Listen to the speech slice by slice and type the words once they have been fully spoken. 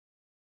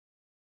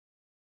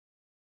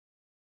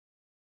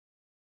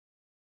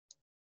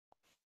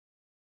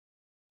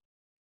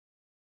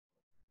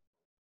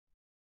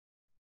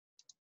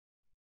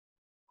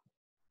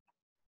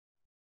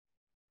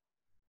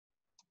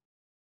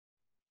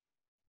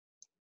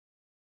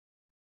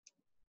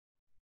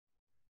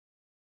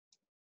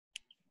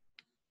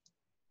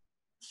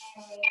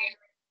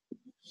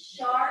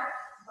shark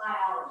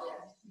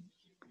biologist.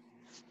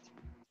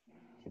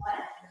 What?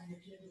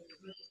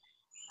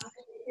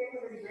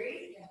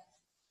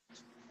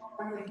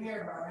 I don't really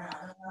care about that.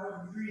 I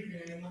don't agree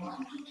with it anymore.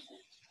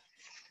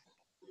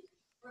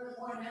 We're at the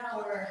point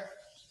now where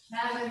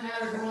now it doesn't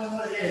matter doing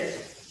what it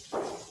is.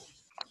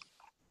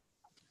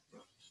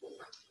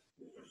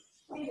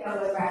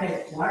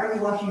 Hey, why are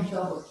you washing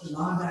yourself with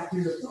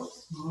non-bacterial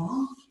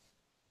soap?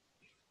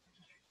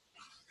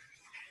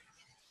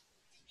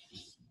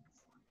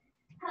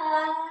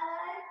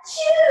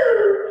 Achoo!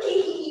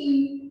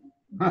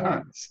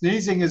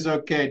 Sneezing is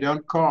okay,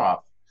 don't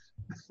cough.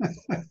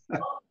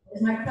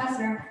 There's my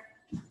professor.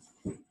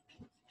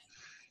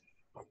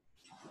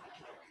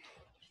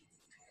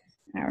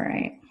 All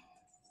right.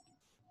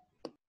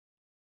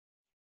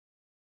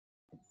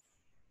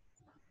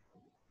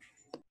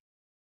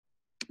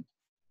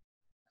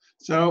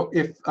 So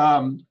if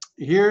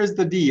here's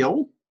the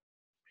deal.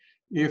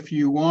 If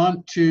you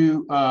want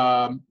to,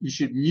 you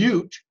should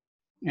mute,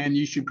 and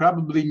you should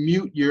probably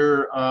mute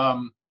your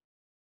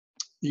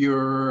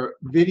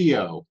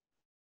video.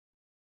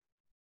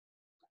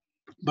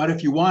 But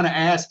if you want to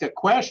ask a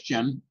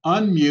question,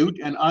 unmute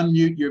and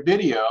unmute your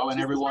video,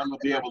 and everyone will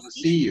be able to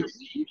see you.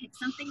 It's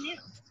something new.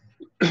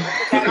 Okay,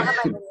 I don't have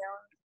my video.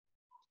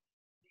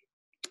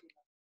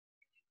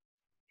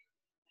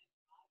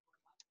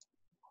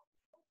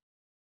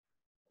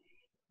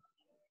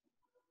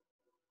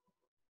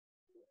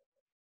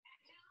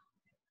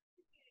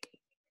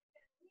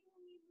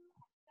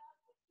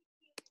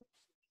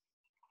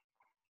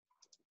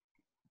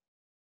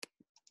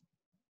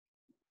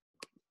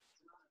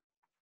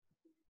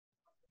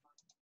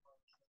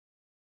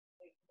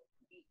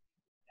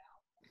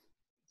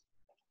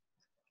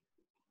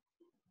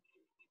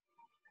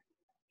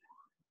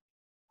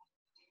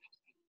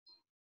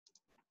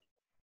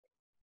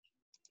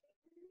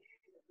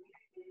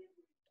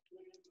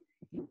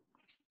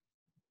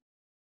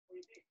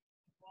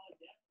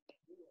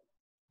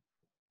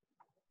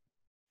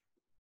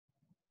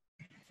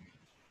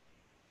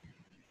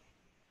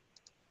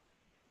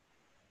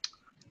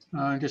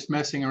 Just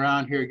messing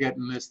around here,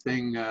 getting this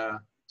thing to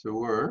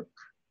work.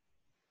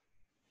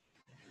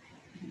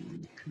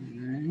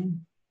 Okay.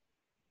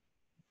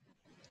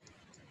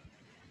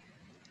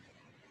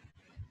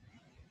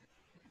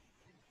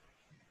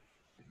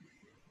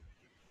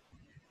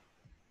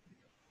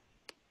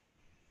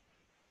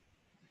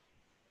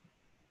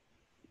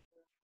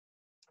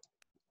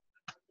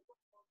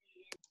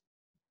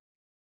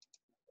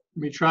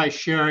 Let me try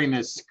sharing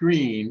this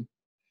screen,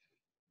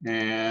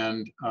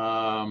 and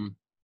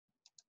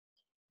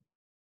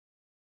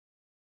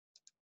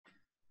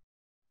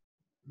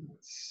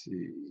let's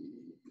see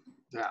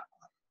that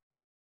one.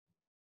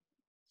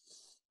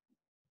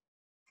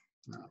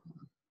 That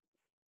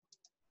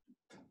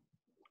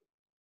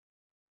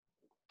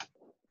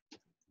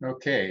one.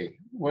 Okay,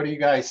 what do you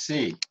guys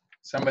see?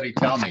 Somebody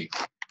tell me.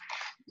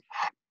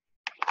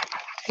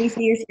 We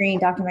see your screen,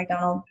 Dr.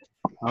 McDonald.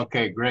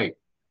 Okay, great.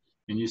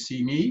 Can you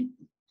see me?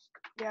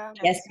 Yeah.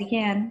 Yes, we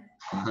can.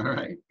 All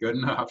right, good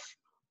enough.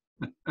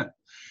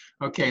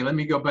 Okay, let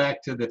me go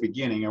back to the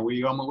beginning.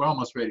 We're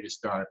almost ready to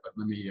start, but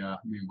let me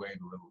wait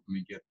a little. Let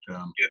me get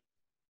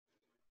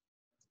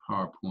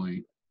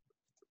PowerPoint.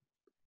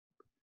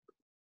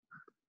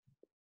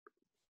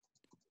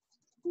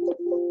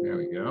 There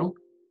we go.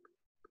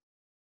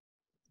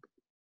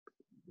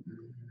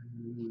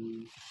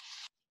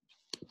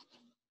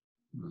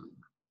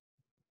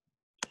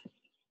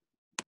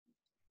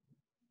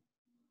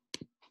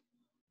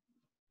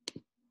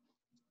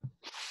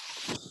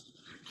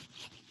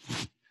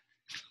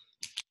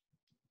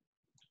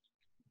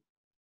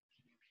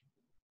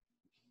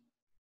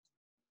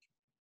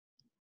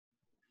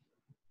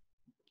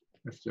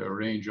 I have to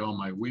arrange all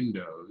my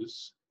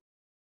windows.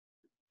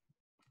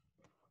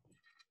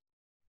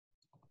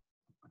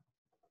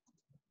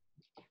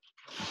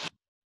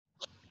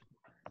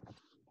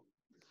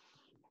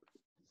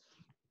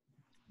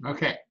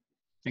 Okay, I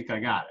think I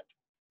got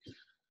it.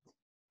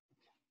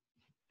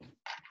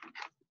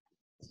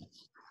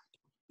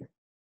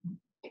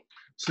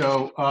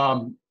 So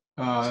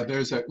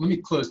there's a, let me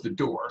close the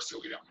door so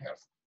we don't have.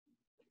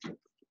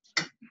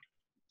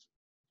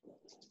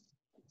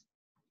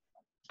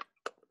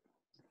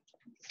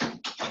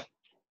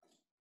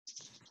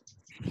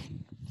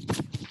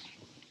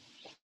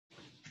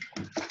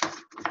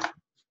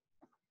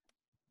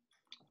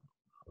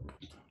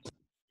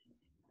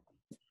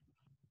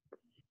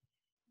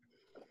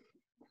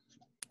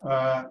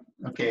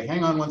 Okay,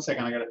 hang on one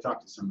second. I got to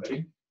talk to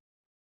somebody.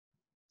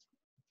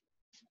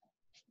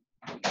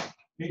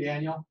 Hey,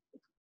 Daniel.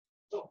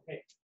 Oh,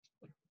 hey.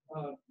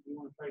 You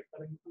want to try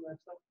cutting some of that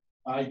stuff?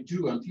 I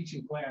do. I'm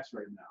teaching class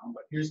right now,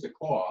 but here's the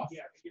cloth.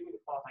 Yeah, give me the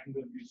cloth. I can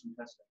go do some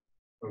testing.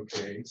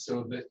 Okay,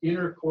 so the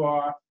inner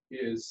cloth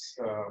is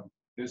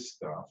this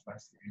stuff.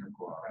 That's the inner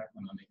cloth,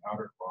 and then the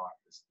outer cloth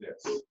is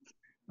this.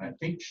 And I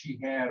think she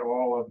had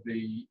all of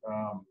the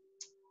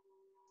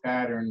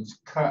patterns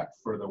cut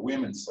for the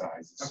women's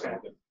sizes. Okay.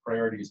 So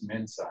priority is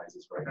men's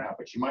sizes right now,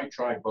 but you might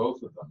try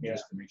both of them Yeah.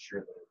 just to make sure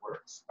that it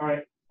works. All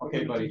right.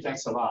 Okay, buddy,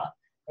 thanks a lot.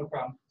 No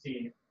problem.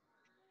 See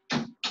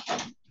you.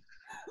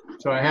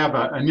 So I have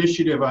an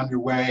initiative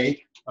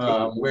underway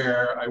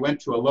where I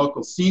went to a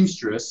local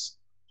seamstress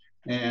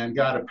and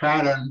got a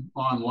pattern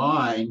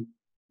online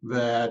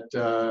that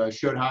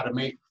showed how to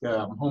make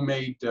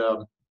homemade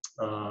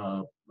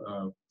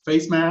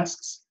face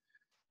masks.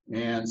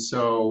 And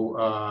so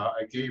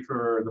I gave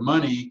her the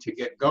money to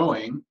get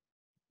going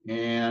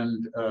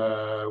and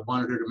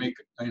wanted her to make,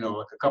 like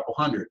a couple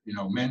hundred,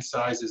 men's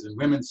sizes and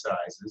women's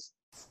sizes,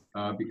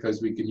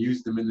 because we can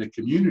use them in the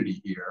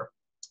community here.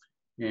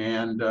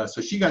 And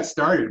so she got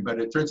started, but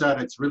it turns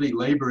out it's really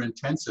labor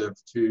intensive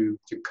to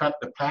cut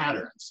the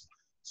patterns.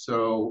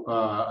 So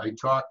I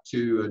talked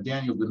to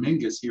Daniel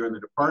Dominguez here in the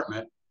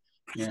department,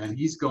 and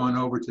he's going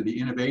over to the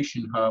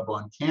Innovation Hub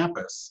on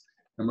campus.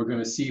 And we're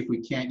going to see if we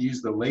can't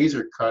use the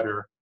laser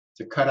cutter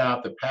to cut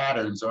out the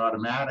patterns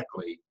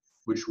automatically,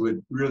 which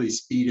would really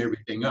speed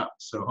everything up.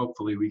 So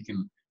hopefully we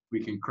can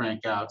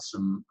crank out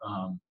some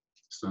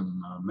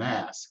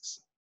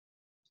masks,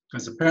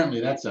 because apparently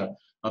that's a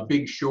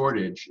big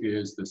shortage,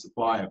 is the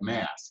supply of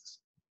masks.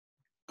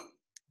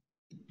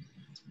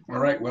 All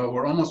right, well,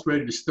 we're almost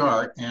ready to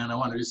start, and I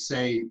want to just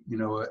say,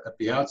 at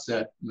the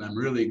outset, I'm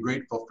really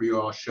grateful for you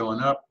all showing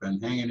up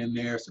and hanging in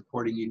there,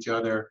 supporting each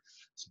other,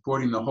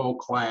 supporting the whole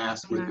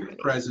class with your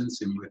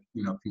presence and with,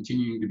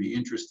 continuing to be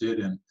interested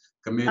and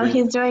committed. Oh,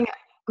 he's doing,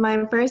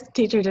 my first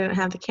teacher didn't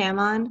have the cam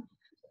on.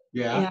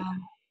 Yeah? Yeah.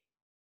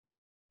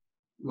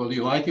 Well, do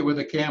you like it with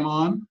the cam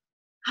on?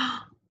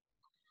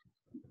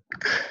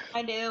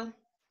 I do.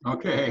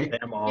 Okay.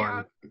 Cam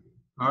on.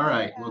 All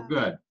right, well,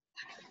 good.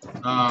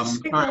 All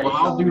right, well,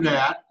 I'll do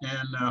that,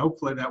 and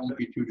hopefully that won't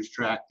be too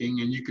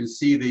distracting. And you can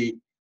see the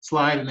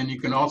slide, and then you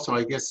can also,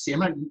 I guess, see, I'm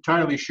not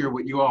entirely sure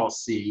what you all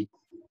see,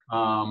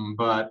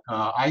 but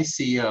I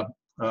see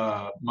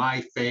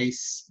my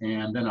face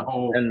and then a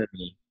whole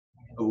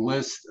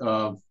list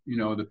of,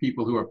 the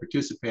people who are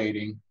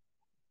participating.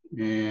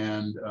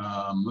 And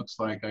looks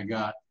like I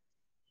got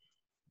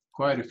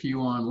quite a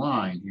few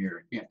online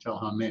here. I can't tell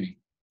how many.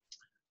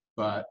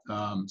 But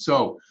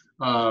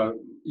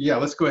yeah,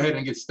 let's go ahead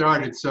and get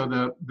started. So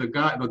the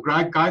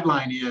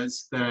guideline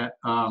is that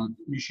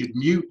you should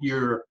mute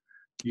your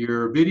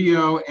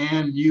video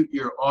and mute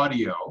your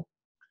audio.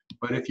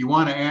 But if you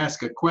want to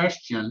ask a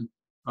question,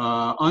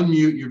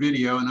 unmute your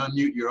video and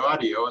unmute your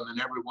audio, and then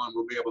everyone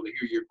will be able to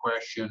hear your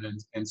question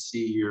and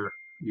see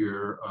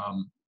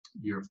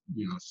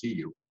see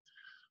you.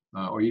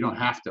 Or you don't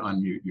have to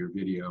unmute your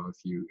video if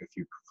you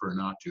prefer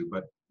not to,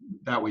 but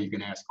that way you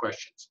can ask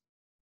questions.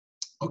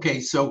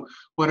 Okay, so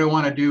what I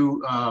want to do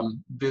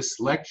this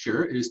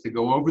lecture is to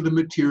go over the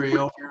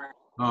material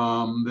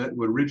that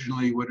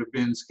originally would have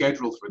been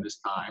scheduled for this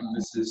time.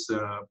 This is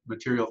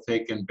material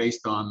taken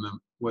based on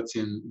what's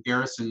in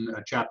Garrison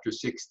Chapter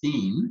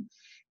 16,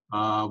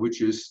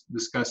 which is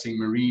discussing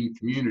marine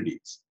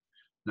communities.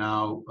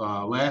 Now,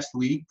 last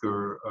week,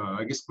 or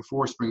I guess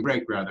before spring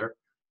break rather,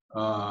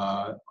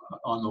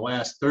 on the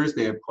last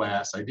Thursday of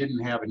class, I didn't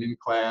have an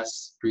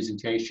in-class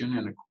presentation,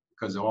 and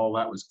because all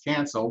that was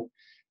canceled.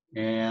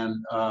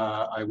 And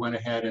I went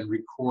ahead and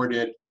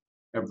recorded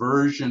a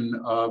version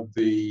of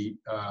the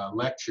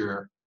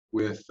lecture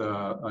with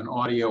an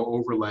audio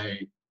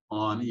overlay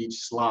on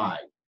each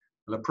slide.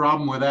 The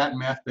problem with that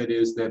method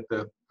is that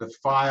the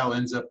file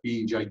ends up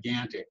being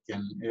gigantic,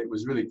 and it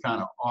was really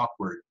kind of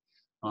awkward.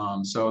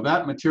 So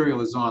that material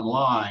is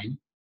online.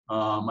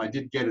 I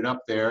did get it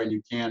up there, and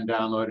you can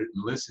download it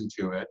and listen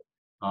to it.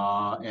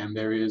 And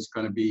there is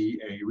going to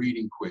be a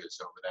reading quiz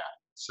over that.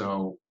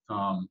 So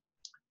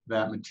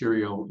that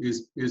material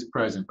is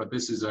present, but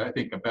this is, I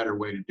think, a better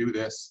way to do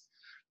this.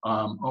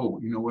 Oh,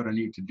 you know what I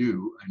need to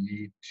do? I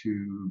need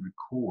to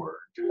record.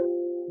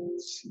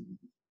 Let's see.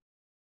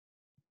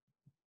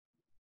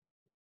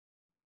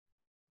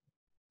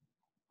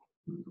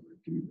 How do I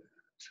do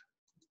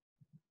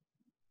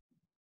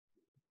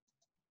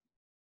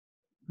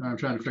that? I'm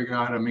trying to figure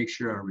out how to make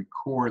sure I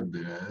record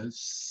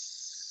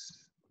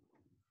this.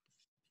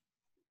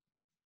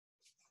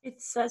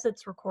 It says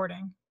it's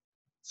recording.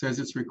 It says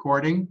it's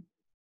recording?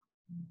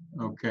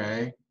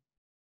 Okay.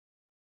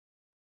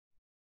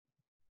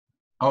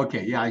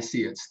 Okay, yeah, I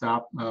see it.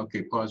 Stop.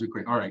 Okay, pause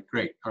recording. All right,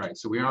 great. All right,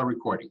 so we are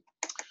recording.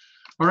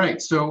 All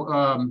right,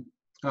 so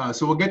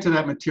so we'll get to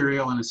that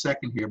material in a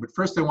second here, but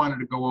first I wanted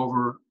to go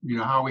over,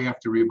 how we have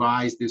to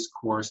revise this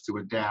course to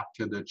adapt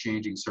to the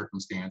changing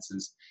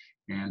circumstances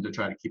and to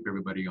try to keep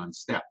everybody on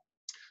step.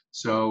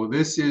 So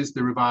this is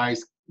the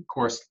revised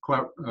course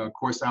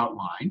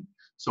outline.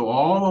 So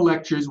all the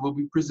lectures will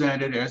be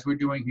presented as we're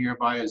doing here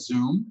via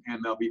Zoom,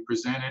 and they'll be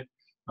presented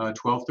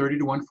 12:30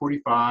 to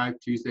 1:45,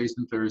 Tuesdays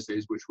and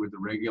Thursdays, which were the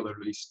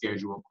regularly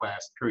scheduled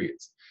class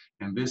periods.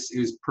 And this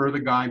is per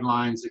the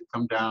guidelines that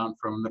come down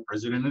from the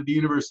president of the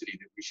university,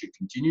 that we should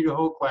continue to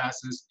hold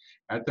classes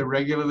at the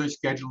regularly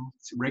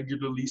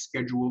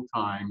scheduled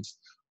times,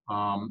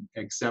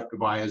 except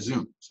via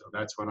Zoom. So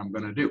that's what I'm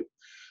going to do.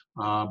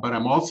 But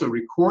I'm also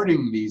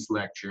recording these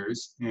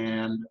lectures,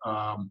 and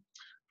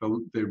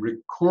the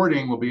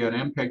recording will be an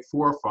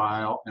MPEG-4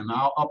 file, and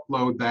I'll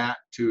upload that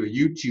to a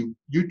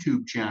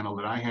YouTube channel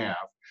that I have.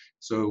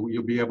 So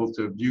you'll be able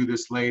to view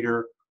this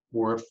later,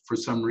 or if for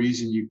some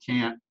reason you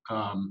can't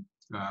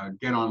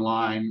get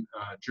online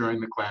during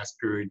the class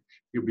period,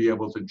 you'll be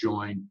able to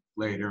join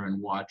later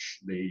and watch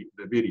the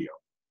video.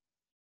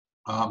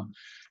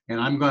 And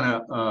I'm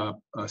going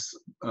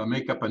to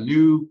make up a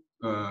new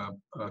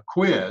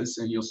quiz,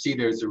 and you'll see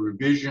there's a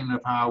revision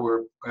of how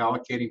we're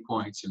allocating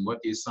points and what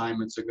the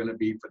assignments are going to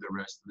be for the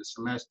rest of the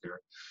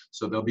semester.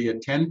 So there'll be a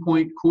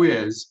 10-point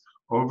quiz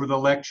over the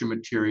lecture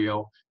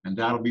material, and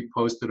that'll be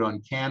posted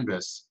on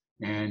Canvas,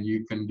 and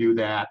you can do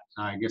that.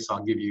 I guess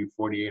I'll give you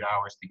 48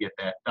 hours to get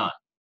that done.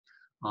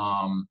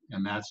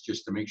 And that's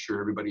just to make sure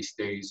everybody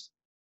stays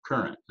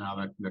current.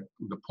 Now,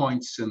 the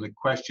points and the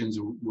questions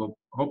will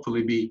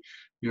hopefully be,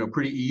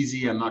 pretty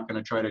easy. I'm not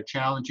going to try to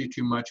challenge you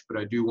too much, but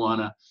I do want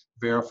to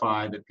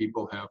verify that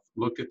people have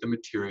looked at the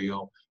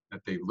material,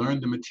 that they've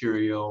learned the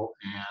material,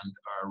 and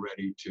are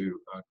ready to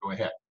go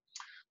ahead.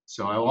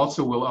 So I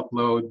also will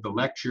upload the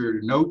lecture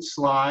notes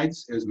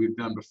slides as we've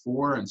done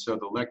before, and so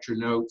the lecture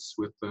notes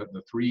with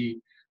the 3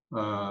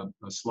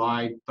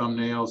 slide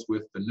thumbnails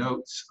with the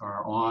notes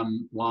are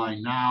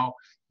online now,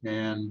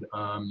 and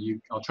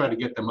I'll try to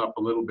get them up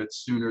a little bit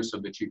sooner so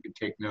that you can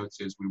take notes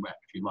as we went,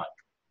 if you like.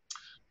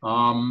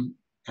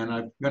 And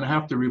I'm going to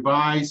have to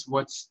revise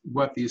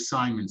what the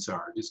assignments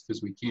are, just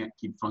because we can't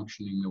keep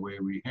functioning the way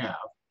we have.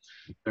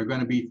 There are going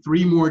to be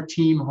 3 more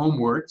team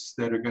homeworks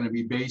that are going to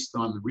be based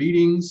on the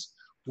readings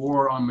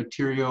or on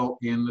material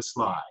in the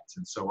slides,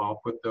 and so I'll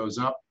put those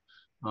up.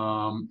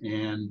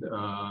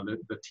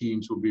 The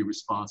teams will be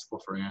responsible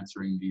for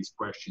answering these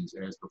questions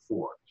as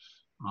before.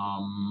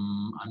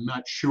 I'm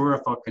not sure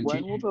if I'll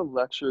continue. When will the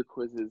lecture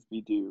quizzes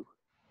be due?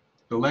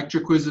 The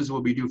lecture quizzes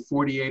will be due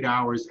 48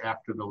 hours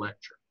after the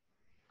lecture.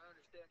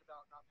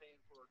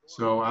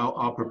 So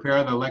I'll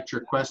prepare the lecture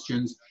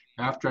questions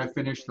after I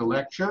finish the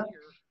lecture.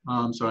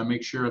 So I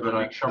make sure that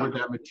I covered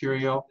that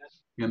material,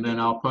 and then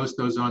I'll post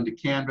those onto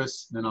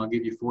Canvas, and I'll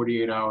give you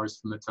 48 hours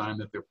from the time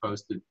that they're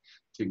posted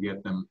to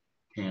get them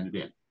handed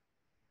in.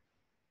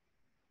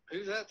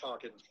 Who's that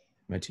talking?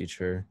 My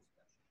teacher.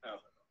 Oh.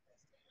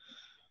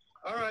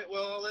 All right,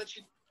 well, I'll let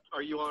you.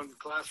 Are you on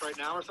class right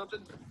now or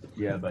something?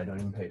 Yeah, but I don't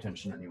even pay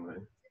attention anyway.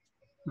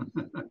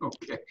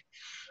 Okay.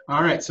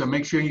 All right, so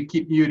make sure you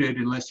keep muted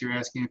unless you're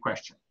asking a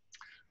question.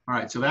 All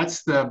right, so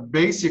that's the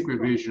basic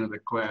revision of the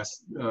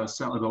class,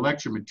 some of the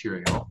lecture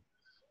material.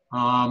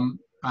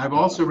 I've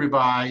also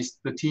revised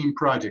the team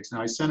projects.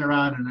 Now, I sent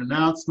around an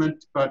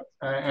announcement, but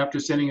after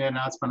sending that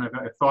announcement,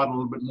 I thought a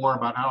little bit more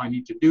about how I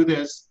need to do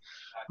this.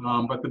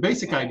 But the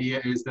basic idea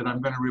is that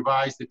I'm going to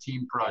revise the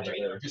team project.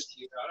 I don't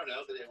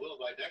know, but they will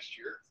by next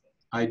year.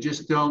 I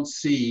just don't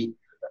see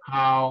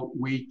how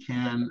we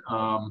can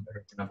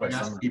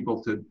ask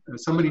people to,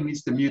 somebody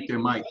needs to mute their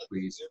mic,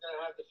 please. You're going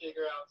to have to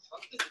figure out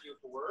something to do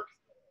for work.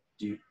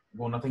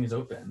 Well, nothing is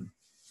open.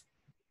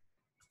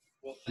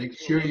 Well, Make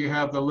sure you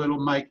have the little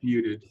mic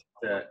muted.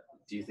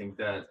 Do you think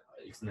that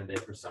extended day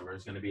for summer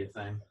is going to be a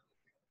thing?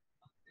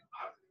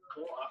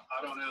 Cool.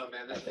 I don't know,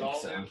 man. This is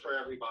all new for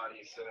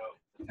everybody, so.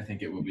 I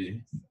think it will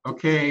be.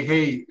 Okay,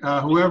 hey,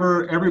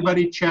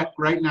 everybody check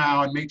right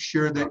now and make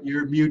sure that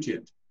you're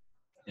muted.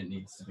 It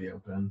needs to be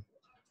open.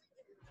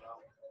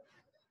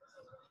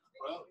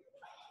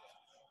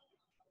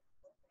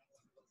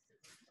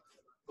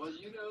 Well,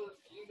 you know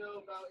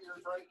about your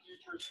Bright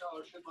Future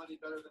Scholarship money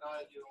better than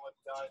I do. What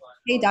the guidelines?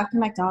 Hey, Dr.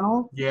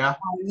 McDonald. Yeah.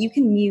 You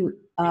can mute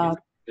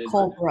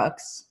Cole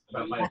Brooks,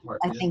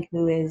 I think,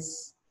 who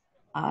is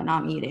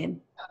not muted.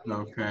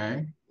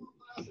 Okay.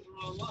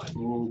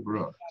 Cole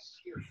Brooks.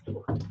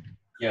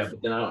 Yeah,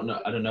 but then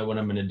I don't know what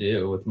I'm going to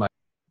do with my.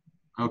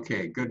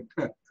 Okay, good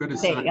There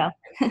assignment. you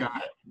go.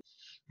 Got it.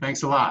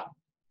 Thanks a lot.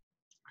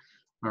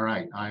 All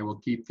right, I will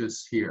keep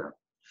this here.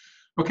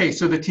 Okay,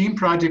 so the team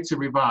projects are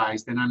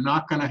revised, and I'm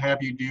not going to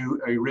have you do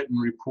a written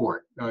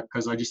report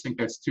because I just think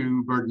that's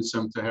too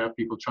burdensome to have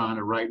people trying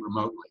to write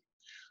remotely.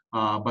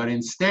 But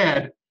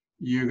instead,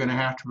 you're going to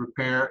have to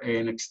prepare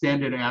an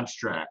extended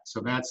abstract.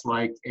 So that's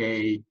like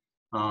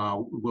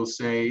we'll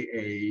say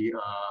a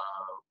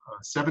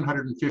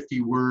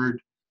 750-word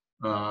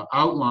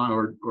outline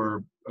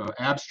or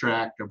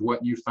abstract of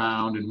what you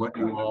found and what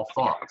you all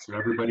thought. So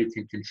everybody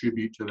can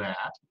contribute to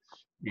that.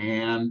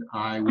 And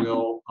I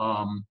will,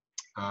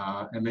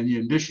 and then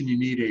in addition, you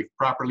need a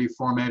properly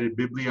formatted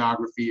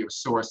bibliography of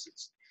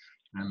sources.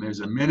 And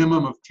there's a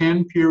minimum of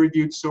 10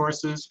 peer-reviewed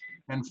sources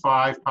and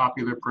 5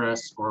 popular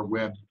press or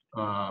web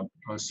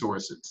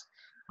sources.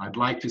 I'd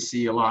like to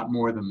see a lot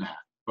more than that,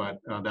 but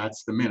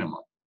that's the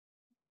minimum.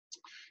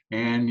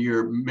 And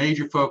your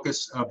major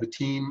focus of the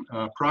team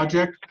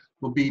project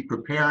will be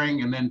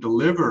preparing and then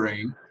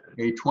delivering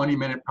a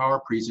 20-minute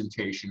power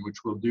presentation, which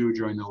we'll do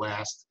during the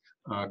last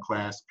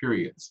class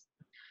periods.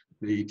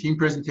 The team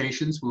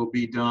presentations will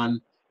be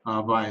done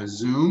via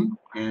Zoom,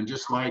 and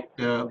just like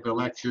the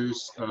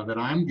lectures that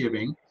I'm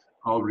giving,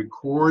 I'll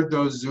record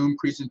those Zoom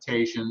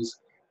presentations,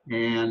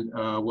 and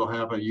we'll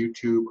have a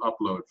YouTube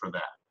upload for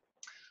that.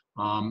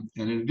 And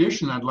in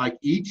addition, I'd like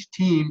each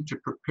team to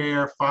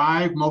prepare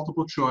 5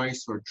 multiple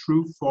choice or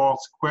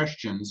true-false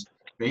questions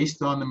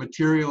based on the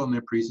material in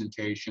their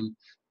presentation,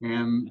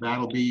 and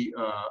that'll be,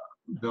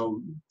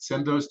 they'll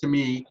send those to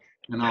me,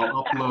 and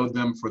I'll upload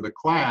them for the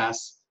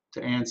class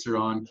to answer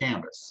on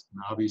Canvas.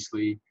 And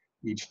obviously,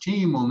 each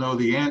team will know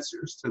the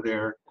answers to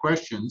their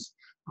questions,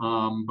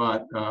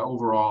 but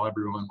overall,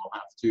 everyone will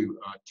have to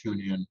tune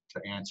in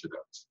to answer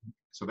those.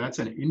 So that's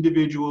an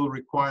individual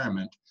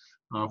requirement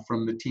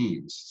from the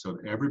teams. So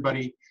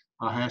everybody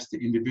has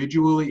to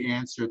individually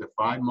answer the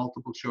 5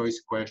 multiple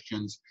choice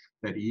questions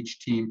that each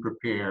team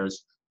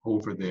prepares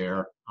over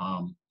their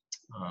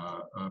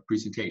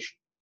presentation.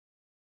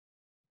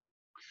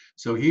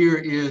 So here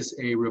is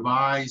a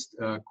revised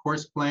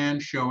course plan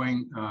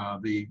showing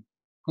the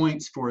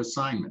points for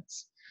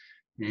assignments.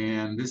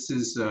 And this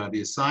is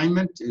the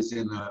assignment is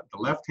in the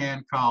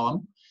left-hand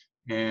column,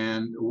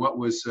 and what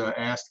was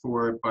asked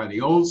for by the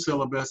old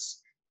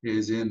syllabus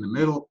is in the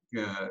middle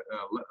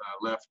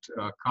left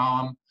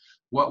column.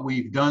 What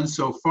we've done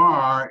so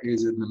far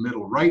is in the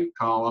middle right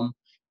column,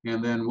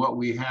 and then what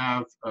we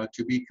have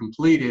to be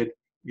completed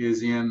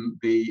is in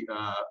the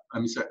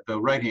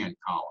right-hand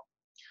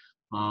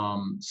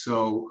column.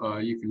 So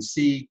you can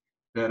see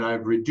that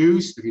I've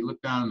reduced, if you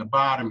look down in the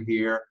bottom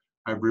here,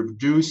 I've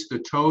reduced the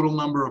total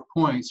number of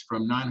points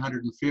from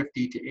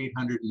 950 to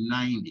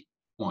 890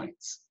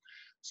 points.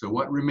 So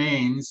what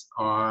remains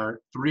are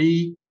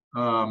 3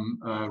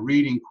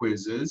 reading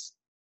quizzes.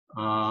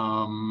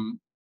 Oh,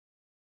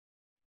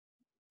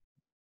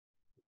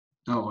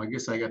 I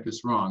guess I got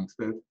this wrong.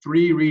 The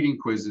 3 reading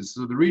quizzes.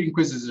 So the reading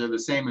quizzes are the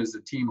same as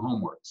the team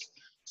homeworks.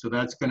 So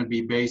that's going to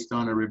be based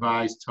on a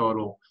revised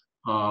total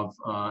of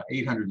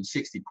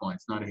 860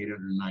 points, not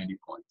 890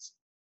 points.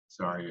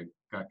 Sorry,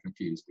 I got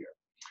confused there.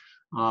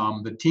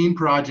 The team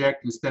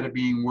project, instead of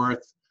being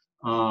worth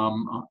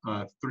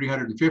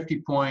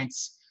 350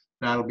 points,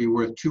 that'll be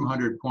worth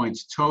 200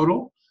 points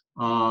total.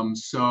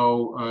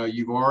 So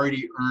you've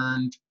already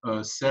earned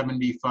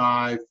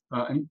 75,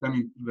 you've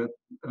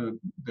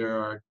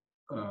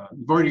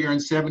already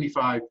earned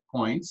 75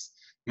 points,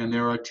 and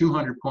there are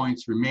 200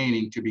 points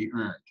remaining to be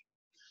earned.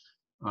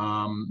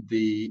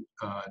 The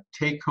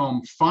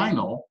take-home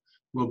final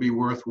will be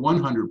worth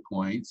 100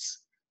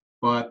 points,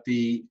 but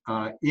the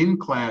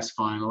in-class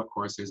final, of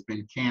course, has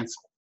been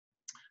canceled.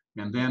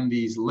 And then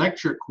these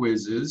lecture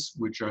quizzes,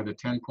 which are the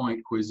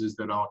 10-point quizzes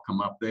that all come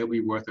up, they'll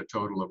be worth a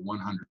total of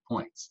 100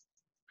 points.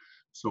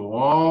 So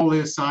all the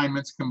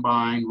assignments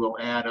combined will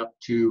add up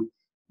to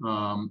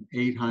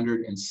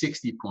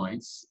 860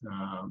 points,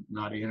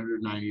 not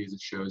 890 as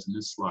it shows in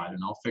this slide,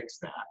 and I'll fix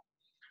that.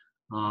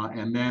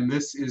 And then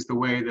this is the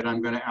way that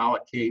I'm going to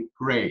allocate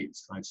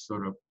grades. I've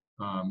sort of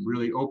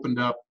really opened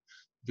up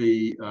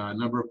the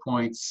number of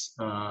points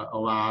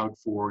allowed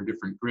for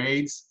different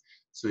grades.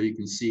 So you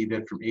can see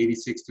that from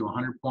 86 to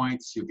 100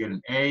 points, you'll get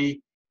an A.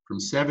 From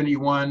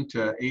 71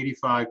 to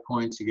 85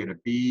 points, you get a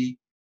B.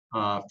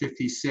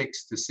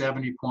 56 to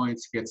 70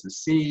 points gets a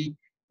C.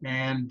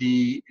 And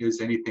D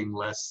is anything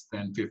less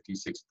than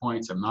 56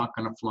 points. I'm not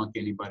going to flunk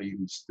anybody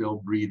who's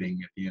still breathing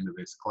at the end of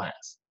this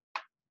class.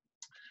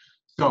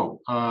 So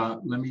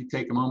let me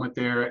take a moment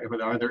there.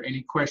 Are there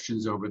any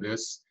questions over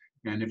this?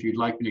 And if you'd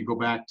like me to go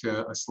back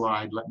to a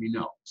slide, let me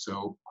know.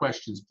 So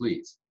questions,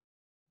 please.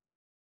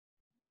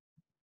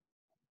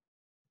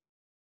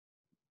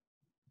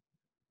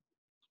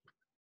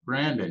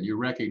 Brandon, you're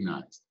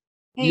recognized.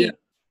 Hey,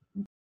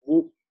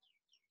 Yeah.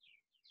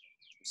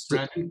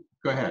 Brandon,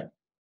 go ahead.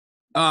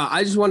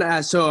 I just want to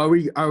ask, so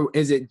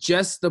is it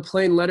just the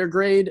plain letter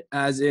grade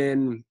as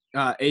in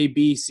A,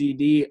 B, C,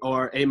 D,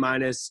 or A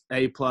minus,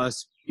 A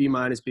plus, B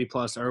minus, B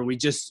plus, or are we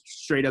just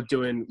straight up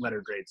doing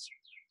letter grades?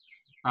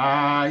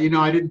 You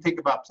know, I didn't think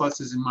about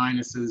pluses and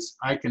minuses.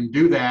 I can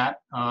do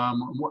that.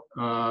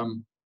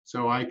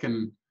 So I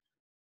can,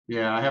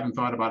 yeah, I haven't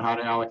thought about how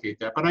to allocate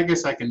that, but I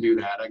guess I can do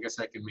that. I guess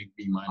I can make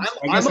B minus.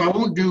 I guess I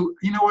won't do,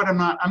 you know what, I'm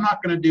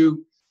not going to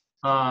do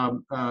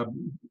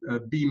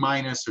B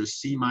minus or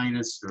C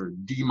minus or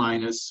D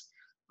minus.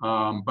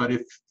 But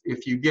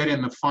if you get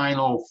in the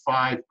final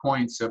 5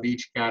 points of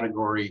each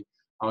category,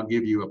 I'll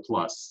give you a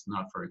plus,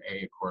 not for an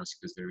A, of course,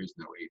 because there is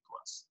no A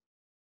plus.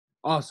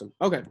 Awesome.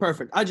 Okay,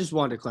 perfect. I just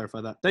wanted to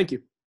clarify that. Thank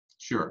you.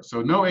 Sure.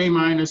 So no A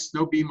minus,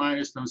 no B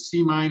minus, no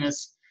C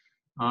minus,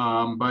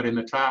 but in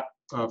the top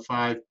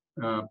 5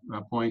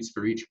 points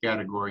for each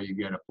category, you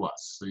get a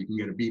plus. So you can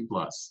get a B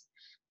plus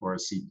or a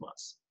C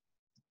plus.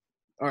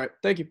 All right.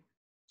 Thank you.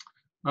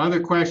 Other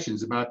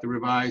questions about the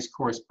revised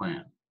course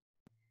plan?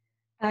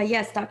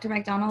 yes, Dr.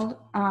 McDonald.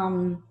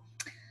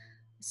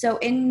 So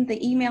in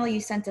the email you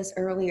sent us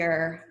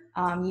earlier,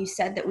 you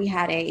said that we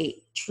had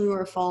a true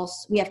or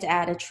false, we have to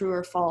add a true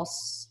or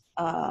false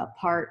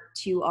part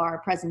to our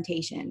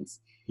presentations.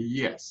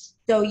 Yes.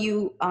 So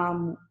you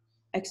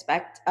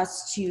expect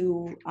us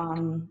to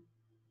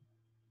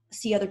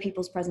see other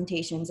people's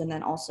presentations and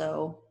then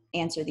also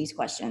answer these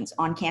questions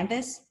on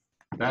Canvas?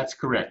 That's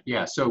correct.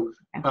 Yeah. So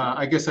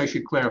I guess I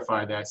should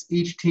clarify that.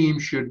 Each team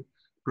should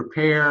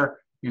prepare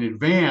in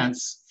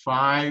advance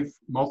 5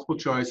 multiple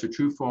choice or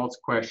true false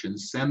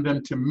questions, send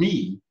them to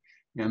me,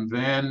 and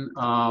then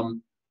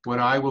what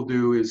I will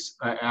do is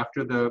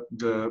after the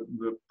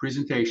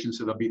presentation,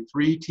 so there'll be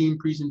 3 team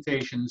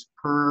presentations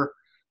per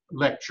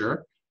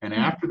lecture, and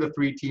after the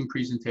 3 team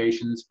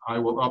presentations, I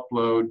will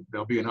upload,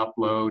 there'll be an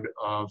upload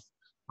of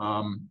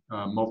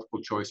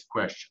multiple choice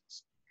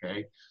questions,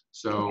 okay?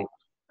 So,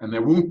 and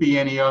there won't be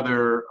any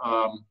other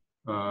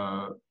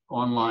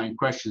online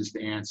questions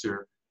to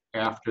answer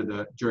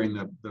after during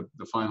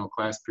the final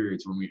class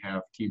periods when we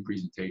have team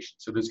presentations.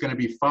 So there's going to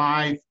be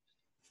 5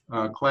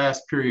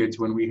 class periods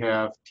when we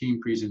have team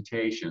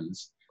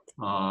presentations,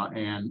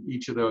 and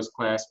each of those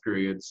class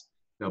periods,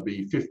 there'll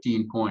be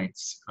 15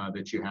 points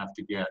that you have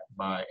to get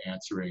by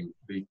answering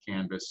the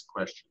Canvas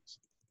questions.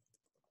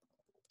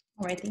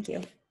 All right, thank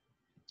you.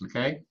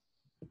 Okay?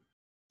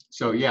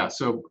 So yeah,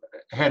 so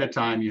ahead of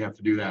time you have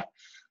to do that.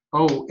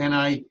 Oh, and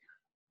I've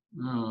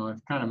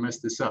kind of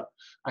messed this up.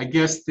 I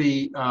guess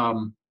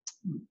I'll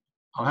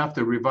have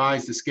to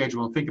revise the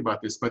schedule and think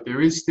about this, but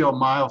there is still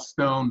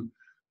milestone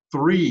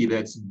 3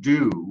 that's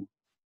due.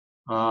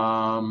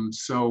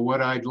 So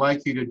what I'd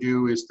like you to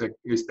do is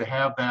to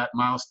have that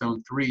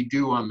milestone 3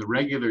 due on the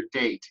regular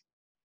date,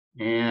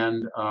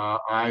 and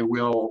I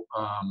will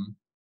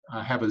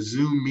have a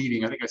Zoom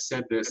meeting. I think I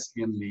said this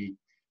in the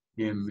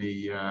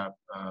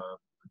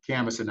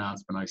Canvas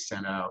announcement I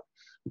sent out.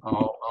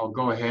 I'll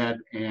go ahead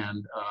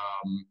and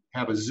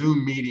have a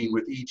Zoom meeting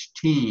with each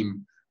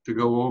team to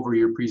go over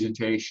your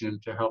presentation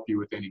to help you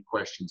with any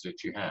questions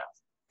that you have.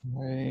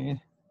 Right.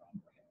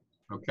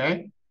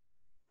 Okay?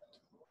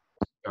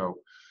 So,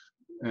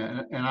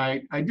 and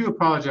I do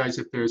apologize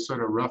if there's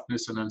sort of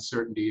roughness and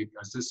uncertainty,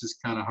 because this is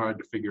kind of hard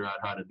to figure out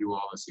how to do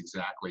all this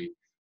exactly,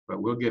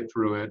 but we'll get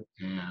through it,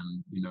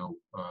 and you know,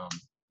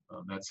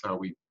 that's how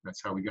we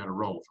got to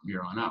roll from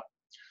here on out.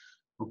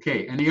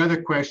 Okay, any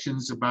other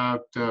questions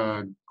about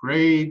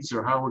grades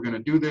or how we're going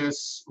to do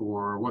this,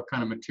 or what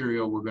kind of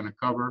material we're going to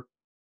cover?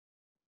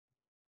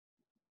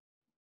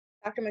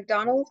 Dr.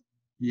 McDonald,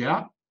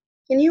 Yeah.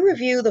 can you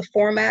review the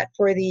format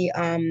for the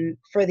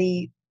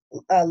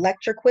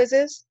lecture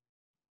quizzes?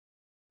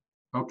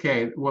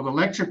 Okay, well, the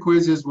lecture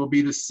quizzes will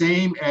be the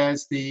same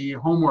as the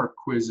homework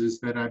quizzes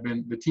that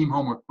the team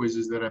homework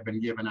quizzes that I've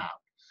been giving out.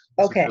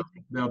 Okay. So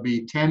there'll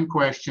be 10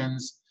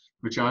 questions,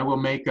 which I will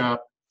make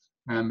up,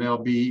 and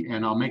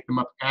I'll make them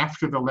up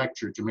after the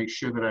lecture to make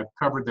sure that I've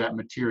covered that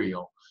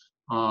material.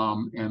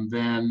 And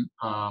then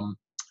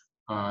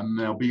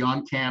they'll be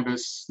on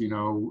Canvas, you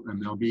know, and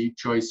there'll be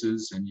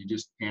choices, and you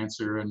just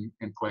answer and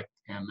click,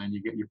 and then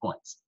you get your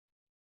points.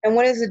 And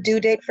what is the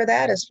due date for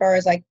that, as far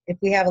as like if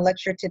we have a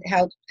lecture,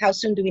 how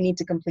soon do we need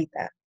to complete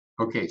that?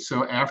 Okay,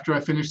 so after I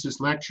finish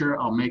this lecture,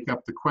 I'll make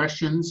up the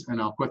questions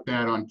and I'll put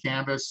that on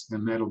Canvas,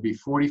 and that'll be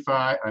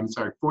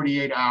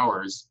 48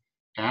 hours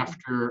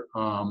after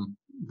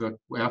the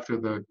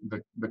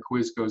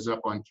quiz goes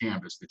up on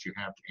Canvas that you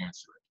have to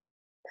answer it.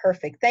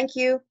 Perfect, thank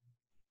you.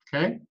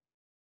 Okay,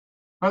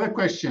 other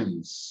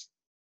questions?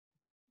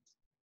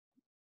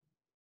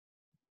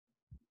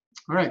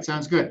 All right,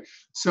 sounds good.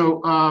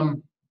 So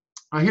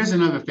here's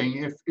another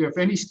thing. If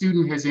any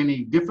student has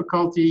any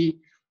difficulty,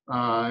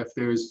 if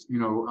there's, you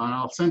know, and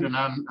I'll send an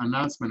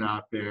announcement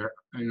out there.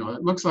 You know,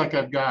 it looks like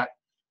I've got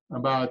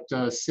about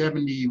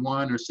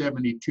 71 or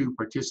 72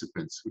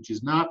 participants, which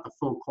is not the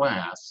full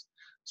class.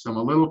 So I'm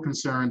a little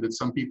concerned that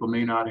some people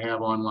may not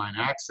have online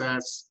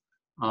access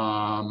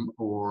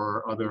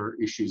or other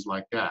issues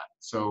like that.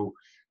 So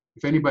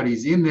if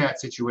anybody's in that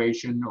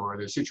situation, or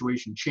their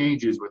situation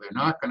changes where they're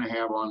not going to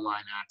have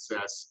online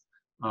access,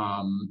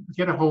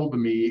 get a hold of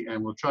me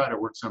and we'll try to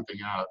work something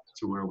out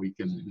to where we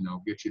can, you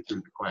know, get you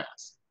through the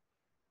class.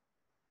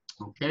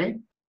 Okay?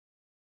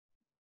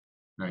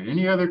 All right,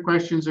 any other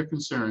questions or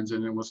concerns?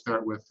 And then we'll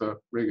start with the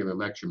regular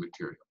lecture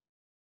material.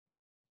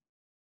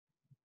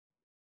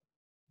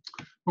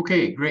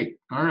 Okay, great.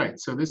 All right,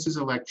 so this is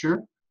a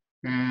lecture,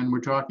 and we're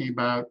talking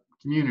about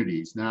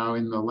communities. Now,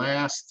 in the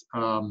last,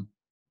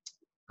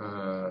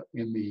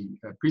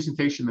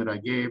 presentation that I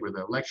gave, or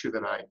the lecture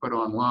that I put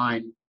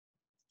online,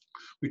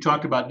 we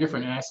talked about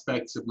different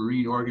aspects of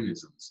marine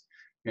organisms.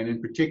 And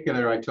in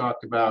particular, I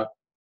talked about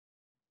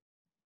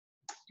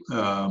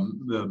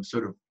the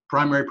sort of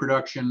primary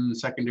production,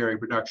 secondary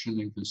production,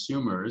 and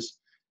consumers.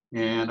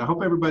 And I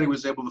hope everybody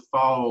was able to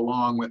follow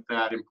along with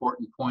that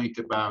important point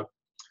about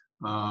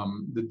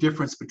the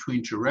difference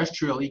between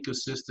terrestrial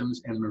ecosystems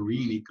and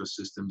marine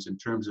ecosystems in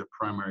terms of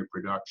primary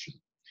production.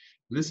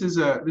 And this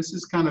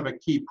is kind of a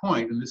key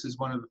point, and this is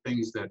one of the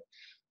things that,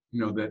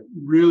 you know, that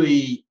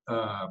really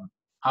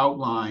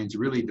outlines,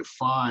 really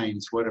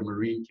defines what a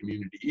marine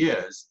community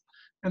is.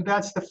 And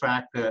that's the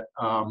fact that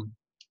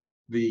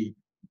the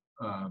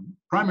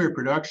primary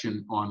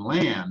production on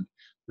land,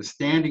 the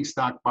standing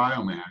stock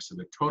biomass, or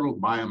the total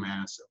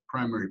biomass of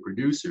primary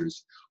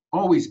producers,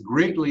 always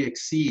greatly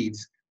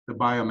exceeds the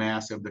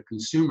biomass of the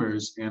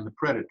consumers and the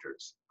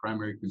predators,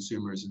 primary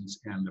consumers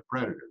and the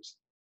predators.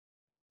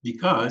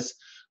 Because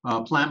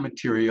plant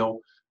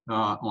material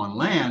on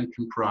land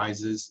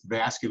comprises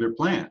vascular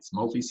plants,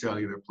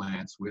 multicellular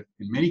plants with,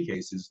 in many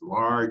cases,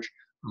 large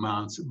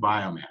amounts of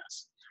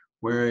biomass.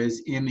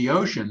 Whereas in the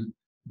ocean,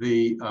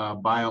 the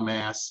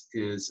biomass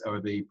is,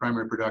 or the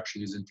primary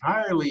production is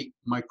entirely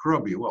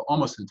microbial, well,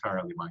 almost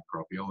entirely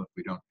microbial if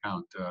we don't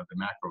count the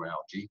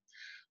macroalgae.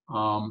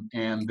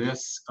 And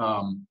this.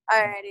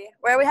 Alrighty,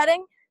 where are we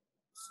heading?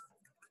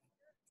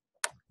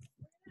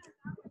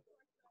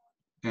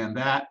 And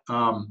that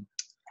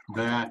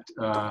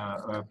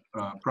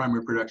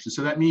primary production.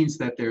 So that means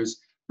that there's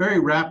very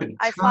rapid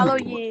I follow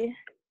ye.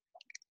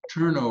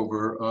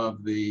 turnover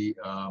of the,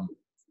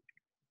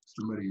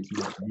 somebody is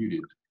not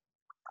muted.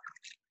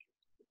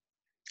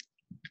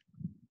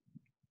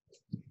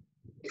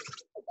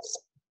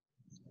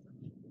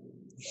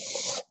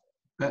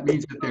 That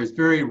means that there's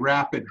very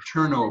rapid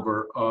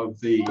turnover of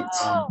the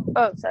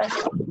Oh, sorry.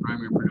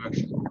 primary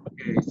production.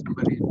 Okay,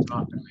 somebody is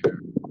talking there.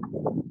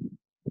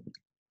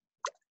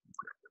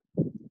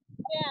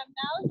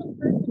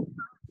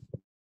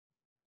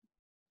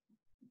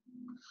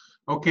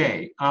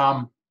 Okay,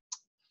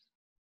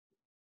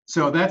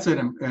 so that's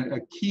a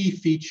key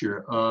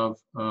feature of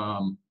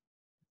the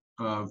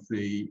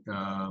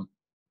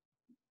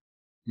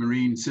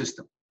marine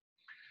system.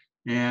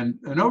 And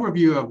an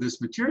overview of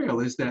this material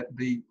is that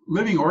the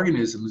living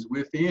organisms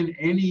within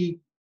any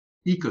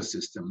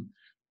ecosystem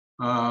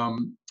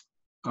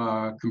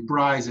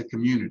comprise a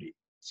community.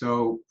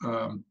 So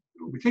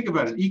we think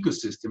about an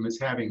ecosystem as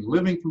having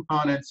living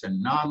components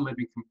and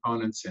non-living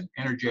components and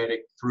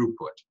energetic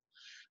throughput.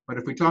 But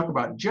if we talk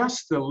about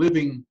just the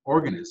living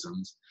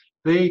organisms,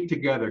 they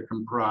together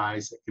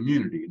comprise a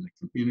community, and the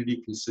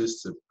community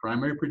consists of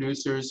primary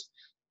producers,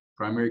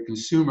 primary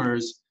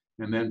consumers,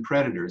 and then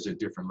predators at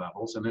different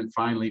levels, and then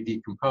finally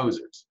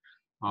decomposers.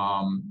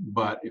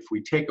 But if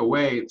we take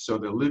away, so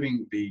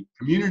the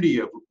community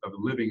of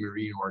living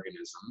marine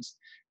organisms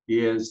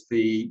is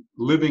the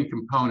living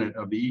component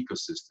of the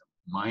ecosystem,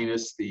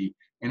 minus the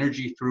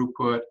energy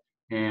throughput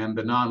and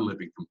the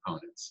non-living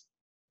components.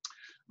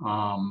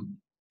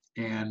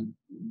 And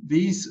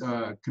these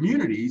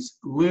communities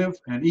live,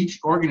 and each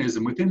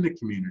organism within the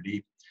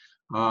community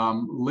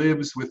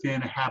lives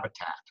within a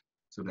habitat.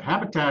 So the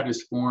habitat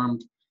is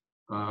formed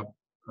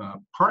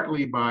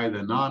partly by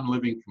the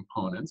non-living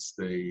components.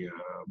 They,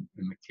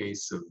 in the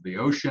case of the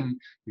ocean,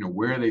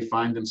 where they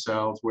find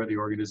themselves, where the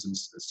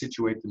organisms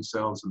situate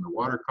themselves in the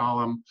water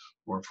column,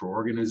 or for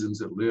organisms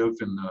that live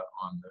in the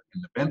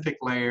benthic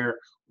layer,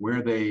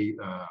 where they,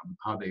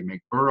 how they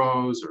make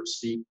burrows or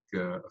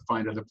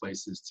find other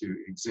places to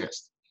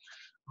exist.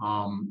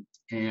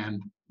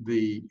 And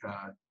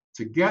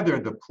together,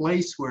 the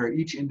place where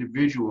each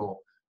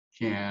individual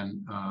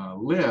can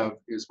live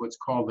is what's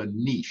called a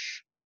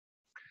niche.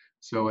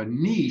 So a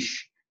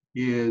niche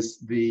is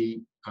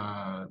the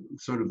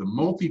sort of the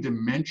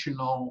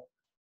multidimensional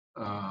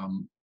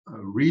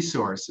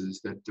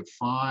resources that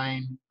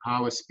define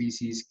how a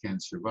species can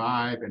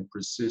survive and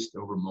persist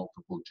over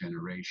multiple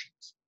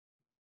generations.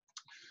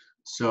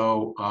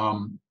 So,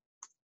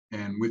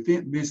 and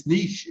within this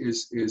niche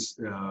is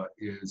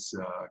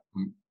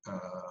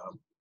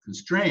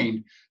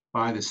constrained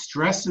by the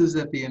stresses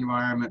that the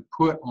environment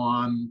put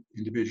on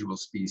individual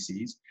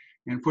species,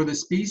 and for the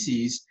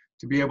species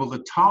to be able to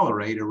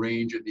tolerate a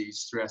range of these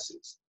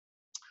stresses.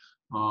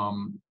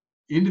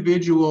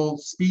 Individual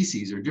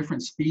species or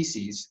different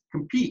species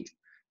compete,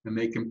 and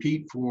they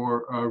compete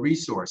for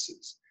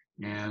resources.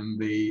 And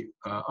the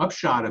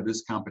upshot of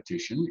this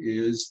competition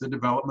is the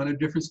development of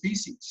different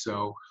species.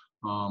 So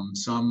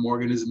some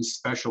organisms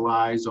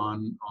specialize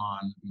on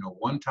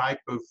one type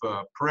of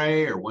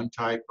prey or one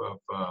type of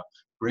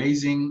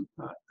grazing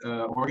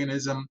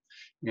organism,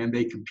 and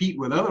they compete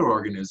with other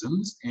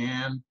organisms,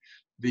 and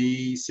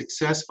the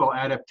successful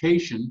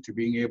adaptation to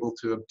being able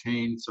to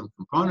obtain some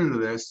component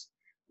of this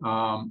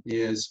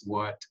is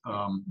what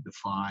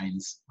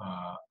defines,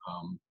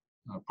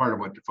 part of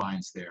what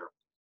defines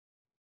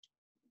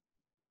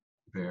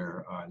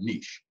their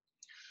niche.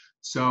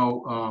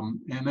 So,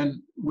 and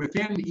then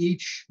within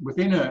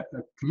a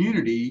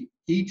community,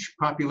 each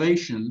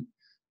population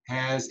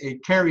has a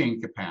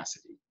carrying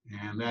capacity.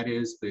 And that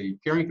is, the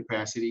carrying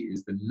capacity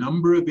is the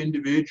number of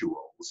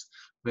individuals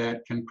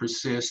that can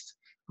persist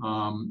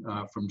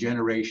from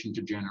generation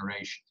to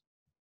generation.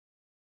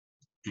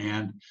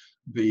 And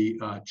the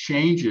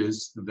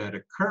changes that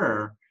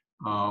occur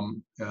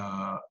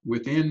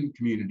within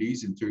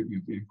communities,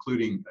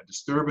 including a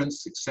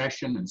disturbance,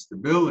 succession, and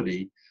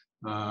stability,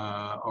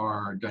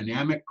 are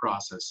dynamic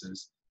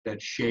processes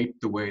that shape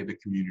the way the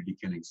community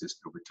can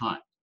exist over time.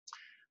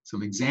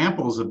 Some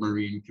examples of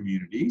marine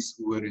communities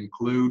would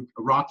include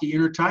a rocky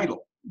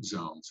intertidal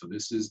zone. So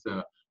this is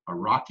a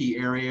rocky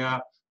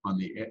area on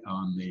the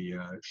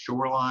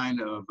shoreline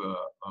of a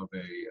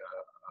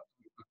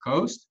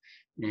coast,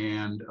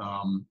 and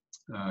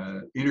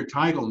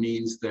intertidal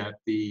means that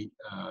the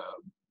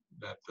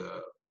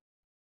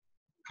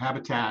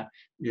habitat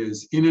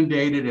is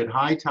inundated at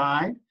high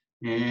tide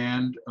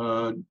and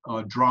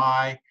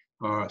dry,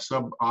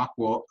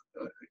 subaqueous,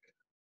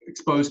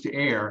 exposed to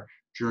air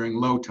during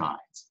low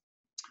tides.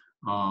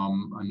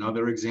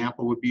 Another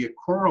example would be a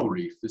coral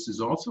reef. This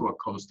is also a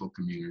coastal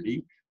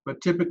community,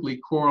 but typically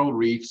coral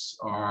reefs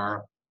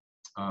are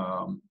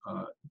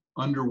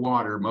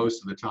underwater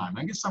most of the time.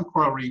 I guess some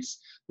coral reefs,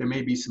 there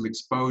may be some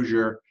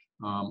exposure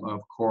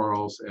of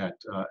corals at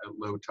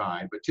low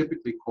tide, but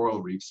typically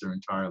coral reefs are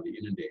entirely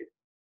inundated.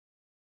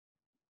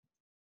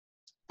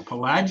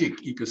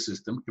 Pelagic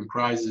ecosystem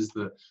comprises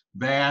the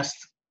vast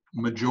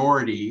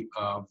majority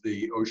of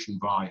the ocean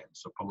volume.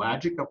 So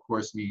pelagic, of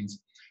course, means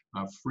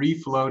free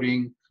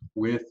floating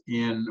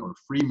within or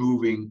free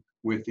moving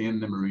within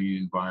the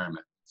marine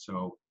environment.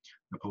 So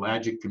the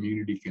pelagic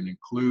community can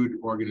include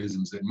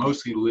organisms that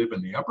mostly live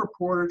in the upper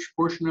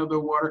portion of the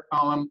water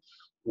column,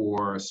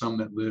 or some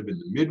that live in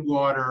the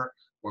midwater,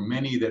 or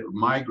many that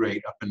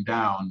migrate up and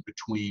down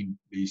between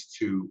these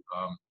two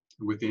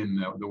within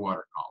the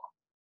water column.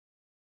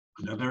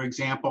 Another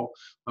example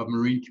of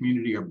marine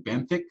community are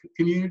benthic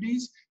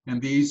communities,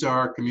 and these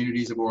are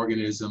communities of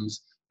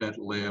organisms that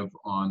live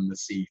on the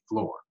sea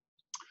floor.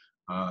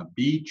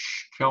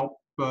 Beach, kelp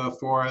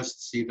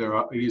forests,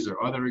 these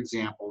are other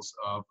examples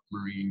of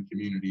marine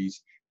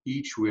communities,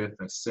 each with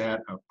a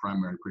set of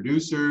primary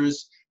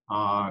producers,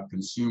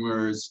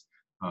 consumers,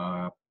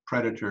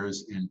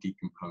 predators, and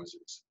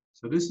decomposers.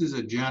 So this is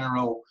a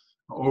general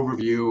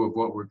overview of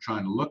what we're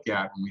trying to look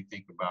at when we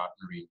think about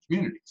marine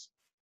communities.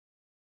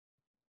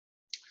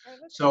 I have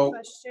a So,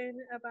 question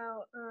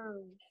about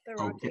the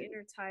rocky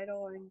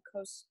intertidal and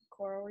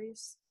coral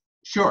reefs.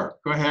 Sure,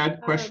 go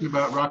ahead. Question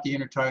about rocky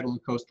intertidal and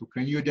coastal.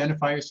 Can you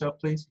identify yourself,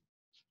 please?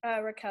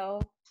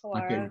 Raquel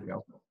Pilara. Okay,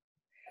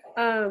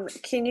 Raquel.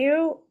 Can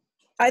you,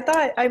 I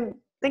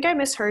think I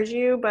misheard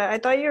you, but I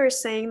thought you were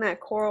saying that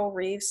coral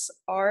reefs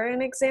are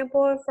an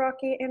example of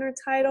rocky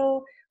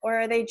intertidal, or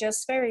are they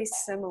just very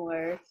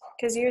similar?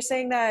 Because you're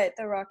saying that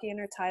the rocky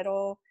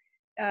intertidal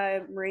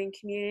marine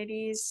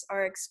communities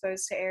are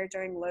exposed to air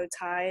during low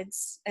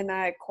tides, and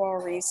that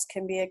coral reefs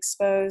can be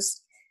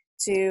exposed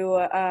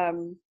to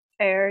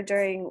air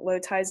during low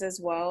tides as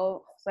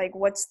well. Like,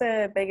 what's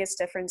the biggest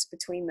difference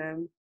between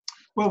them?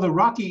 Well, the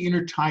rocky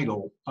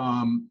intertidal,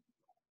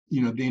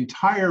 you know, the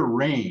entire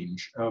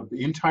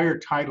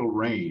tidal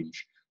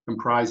range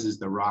comprises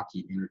the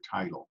rocky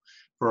intertidal.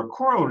 For a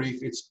coral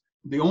reef, it's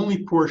the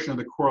only portion of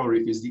the coral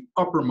reef is the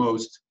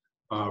uppermost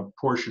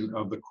portion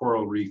of the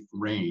coral reef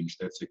range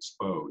that's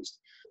exposed.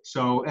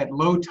 So at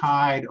low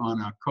tide on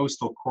a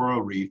coastal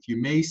coral reef, you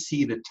may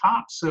see the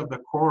tops of the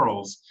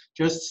corals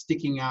just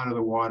sticking out of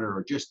the water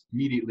or just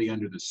immediately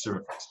under the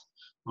surface.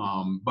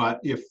 But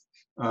if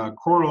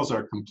corals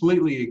are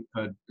completely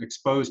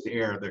exposed to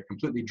air, they're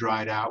completely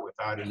dried out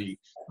without any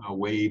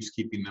waves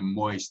keeping them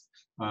moist,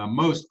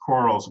 most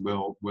corals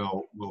will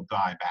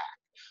die back.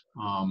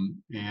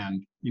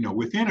 And you know,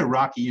 within a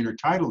rocky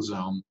intertidal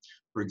zone,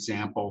 for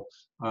example,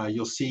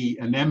 you'll see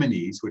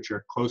anemones, which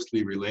are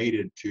closely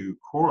related to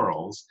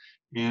corals,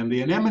 and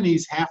the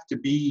anemones have to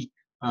be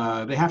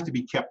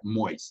kept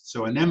moist.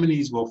 So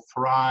anemones will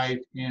thrive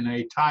in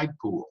a tide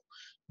pool.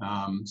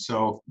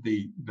 So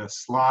the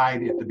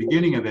slide at the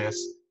beginning of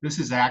this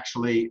is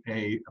actually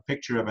a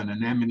picture of an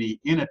anemone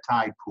in a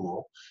tide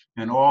pool,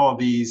 and all of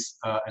these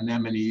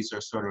anemones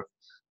are sort of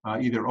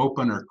either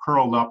open or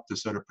curled up to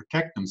sort of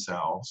protect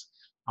themselves.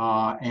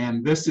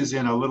 And this is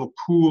in a little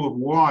pool of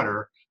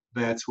water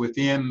that's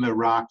within the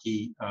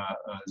rocky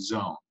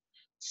zone.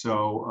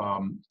 So,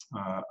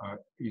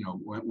 you know,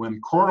 when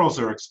corals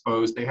are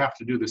exposed, they have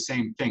to do the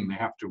same thing. They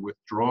have to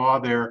withdraw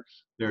their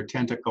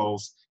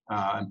tentacles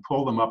and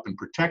pull them up and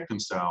protect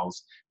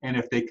themselves. And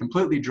if they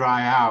completely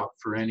dry out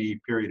for any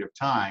period of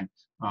time,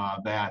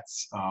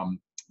 that's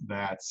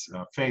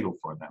fatal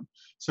for them.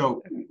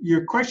 So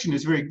your question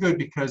is very good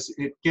because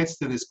it gets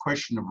to this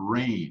question of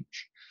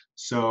range.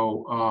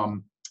 So,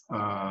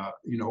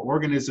 you know,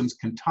 organisms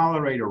can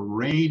tolerate a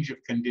range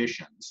of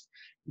conditions,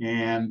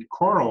 and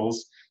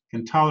corals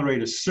can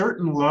tolerate a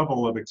certain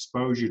level of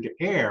exposure to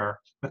air,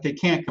 but they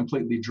can't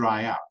completely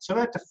dry out. So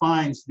that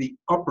defines the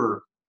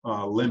upper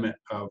limit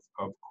of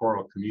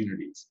coral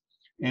communities.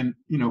 And,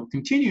 you know,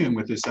 continuing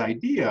with this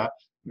idea,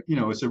 you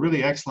know, it's a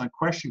really excellent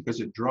question because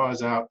it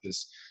draws out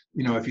this,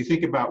 you know, if you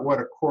think about what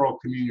a coral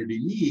community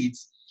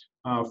needs,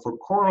 for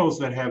corals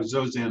that have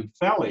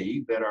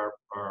zooxanthellae that are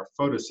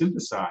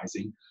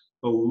photosynthesizing,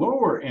 the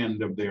lower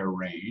end of their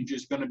range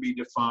is going to be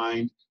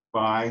defined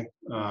by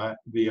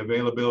the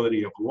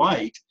availability of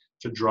light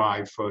to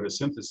drive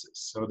photosynthesis.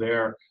 So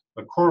the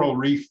coral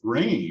reef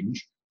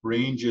goes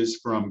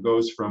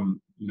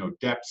from, you know,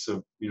 depths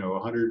of, you know,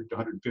 100 to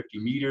 150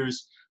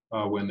 meters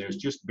when there's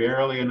just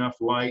barely enough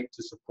light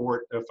to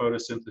support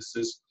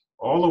photosynthesis,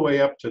 all the way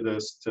up to the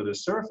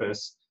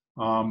surface,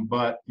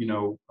 but, you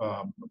know,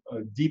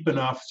 deep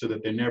enough so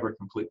that they're never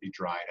completely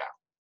dried out.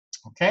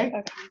 Okay?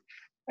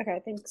 Okay,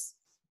 thanks.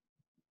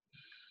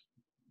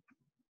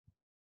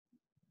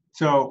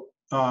 So,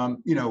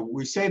 you know,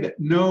 we say that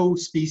no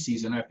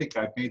species, and I think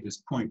I've made this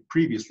point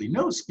previously,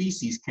 no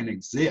species can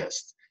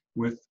exist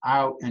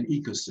without an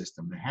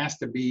ecosystem. There has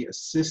to be a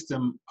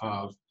system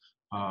of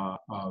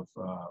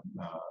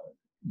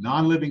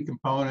non-living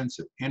components,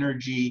 of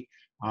energy,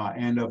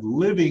 and of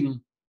living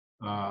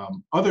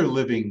other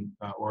living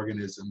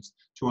organisms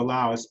to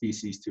allow a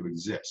species to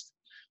exist.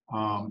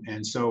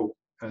 And so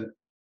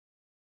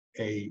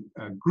a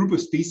group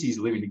of species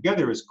living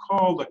together is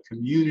called a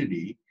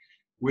community,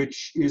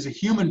 which is a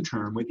human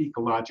term with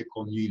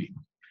ecological meaning.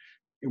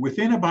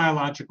 Within a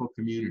biological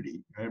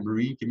community, a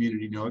marine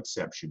community no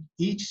exception,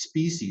 each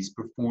species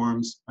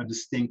performs a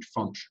distinct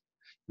function.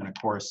 And of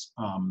course,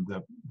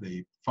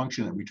 the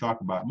function that we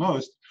talk about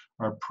most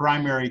are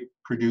primary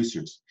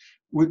producers.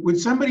 Would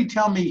somebody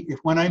tell me if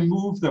when I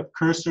move the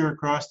cursor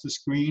across the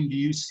screen, do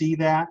you see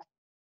that?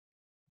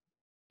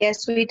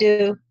 Yes, we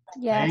do.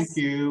 Thank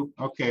you.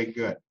 Okay,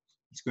 good.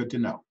 It's good to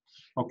know.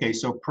 Okay,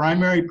 so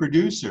primary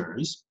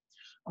producers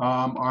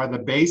are the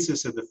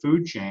basis of the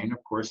food chain.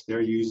 Of course,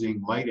 they're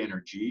using light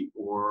energy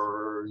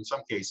or in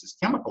some cases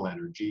chemical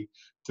energy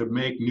to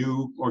make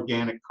new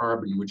organic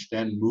carbon, which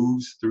then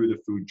moves through the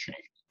food chain.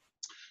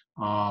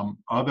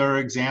 Other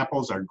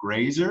examples are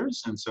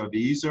grazers, and so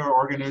these are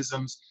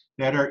organisms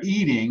that are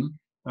eating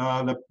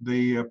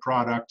the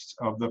products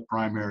of the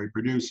primary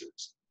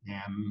producers.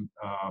 And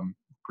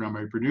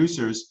primary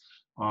producers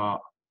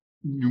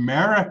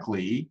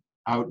numerically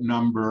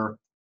outnumber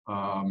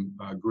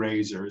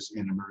grazers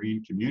in a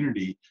marine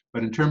community,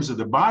 but in terms of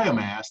the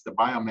biomass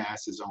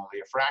is only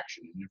a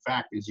fraction. And in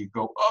fact, as you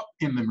go up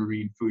in the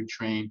marine food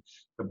chain,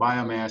 the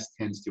biomass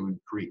tends to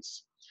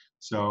increase.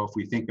 So if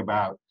we think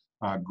about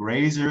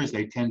grazers,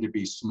 they tend to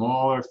be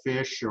smaller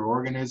fish or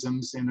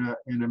organisms in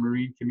a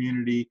marine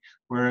community,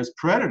 whereas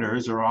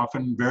predators are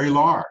often very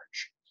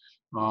large.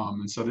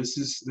 And so this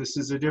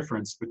is a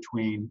difference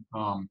between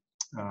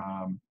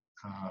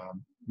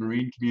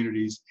marine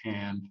communities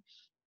and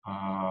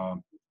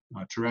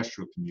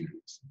terrestrial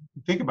communities.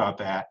 Think about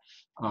that.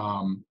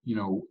 You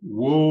know,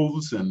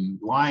 wolves and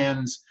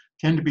lions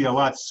tend to be a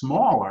lot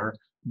smaller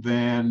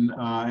than,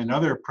 and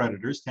other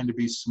predators tend to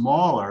be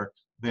smaller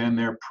than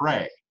their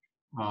prey.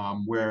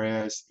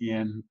 Whereas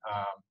in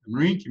the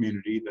marine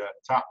community, the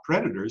top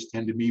predators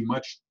tend to be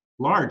much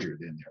larger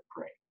than their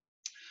prey.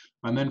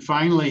 And then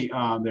finally,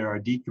 there are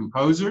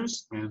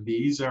decomposers, and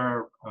these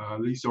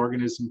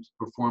organisms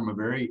perform a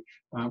very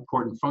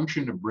important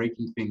function of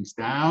breaking things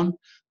down.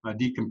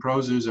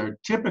 Decomposers are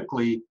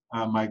typically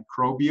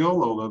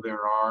microbial, although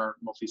there are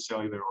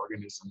multicellular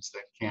organisms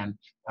that can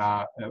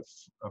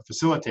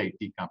facilitate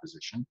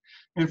decomposition.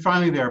 And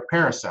finally, there are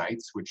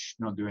parasites, which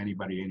don't do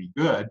anybody any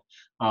good,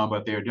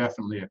 but they're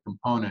definitely a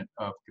component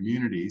of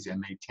communities,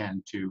 and they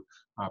tend to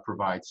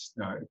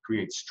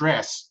create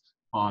stress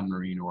on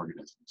marine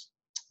organisms.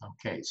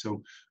 Okay,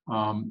 so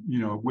you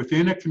know,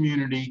 within a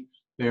community,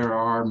 there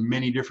are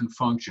many different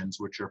functions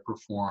which are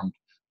performed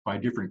by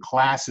different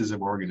classes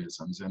of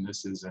organisms, and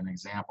this is an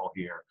example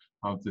here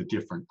of the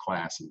different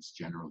classes,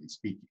 generally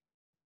speaking.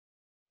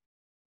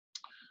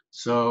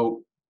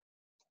 So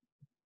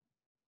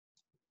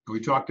we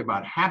talked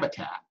about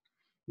habitat,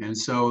 and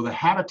so the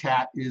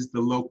habitat is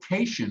the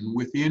location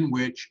within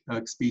which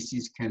a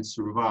species can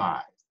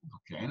survive.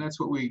 Okay, and that's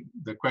what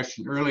the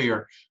question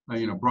earlier,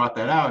 you know, brought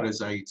that out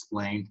as I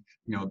explained,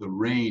 you know, the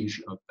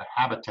range of the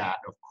habitat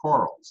of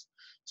corals.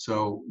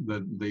 So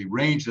the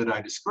range that I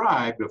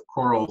described of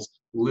corals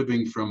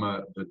living from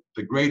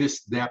the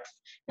greatest depth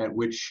at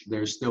which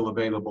there's still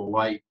available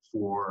light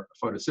for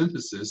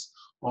photosynthesis,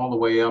 all the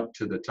way up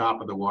to the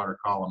top of the water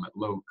column at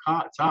low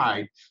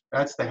tide,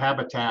 that's the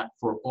habitat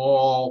for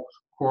all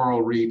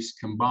coral reefs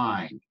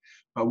combined.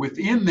 But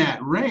within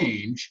that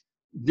range,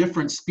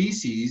 different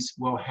species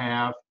will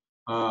have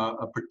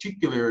a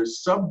particular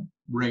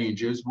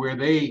sub-ranges where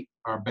they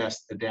are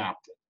best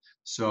adapted.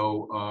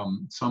 So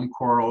some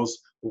corals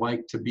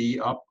like to be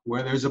up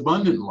where there's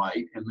abundant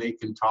light, and they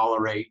can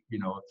tolerate, you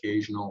know,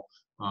 occasional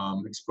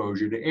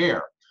exposure to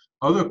air.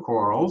 Other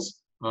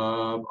corals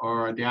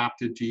are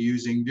adapted to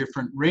using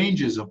different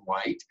ranges of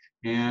light,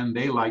 and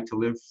they like to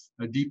live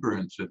deeper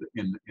into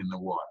in the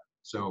water.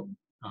 So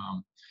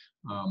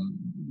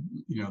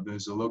you know,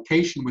 there's a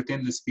location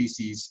within the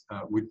species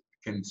which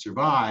can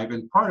survive,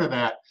 and part of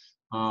that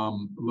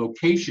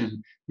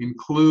location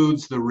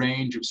includes the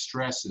range of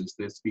stresses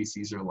that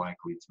species are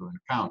likely to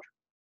encounter.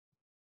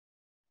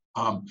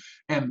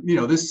 And you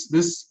know,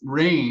 this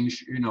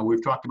range, you know,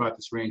 we've talked about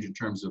this range in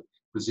terms of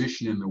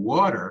position in the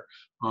water,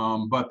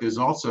 but there's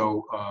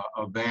also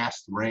a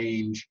vast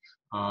range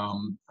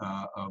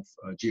of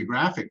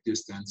geographic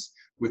distance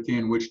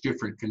within which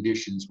different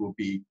conditions will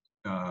be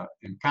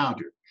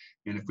encountered.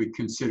 And if we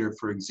consider,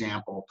 for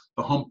example,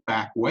 the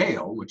humpback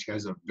whale, which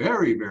has a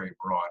very, very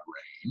broad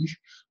range,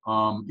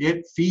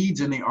 it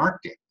feeds in the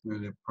Arctic.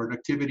 The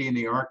productivity in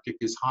the Arctic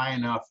is high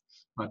enough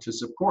to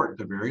support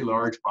the very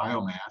large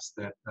biomass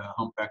that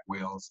humpback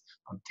whales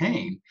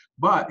obtain.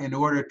 But in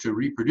order to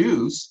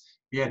reproduce,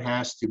 it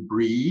has to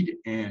breed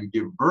and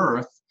give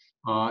birth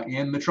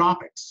in the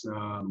tropics.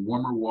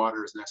 Warmer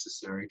water is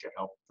necessary to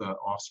help the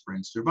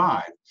offspring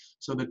survive.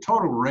 So the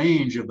total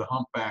range of the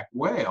humpback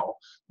whale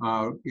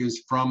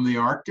is from the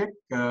Arctic,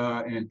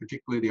 and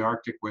particularly the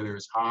Arctic where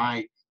there's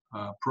high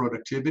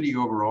productivity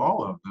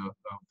overall of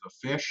the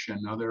fish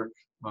and other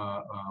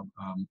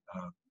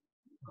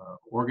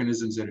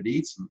organisms that it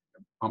eats,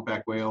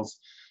 humpback whales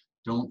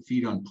don't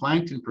feed on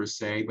plankton per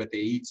se, but they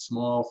eat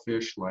small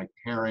fish like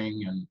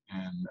herring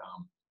and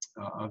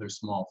other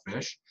small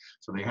fish.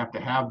 So they have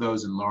to have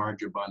those in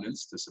large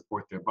abundance to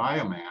support their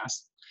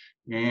biomass.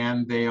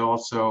 And they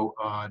also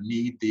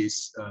need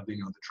these,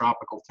 the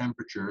tropical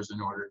temperatures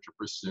in order to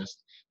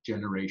persist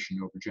generation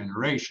over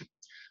generation.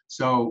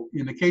 So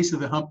in the case of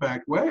the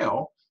humpback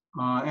whale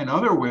and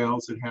other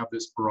whales that have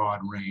this broad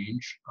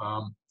range,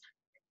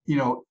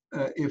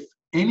 if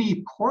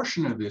any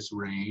portion of this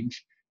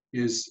range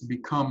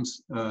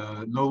becomes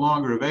no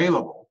longer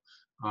available,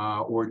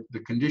 or the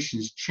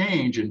conditions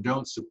change and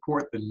don't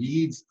support the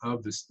needs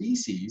of the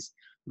species,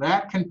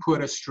 that can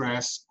put a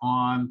stress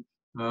on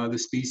the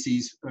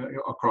species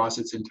across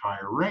its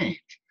entire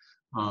range.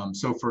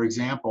 So for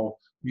example,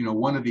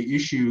 one of the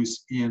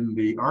issues in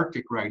the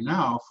Arctic right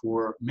now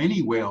for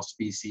many whale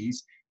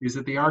species is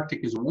that the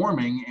Arctic is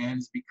warming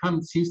and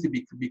seems to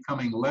be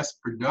becoming less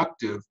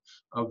productive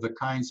of the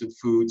kinds of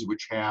foods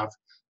which have,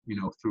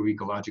 through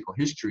ecological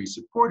history,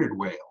 supported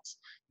whales.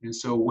 And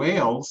so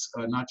whales,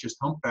 not just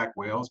humpback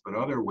whales, but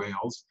other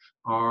whales,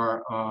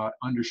 are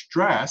under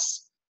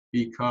stress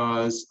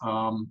because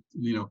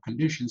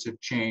conditions have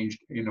changed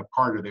in a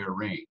part of their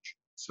range.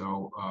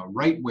 So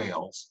right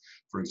whales,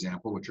 for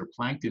example, which are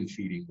plankton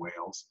feeding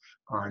whales,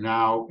 are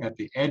now at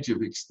the edge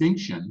of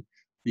extinction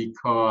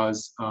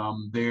because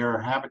their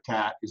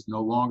habitat is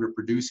no longer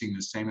producing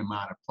the same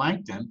amount of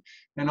plankton,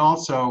 and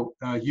also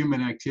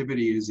human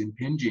activity is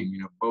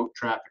impinging. Boat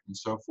traffic and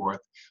so forth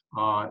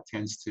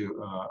tends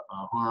to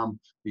harm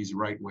these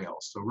right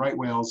whales. So right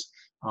whales,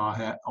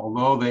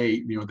 although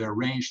their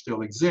range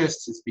still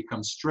exists, it's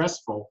become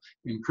stressful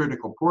in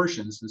critical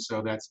portions, and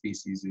so that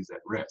species is at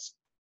risk.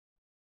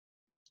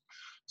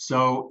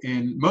 So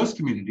in most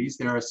communities,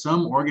 there are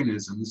some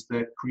organisms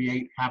that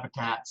create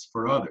habitats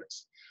for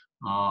others.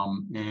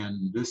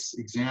 And this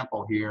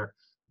example here,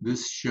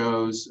 this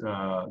shows,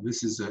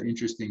 this is an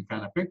interesting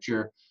kind of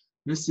picture.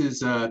 This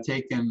is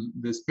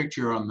this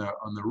picture on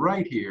the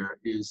right here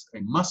is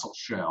a mussel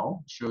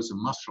shell, it shows a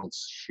mussel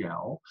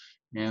shell,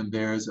 and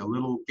there's a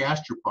little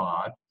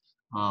gastropod,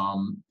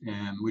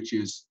 which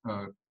is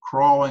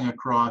crawling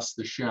across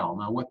the shell.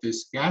 Now what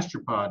this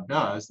gastropod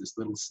does, this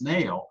little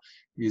snail,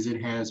 is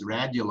it has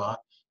radula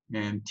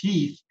and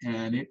teeth,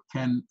 and it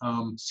can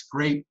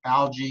scrape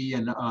algae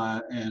and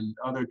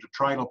other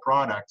detrital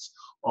products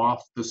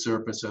off the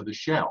surface of the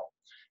shell.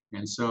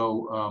 And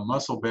so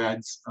mussel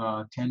beds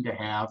tend to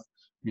have,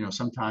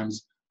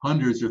 sometimes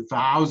hundreds or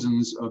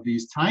thousands of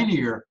these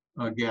tinier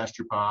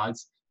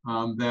gastropods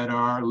that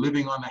are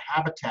living on the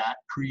habitat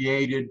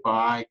created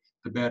by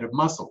the bed of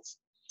mussels.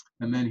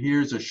 And then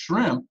here's a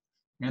shrimp,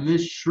 and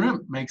this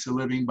shrimp makes a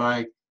living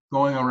by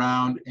going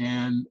around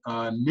and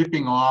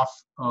nipping off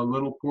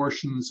little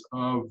portions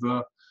of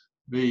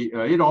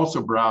it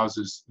also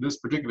browses, this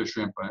particular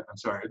shrimp,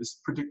 this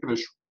particular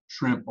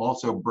shrimp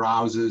also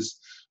browses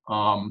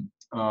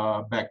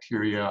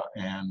bacteria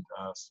and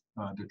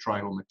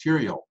detrital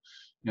material.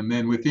 And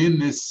then within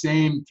this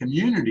same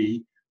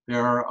community,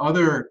 there are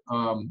other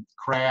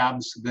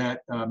crabs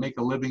that make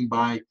a living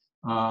by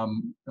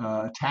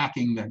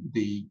attacking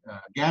the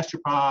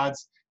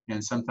gastropods,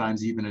 and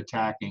sometimes even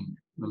attacking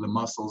the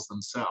mussels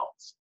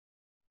themselves.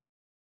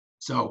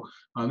 So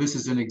this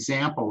is an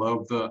example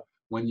of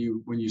when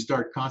you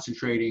start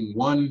concentrating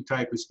one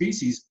type of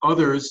species,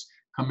 others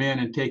come in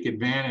and take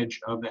advantage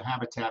of the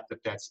habitat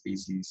that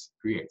species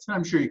creates. And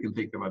I'm sure you can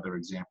think of other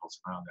examples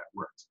of how that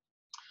works.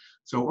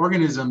 So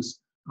organisms,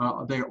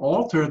 they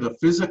alter the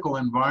physical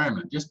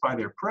environment just by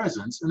their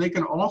presence, and they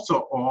can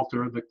also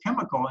alter the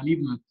chemical and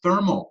even the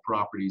thermal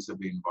properties of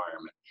the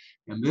environment.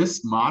 And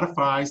this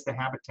modifies the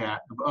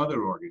habitat of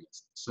other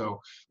organisms. So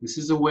this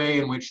is a way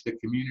in which the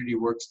community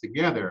works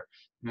together.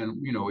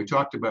 And we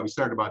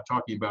started about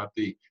talking about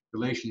the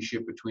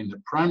relationship between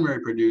the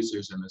primary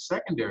producers and the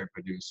secondary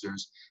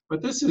producers,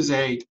 but this is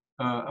a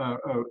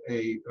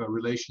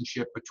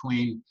relationship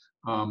between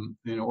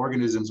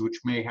organisms which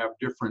may have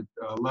different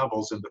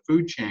levels in the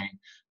food chain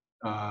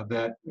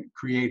that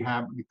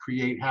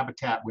create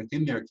habitat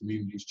within their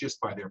communities just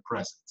by their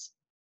presence.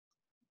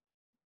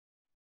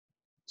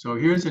 So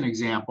here's an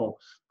example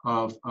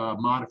of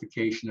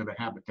modification of a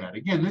habitat.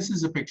 Again, this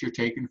is a picture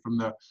taken from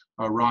the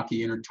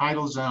rocky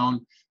intertidal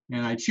zone,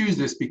 and I choose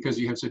this because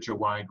you have such a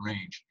wide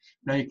range.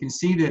 Now you can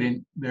see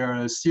that there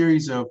are a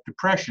series of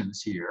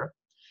depressions here,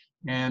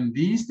 and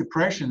these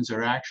depressions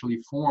are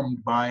actually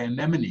formed by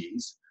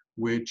anemones,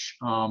 which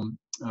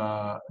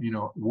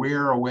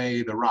wear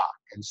away the rock.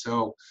 And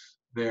so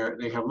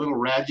they have little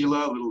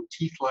radula, little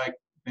teeth-like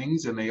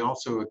things, and they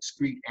also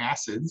excrete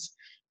acids,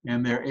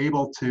 and they're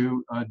able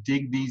to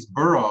dig these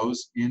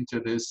burrows into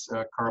this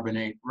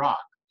carbonate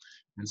rock.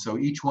 And so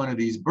each one of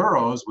these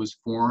burrows was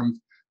formed,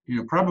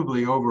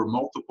 probably over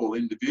multiple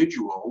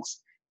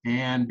individuals,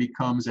 and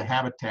becomes a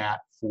habitat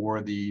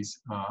for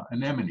these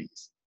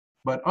anemones.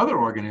 But other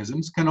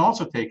organisms can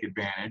also take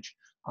advantage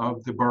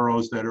of the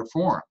burrows that are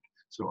formed.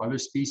 So other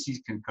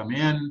species can come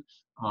in.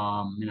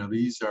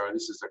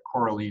 This is a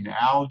coralline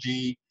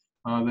algae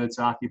that's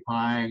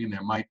occupying, and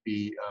there might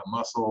be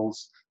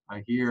mussels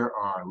Here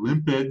are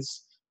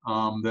limpids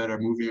that are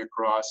moving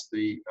across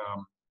the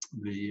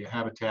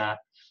habitat,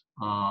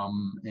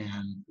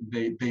 and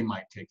they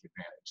might take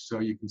advantage. So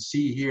you can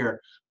see here,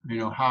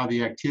 how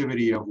the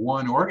activity of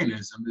one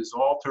organism is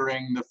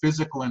altering the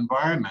physical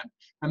environment,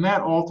 and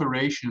that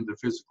alteration of the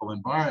physical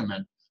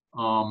environment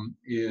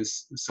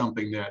is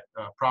something that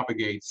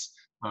propagates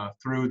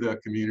through the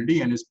community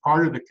and is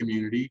part of the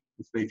community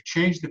if they've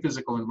changed the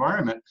physical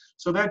environment.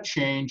 So that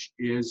change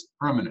is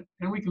permanent,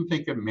 and we can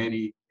think of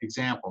many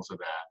examples of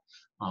that.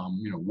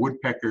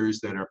 Woodpeckers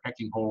that are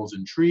pecking holes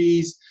in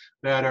trees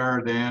that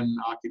are then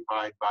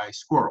occupied by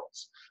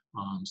squirrels.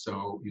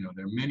 So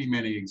there are many,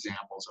 many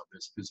examples of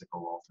this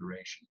physical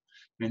alteration,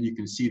 and you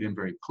can see them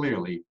very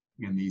clearly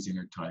in these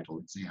intertidal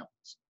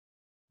examples.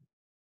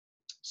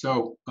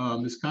 So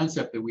this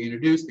concept that we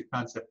introduced, the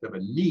concept of a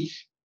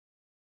niche,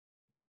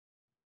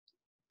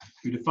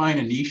 we define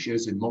a niche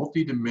as a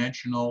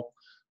multidimensional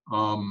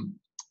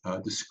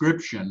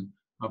description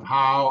of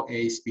how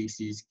a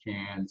species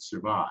can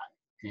survive.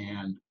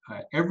 And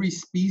every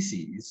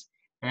species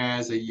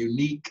has a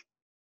unique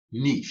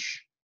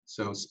niche.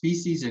 So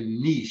species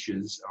and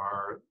niches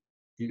are,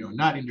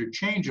 not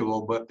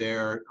interchangeable, but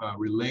they're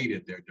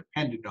related. They're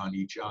dependent on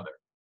each other.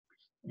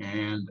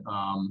 And,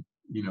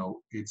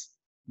 it's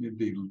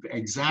the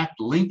exact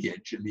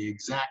linkage and the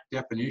exact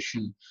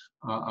definition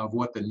of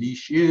what the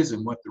niche is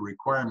and what the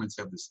requirements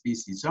of the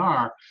species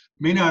are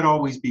may not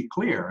always be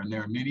clear. And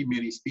there are many,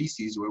 many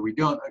species where we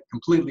don't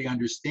completely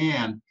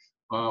understand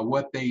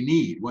what they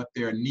need, what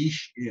their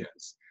niche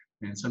is.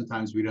 And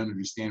sometimes we don't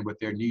understand what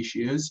their niche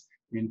is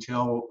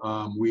until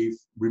we've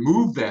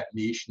removed that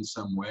niche in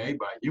some way,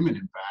 by human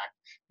impact,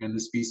 and the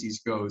species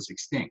goes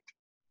extinct.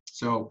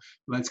 So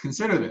let's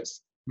consider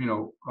this.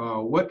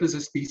 What does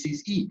a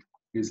species eat?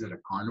 Is it a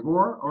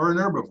carnivore or an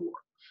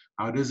herbivore?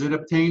 How does it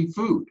obtain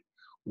food?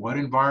 What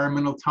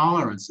environmental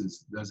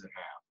tolerances does it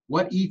have?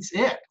 What eats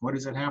it? What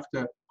does it have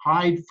to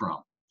hide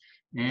from?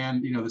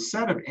 And the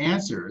set of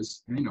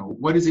answers,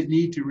 what does it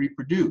need to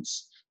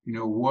reproduce?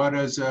 What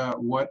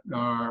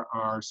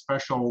are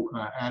special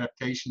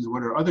adaptations?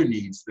 What are other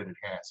needs that it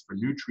has for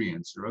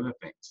nutrients or other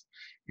things?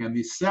 And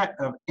the set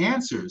of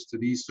answers to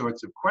these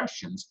sorts of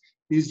questions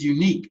is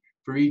unique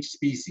for each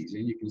species,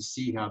 and you can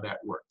see how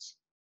that works.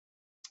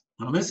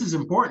 Now, this is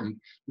important,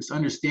 this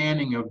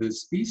understanding of the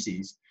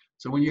species.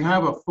 So when you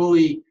have a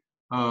fully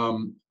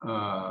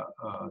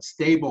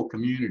stable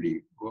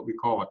community, what we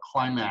call a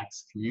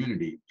climax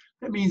community,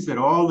 that means that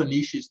all the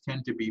niches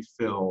tend to be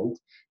filled,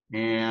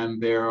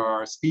 and there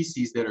are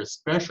species that are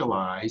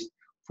specialized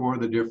for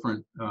the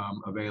different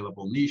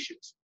available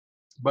niches.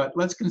 But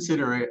let's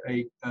consider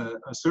a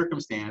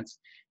circumstance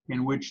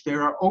in which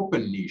there are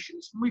open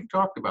niches. We've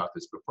talked about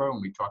this before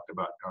when we talked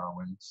about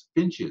Darwin's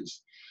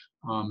finches.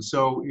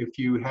 So if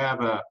you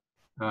have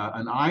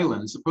an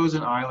island, suppose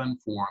an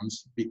island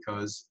forms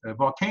because a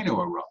volcano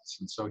erupts.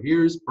 And so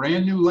here's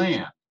brand new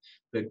land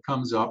that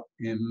comes up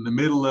in the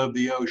middle of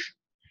the ocean.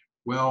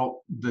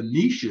 Well, the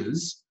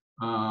niches,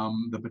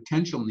 the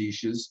potential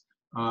niches,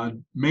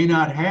 may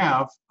not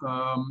have,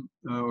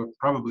 or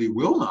probably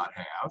will not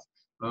have,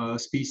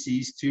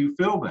 species to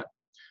fill them.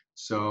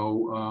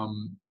 So,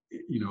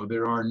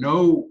 there are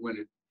no, when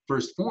it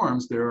first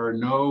forms, there are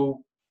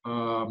no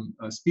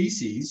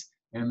species,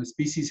 and the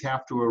species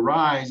have to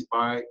arrive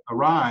by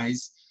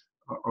the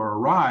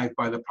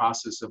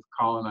process of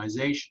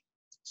colonization.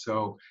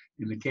 So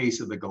in the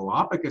case of the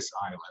Galapagos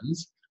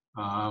Islands,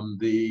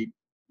 the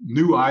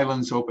new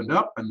islands opened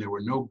up and there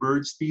were no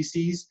bird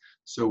species.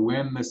 So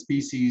when the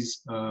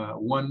species,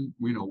 one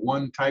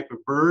type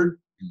of bird,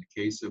 in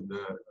the case of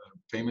the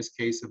famous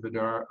case of the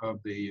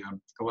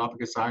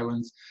Galapagos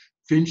Islands,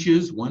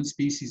 finches, one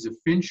species of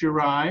finch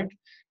arrived,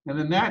 and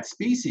then that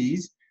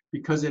species,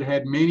 because it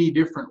had many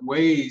different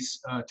ways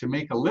to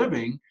make a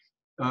living,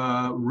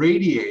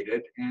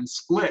 radiated and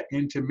split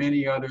into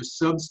many other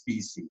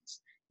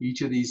subspecies.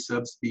 Each of these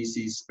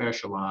subspecies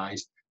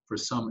specialized for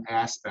some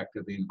aspect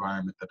of the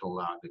environment that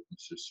allowed them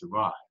to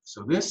survive.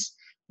 So this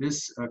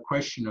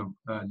question of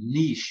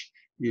niche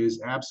is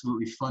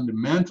absolutely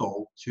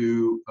fundamental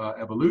to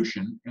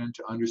evolution and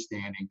to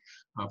understanding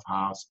of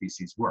how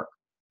species work.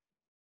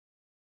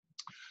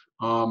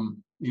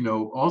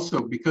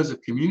 Also because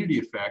of community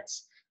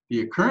effects,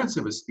 the occurrence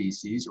of a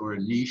species or a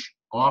niche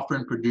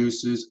often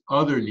produces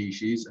other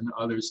niches and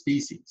other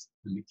species.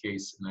 In the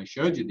case, and I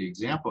showed you the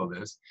example of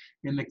this,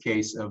 in the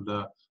case of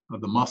the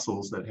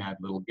mussels that had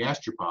little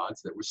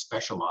gastropods that were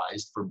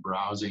specialized for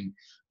browsing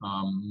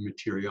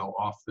material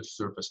off the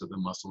surface of the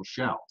mussel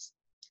shells.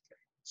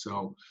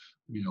 So,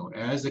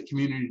 as the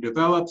community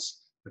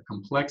develops, the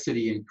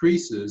complexity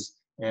increases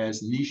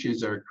as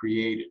niches are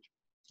created.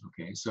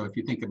 Okay, so if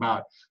you think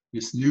about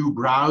this new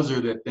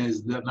browser that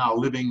is now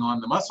living on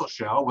the mussel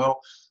shell,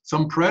 well,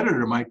 some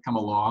predator might come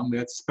along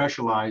that's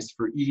specialized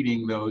for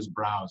eating those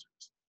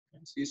browsers.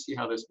 Okay, so you see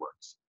how this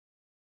works.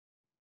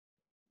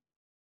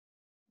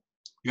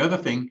 The other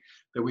thing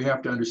that we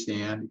have to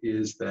understand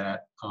is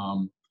that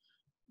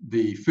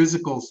the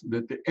physicals,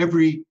 that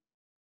every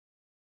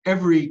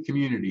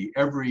community,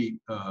 every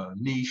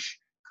niche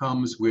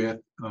comes with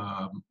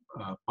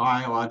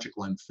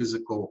biological and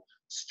physical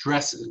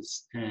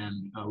stresses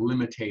and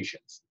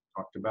limitations.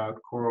 Talked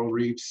about coral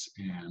reefs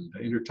and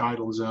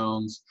intertidal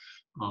zones,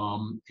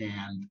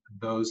 and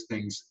those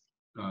things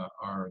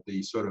are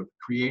the sort of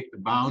create the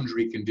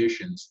boundary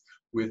conditions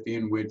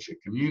within which a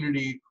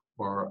community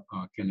or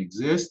can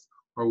exist,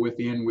 or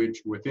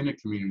within a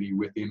community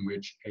within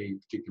which a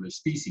particular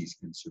species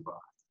can survive.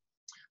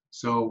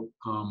 So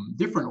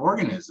different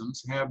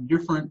organisms have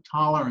different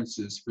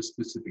tolerances for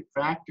specific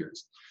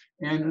factors.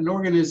 And an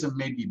organism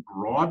may be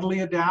broadly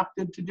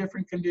adapted to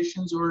different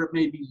conditions, or it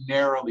may be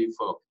narrowly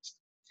focused.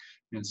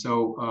 And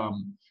so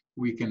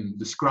we can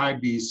describe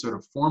these sort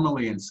of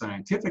formally and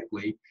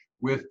scientifically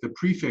with the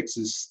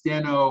prefixes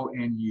steno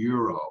and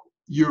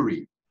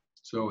uri.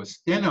 So a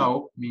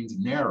steno means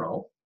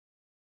narrow,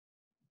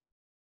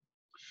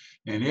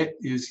 and it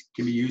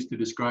can be used to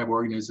describe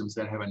organisms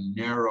that have a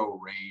narrow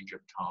range of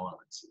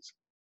tolerances.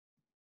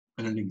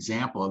 And an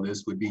example of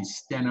this would be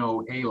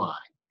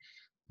stenohaline.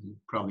 You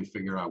probably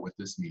figure out what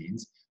this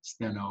means.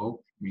 Steno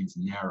means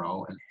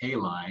narrow, and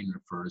haline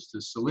refers to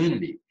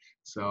salinity.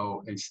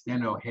 So a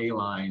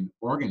stenohaline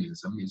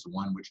organism is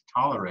one which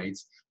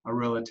tolerates a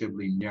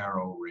relatively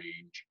narrow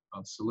range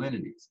of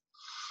salinities.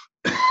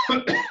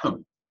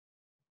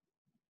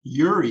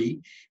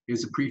 Uri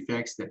is a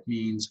prefix that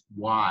means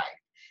wide,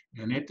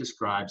 and it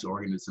describes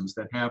organisms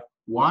that have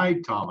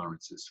wide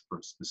tolerances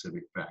for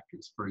specific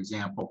factors. For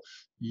example,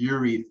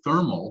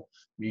 eurythermal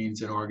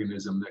means an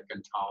organism that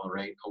can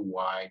tolerate a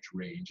wide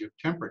range of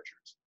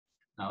temperatures.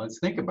 Now let's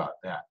think about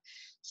that.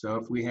 So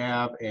if we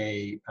have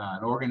an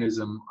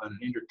organism on an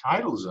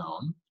intertidal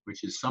zone,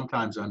 which is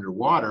sometimes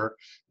underwater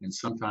and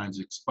sometimes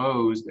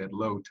exposed at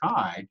low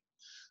tide,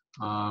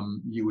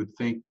 you would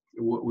think,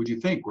 what would you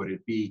think? Would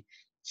it be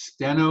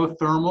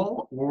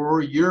stenothermal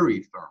or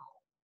eurythermal?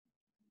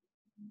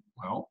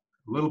 Well,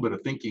 a little bit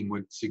of thinking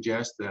would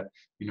suggest that,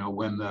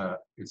 when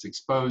it's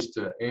exposed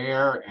to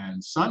air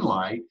and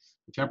sunlight,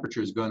 the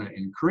temperature is going to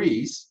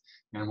increase,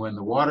 and when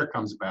the water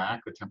comes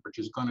back, the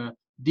temperature is going to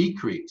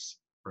decrease,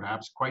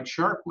 perhaps quite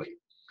sharply.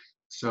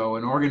 So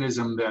an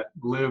organism that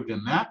lived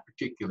in that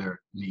particular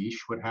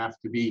niche would have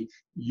to be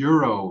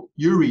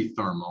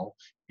eurythermal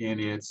in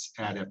its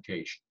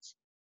adaptations.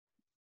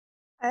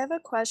 I have a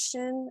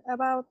question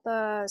about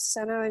the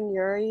steno and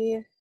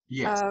uri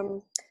Yes.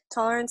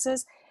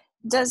 tolerances.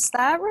 Does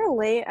that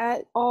relate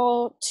at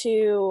all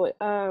to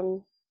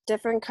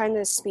different kind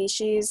of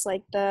species,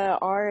 like the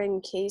R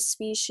and K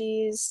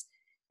species,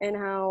 and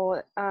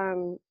how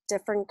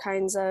different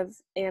kinds of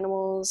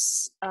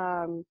animals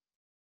can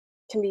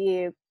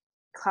be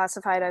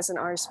classified as an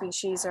R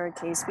species or a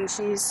K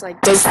species?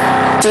 Like, do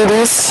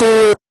these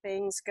two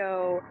things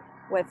go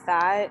with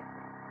that?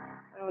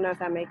 I don't know if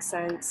that makes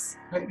sense.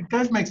 It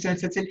does make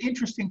sense. It's an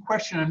interesting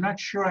question. I'm not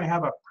sure I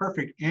have a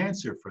perfect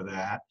answer for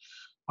that.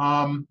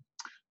 R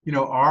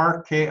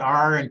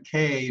and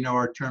K,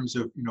 are terms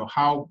of,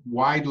 how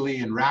widely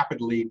and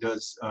rapidly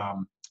does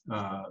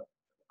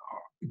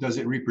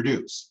it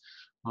reproduce?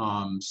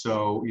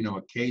 So,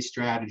 a K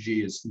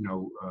strategy is,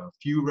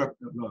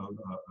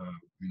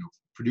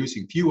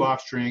 producing few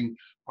offspring.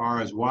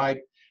 R is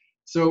wide.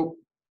 So,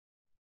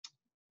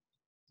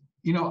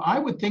 I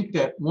would think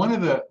that one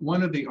of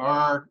the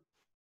R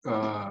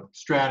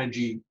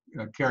strategy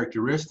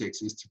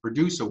characteristics is to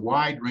produce a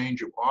wide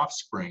range of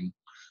offspring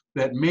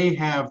that may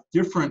have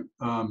different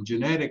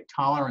genetic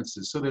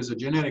tolerances. So there's a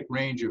genetic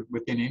range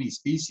within any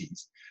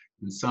species,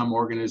 and some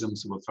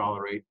organisms will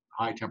tolerate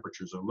high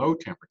temperatures or low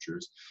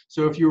temperatures.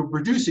 So if you're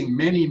producing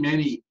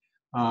many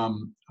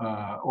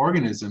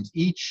organisms,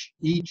 each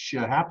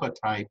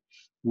haplotype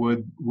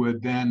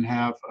would then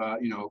have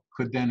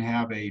could then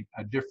have a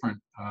different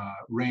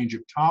range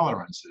of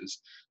tolerances.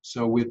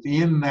 So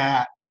within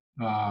that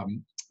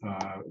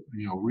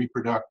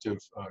reproductive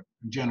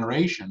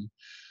generation,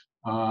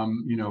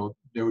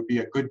 there would be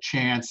a good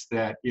chance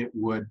that it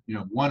would,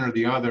 one or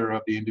the other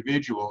of the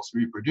individuals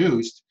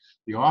reproduced,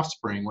 the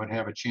offspring would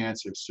have a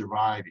chance of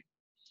surviving.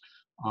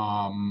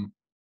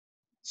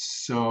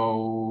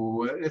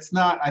 So it's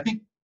not, I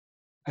think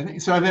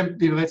so. Then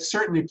that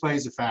certainly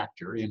plays a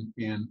factor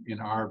in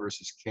R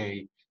versus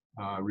K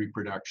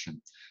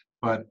reproduction,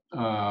 but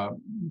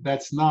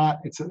that's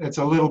not. It's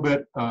a little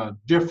bit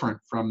different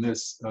from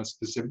this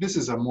specific. This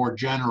is a more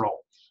general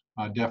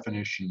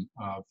definition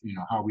of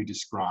how we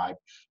describe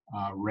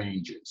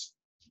ranges.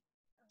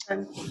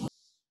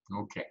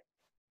 Okay.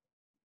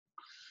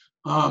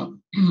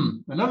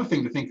 Another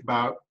thing to think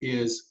about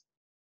is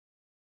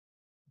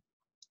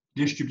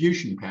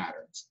distribution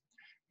patterns.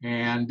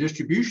 And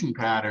distribution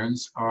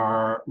patterns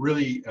are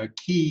really a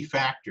key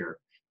factor.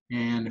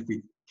 And if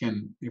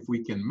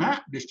we can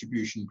map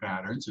distribution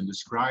patterns and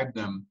describe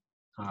them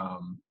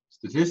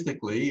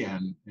statistically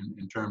and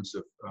in terms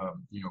of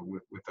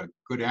with a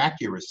good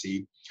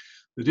accuracy,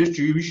 the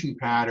distribution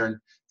pattern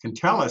can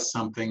tell us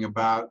something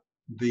about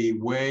the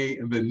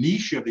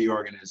niche of the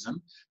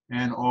organism,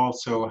 and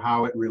also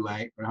how it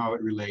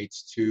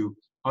relates to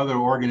other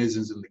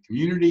organisms in the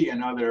community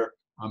and other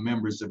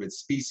members of its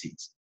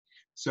species.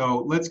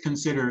 So let's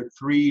consider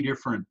 3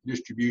 different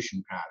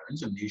distribution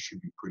patterns, and these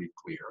should be pretty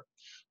clear.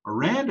 A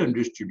random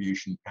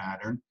distribution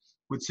pattern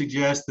would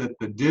suggest that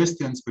the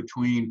distance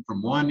between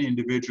from one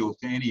individual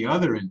to any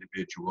other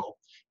individual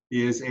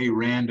is a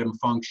random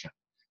function.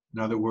 In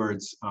other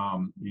words,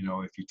 you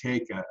know, if you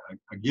take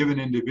a given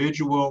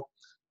individual,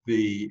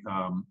 the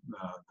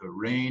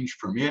range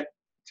from it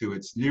to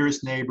its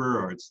nearest neighbor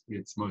or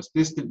its most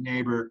distant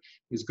neighbor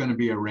is going to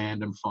be a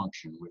random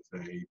function with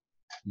a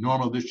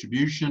normal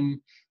distribution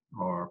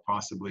or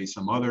possibly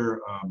some other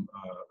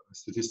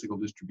statistical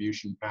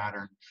distribution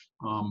pattern,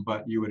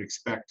 but you would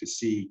expect to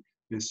see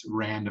this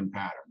random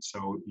pattern.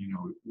 So, you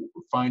know,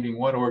 finding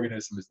one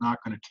organism is not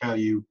going to tell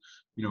you,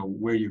 you know,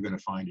 where you're going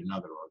to find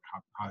another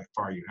or how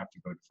far you have to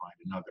go to find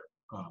another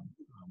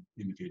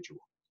individual.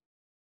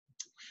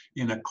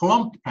 In a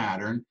clumped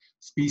pattern,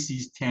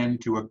 species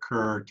tend to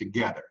occur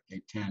together.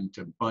 They tend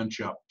to bunch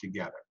up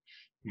together.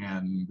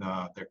 And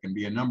there can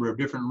be a number of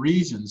different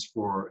reasons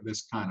for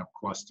this kind of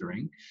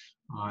clustering.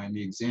 In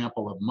the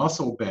example of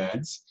mussel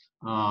beds,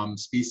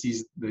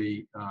 species,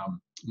 the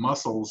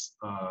mussels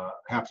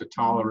have to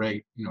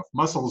tolerate, you know, if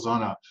mussels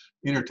on a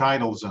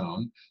intertidal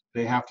zone,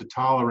 they have to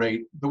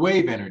tolerate the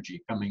wave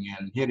energy coming in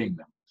and hitting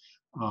them.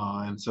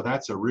 And so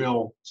that's a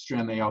real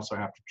strain. They also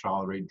have to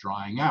tolerate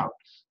drying out.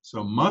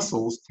 So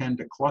mussels tend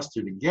to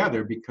cluster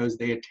together because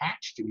they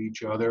attach to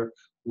each other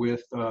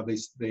with,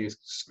 they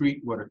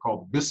excrete what are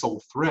called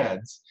byssal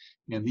threads.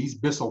 And these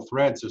byssal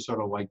threads are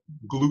sort of like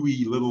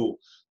gluey little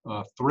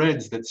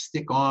threads that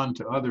stick on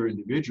to other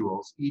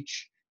individuals.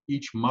 Each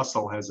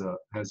mussel has a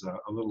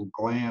little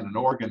gland, an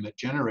organ that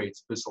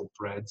generates byssal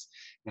threads,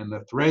 and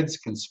the threads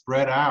can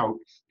spread out,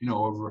 you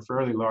know, over a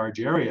fairly large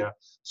area.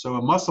 So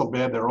a mussel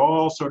bed, they're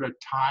all sort of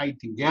tied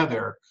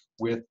together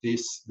with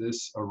this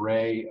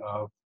array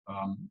of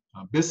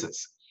byssus,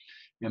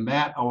 and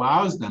that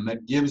allows them,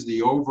 that gives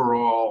the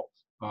overall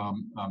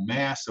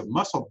mass of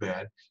mussel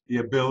bed the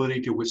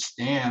ability to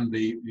withstand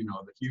the, you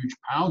know, the huge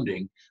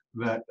pounding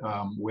that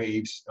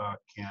waves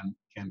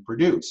can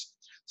produce.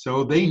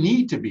 So they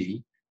need to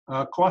be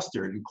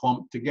clustered and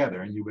clumped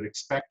together, and you would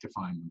expect to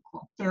find them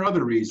clumped. There are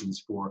other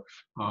reasons for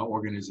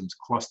organisms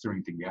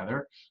clustering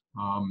together.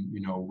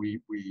 You know,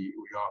 we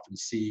often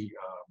see,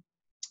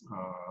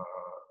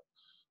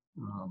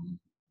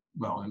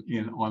 well,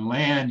 on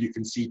land, you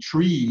can see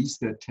trees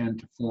that tend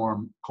to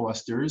form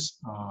clusters,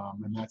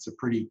 and that's a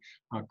pretty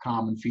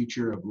common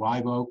feature of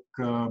live oak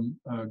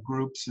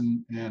groups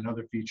and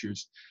other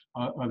features,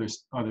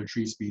 other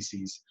tree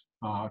species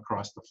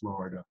across the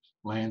Florida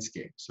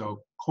landscape.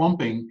 So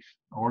clumping,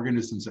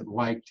 organisms that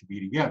like to be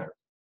together.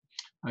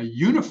 A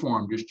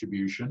uniform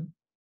distribution,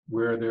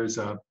 where there's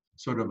a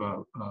sort of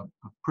a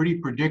pretty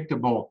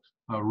predictable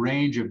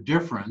range of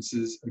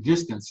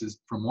distances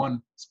from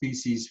one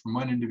species, from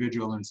one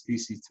individual and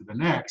species to the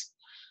next,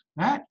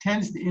 that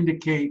tends to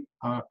indicate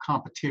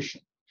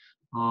competition.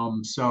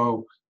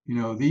 So, you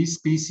know, these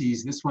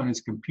species, this one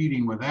is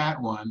competing with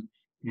that one,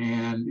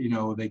 and, you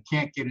know, they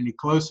can't get any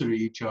closer to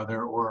each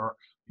other, or,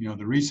 you know,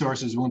 the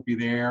resources won't be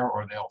there,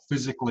 or they'll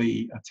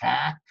physically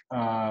attack,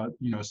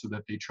 you know, so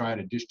that they try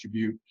to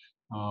distribute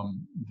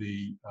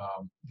the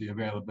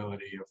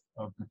availability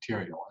of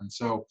material. And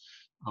so,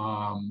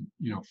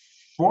 you know,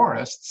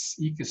 forests,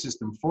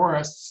 ecosystem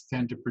forests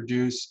tend to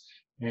produce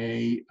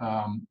a,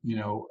 you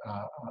know,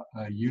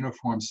 a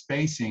uniform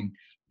spacing,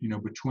 you know,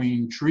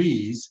 between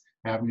trees,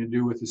 having to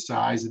do with the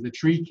size of the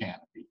tree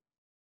canopy.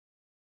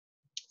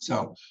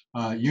 So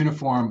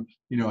uniform,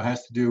 you know,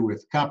 has to do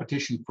with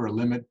competition for a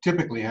limit,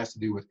 typically has to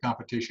do with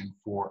competition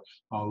for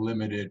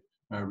limited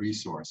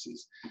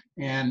resources.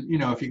 And, you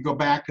know, if you go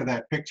back to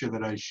that picture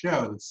that I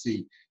showed, let's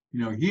see, you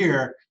know,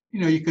 here,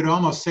 you know, you could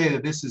almost say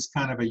that this is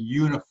kind of a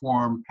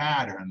uniform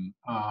pattern,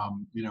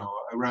 you know,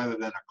 rather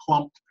than a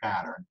clumped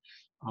pattern.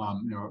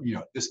 You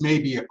know, this may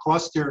be a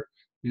cluster,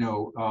 you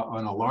know,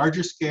 on a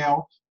larger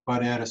scale,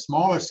 but at a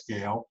smaller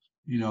scale,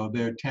 you know,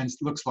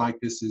 looks like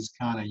this is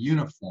kind of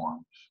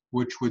uniform,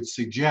 which would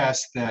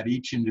suggest that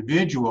each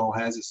individual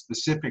has a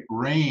specific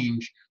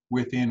range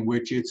within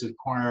which it's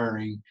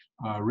acquiring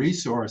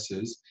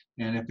resources.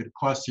 And if it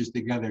clusters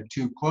together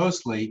too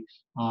closely,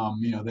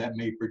 you know, that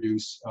may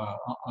produce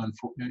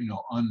you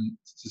know,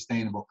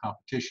 unsustainable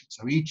competition.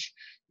 So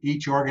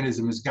each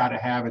organism has got to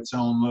have its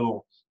own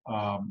little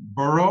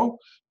burrow,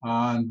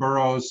 and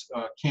burrows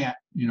can't,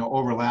 you know,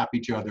 overlap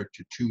each other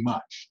to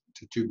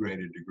too great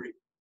a degree.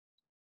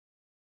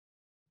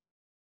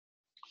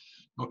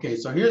 Okay,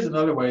 so here's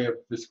another way of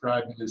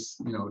describing this,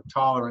 you know,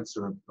 tolerance,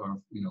 or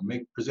you know,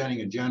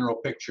 presenting a general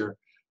picture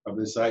of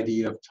this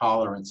idea of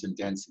tolerance and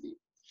density.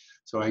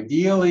 So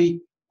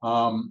ideally,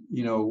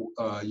 you know,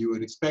 you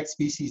would expect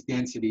species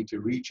density to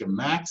reach a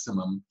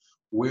maximum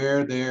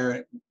where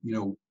you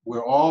know,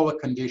 where all the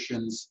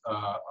conditions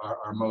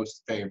are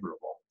most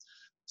favorable.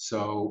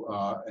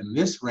 So in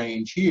this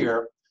range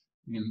here,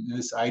 in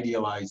this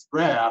idealized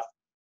graph,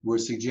 we're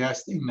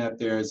suggesting that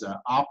there's an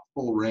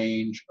optimal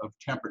range of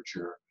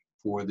temperature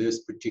for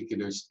this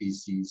particular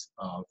species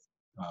of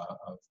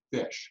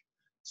fish.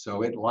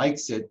 So it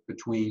likes it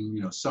between,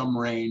 you know, some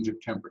range of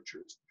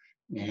temperatures.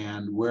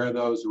 And where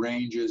those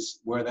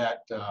ranges, where that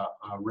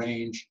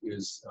range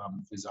is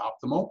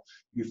optimal,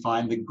 you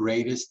find the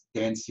greatest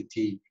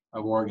density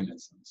of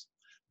organisms.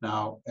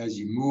 Now, as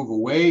you move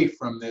away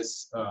from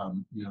this,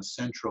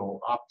 central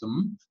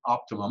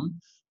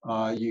optimum,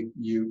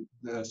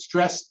 the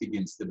stress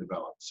begins to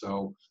develop.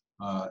 So,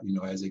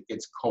 as it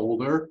gets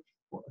colder,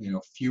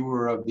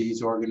 fewer of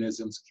these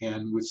organisms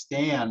can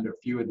withstand, or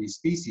fewer of these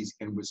species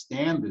can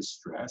withstand this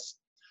stress.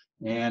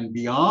 And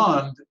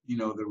beyond,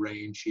 the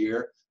range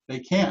here, they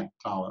can't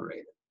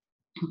tolerate it.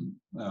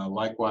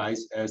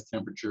 Likewise, as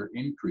temperature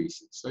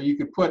increases. So you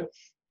could put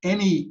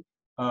any,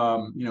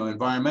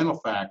 environmental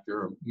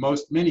factor, or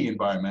many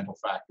environmental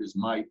factors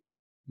might,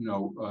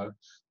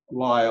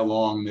 lie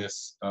along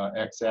this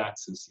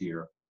x-axis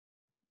here.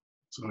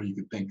 So you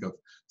could think of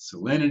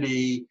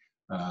salinity,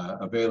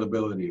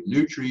 availability of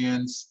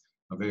nutrients,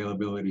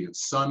 availability of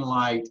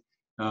sunlight,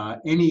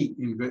 any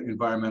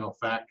environmental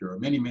factor, or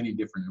many, many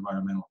different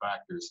environmental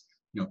factors,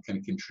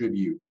 can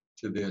contribute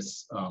to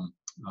this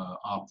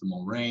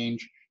optimal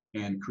range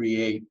and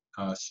create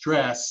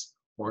stress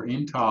or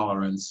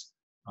intolerance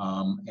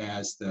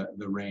as the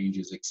range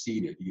is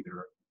exceeded,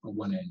 either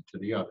one end to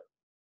the other.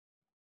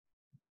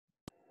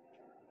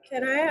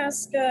 Can I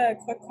ask a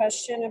quick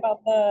question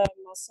about the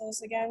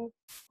muscles again?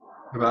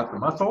 About the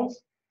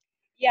muscles?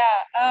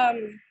 Yeah,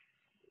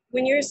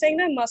 when you're saying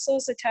that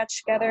muscles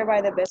attach together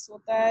by the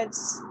basal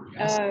threads,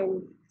 Yes.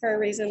 for a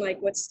reason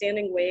like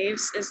withstanding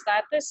waves, is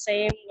that the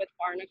same with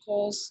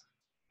barnacles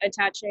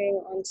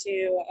attaching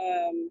onto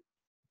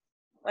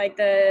like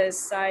the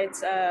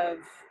sides of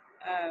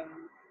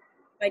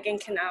like in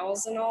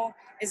canals and all?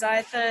 Is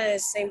that the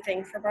same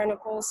thing for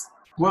barnacles?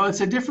 Well,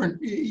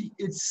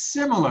 it's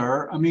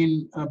similar. I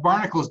mean,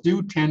 barnacles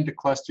do tend to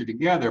cluster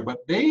together,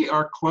 but they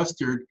are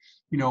clustered,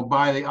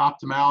 by the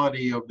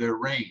optimality of their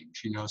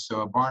range.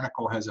 So a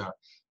barnacle has a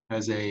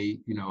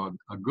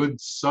good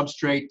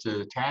substrate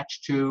to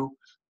attach to,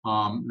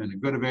 and a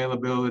good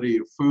availability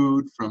of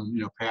food from,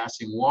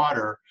 passing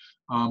water.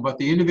 But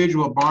the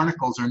individual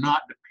barnacles are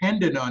not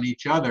dependent on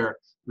each other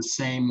the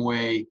same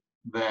way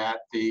that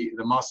the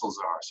mussels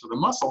are. So the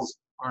mussels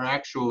are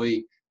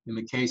actually, in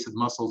the case of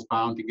mussels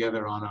bound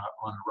together on a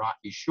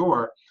rocky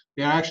shore,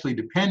 they're actually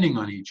depending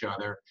on each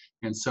other,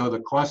 and so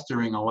the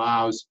clustering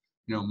allows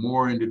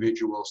more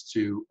individuals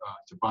to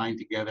bind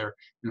together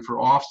and for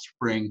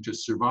offspring to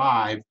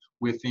survive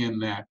within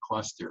that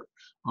cluster.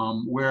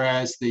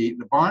 Whereas the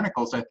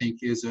barnacles, I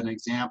think, is an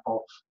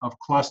example of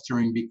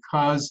clustering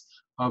because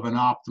of an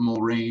optimal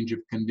range of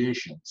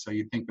conditions. So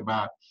you think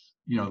about,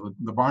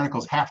 the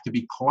barnacles have to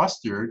be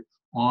clustered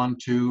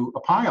onto a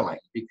piling,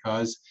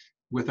 because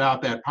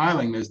without that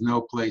piling, there's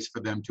no place for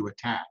them to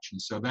attach.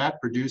 And so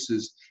that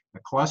produces a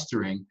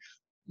clustering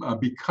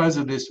because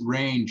of this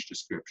range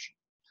description.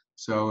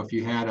 So if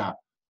you had a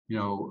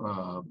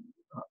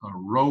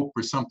rope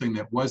or something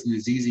that wasn't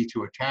as easy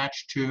to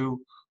attach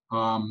to,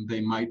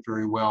 they might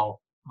very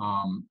well,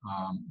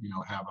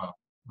 have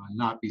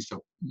not be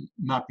so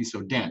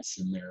dense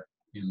in their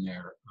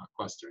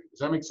clustering. Does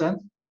that make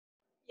sense?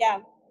 Yeah,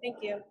 thank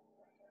you.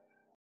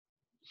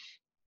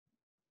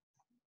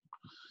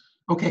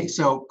 Okay,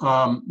 so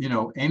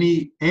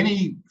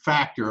any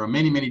factor, or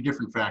many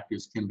different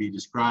factors, can be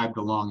described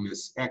along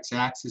this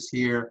x-axis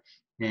here,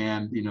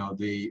 and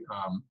the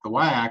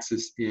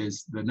y-axis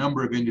is the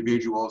number of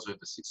individuals or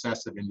the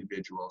successive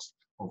individuals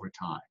over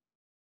time.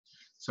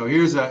 So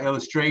here's an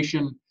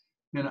illustration,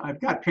 and I've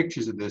got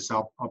pictures of this.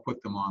 I'll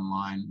put them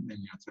online,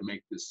 and to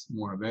make this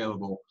more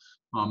available.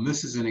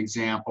 This is an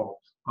example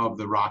of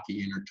the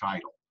rocky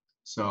intertidal.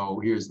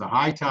 So here's the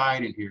high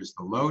tide, and here's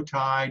the low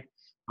tide.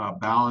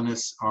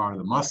 Balanus are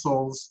the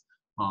mussels.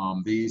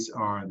 These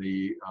are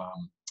the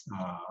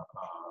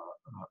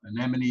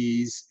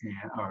anemones,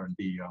 or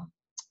the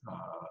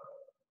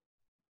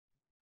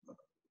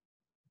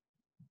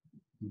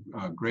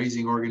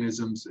grazing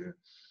organisms.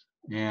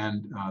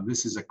 And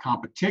this is a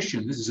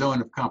competition. This is a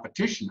zone of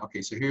competition.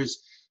 Okay, so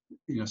here's,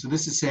 so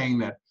this is saying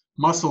that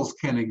mussels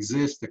can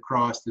exist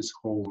across this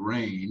whole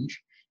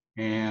range,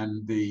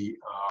 and the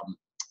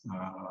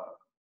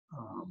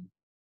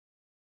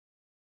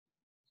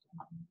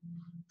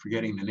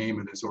forgetting the name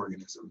of this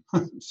organism.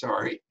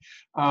 Sorry.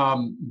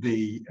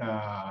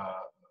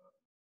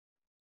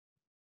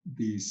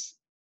 These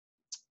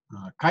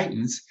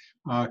chitons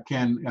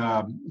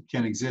can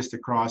exist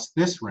across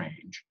this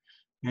range,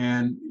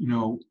 and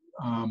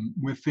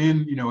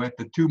within at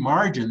the two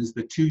margins,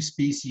 the two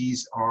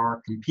species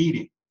are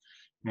competing.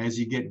 As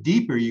you get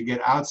deeper, you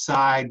get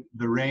outside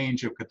the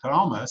range of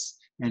Cathalmus,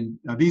 and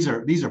these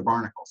are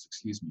barnacles.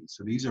 Excuse me.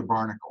 So these are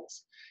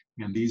barnacles,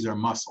 and these are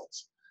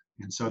mussels.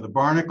 And so the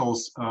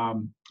barnacles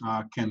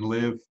can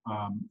live,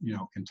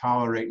 can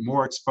tolerate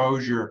more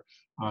exposure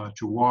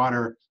to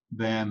water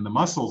than the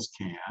mussels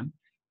can.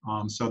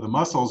 So the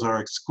mussels are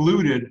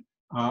excluded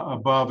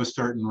above a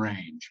certain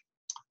range,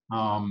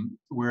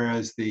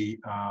 whereas the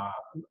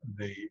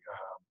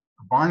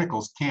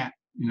barnacles can't,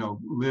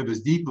 live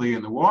as deeply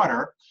in the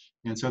water,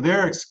 And so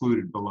they're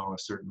excluded below a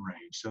certain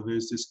range. So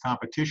there's this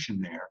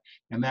competition there,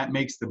 and that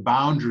makes the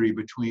boundary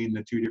between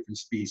the two different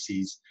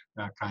species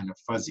kind of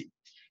fuzzy.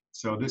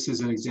 So this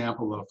is an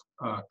example of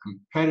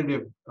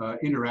competitive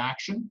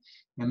interaction,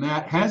 and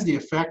that has the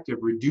effect of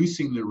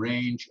reducing the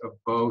range of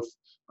both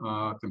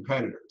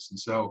competitors. And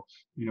so,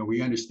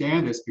 we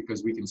understand this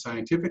because we can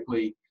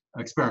scientifically,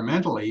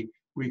 experimentally,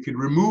 we could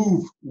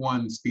remove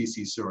one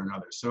species or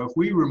another. So if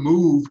we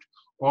removed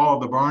all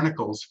the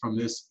barnacles from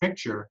this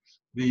picture,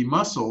 the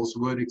mussels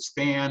would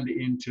expand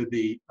into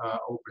the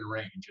open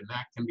range, and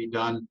that can be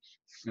done,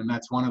 and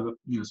that's one of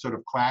the sort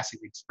of classic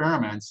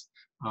experiments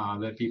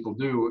that people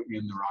do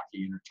in the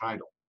rocky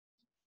intertidal.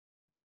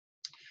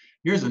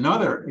 Here's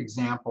another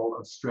example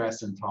of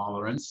stress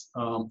intolerance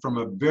from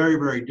a very,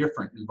 very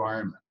different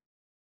environment.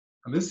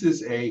 And this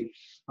is a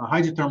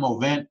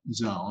hydrothermal vent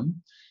zone,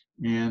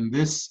 and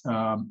this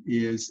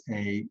is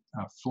a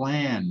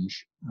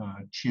flange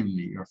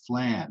chimney or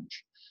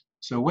flange.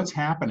 So what's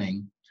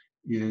happening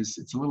is,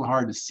 it's a little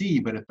hard to see,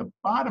 but at the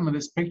bottom of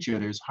this picture,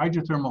 there's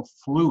hydrothermal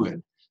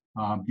fluid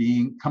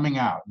coming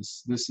out.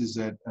 This is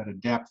at a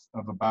depth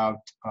of about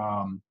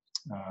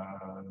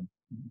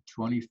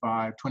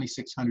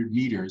 2,600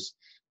 meters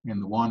in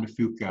the Juan de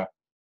Fuca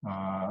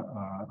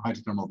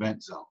hydrothermal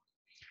vent zone.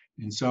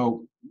 And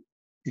so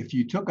if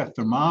you took a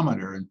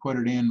thermometer and put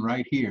it in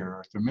right here,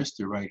 or a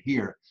thermistor right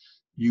here,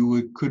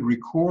 you could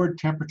record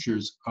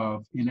temperatures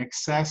of in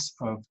excess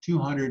of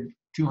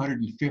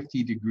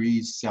 250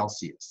 degrees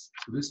Celsius.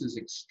 So this is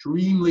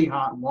extremely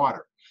hot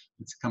water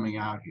that's coming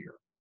out here.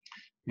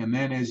 And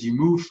then as you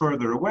move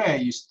further away,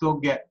 you still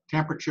get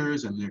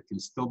temperatures, and there can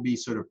still be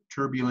sort of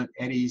turbulent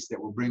eddies that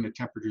will bring the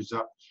temperatures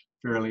up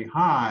fairly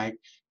high.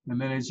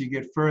 And then as you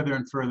get further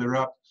and further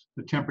up,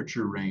 the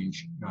temperature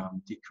range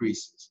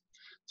decreases.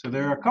 So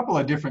there are a couple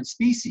of different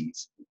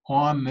species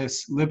on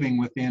this living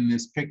within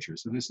this picture.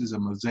 So this is a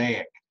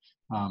mosaic.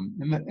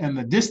 And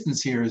the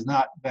distance here is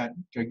not that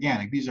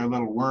gigantic. These are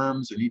little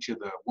worms, and each of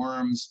the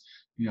worms,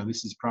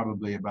 this is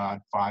probably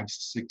about 5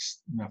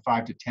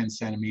 to 10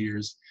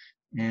 centimeters.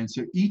 And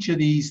so each of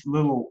these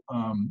little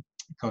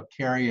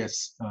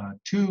calcareous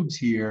tubes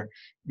here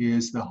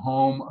is the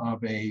home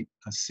of a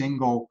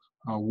single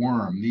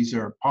worm. These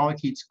are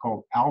polychaetes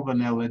called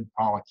alvanellid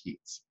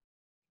polychaetes.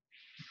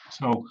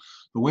 So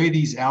the way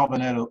these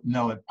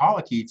alvanellid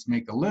polychaetes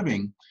make a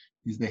living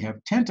is they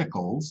have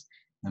tentacles,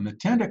 and the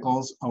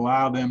tentacles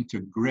allow them to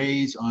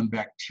graze on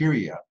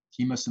bacteria,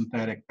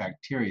 chemosynthetic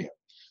bacteria.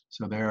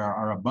 So there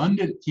are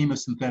abundant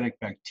chemosynthetic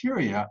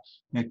bacteria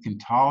that can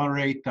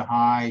tolerate the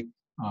high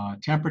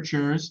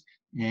temperatures,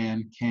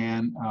 and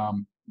can,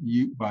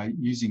 by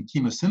using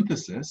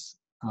chemosynthesis,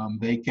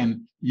 they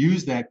can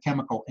use that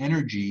chemical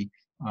energy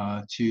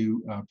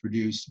to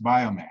produce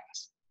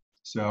biomass.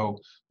 So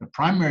the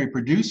primary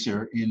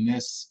producer in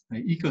this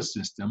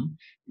ecosystem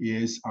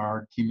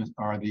are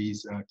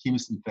these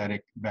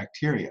chemosynthetic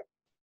bacteria.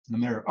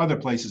 And there are other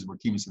places where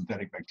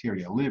chemosynthetic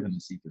bacteria live in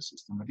this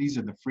ecosystem, but these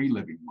are the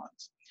free-living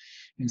ones.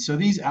 And so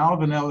these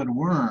alvanellid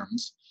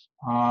worms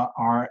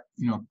are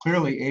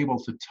clearly able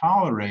to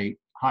tolerate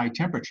high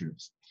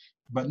temperatures,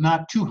 but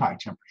not too high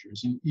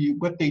temperatures. And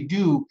what they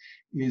do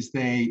is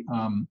they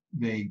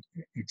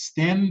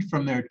extend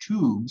from their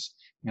tubes,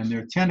 and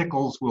their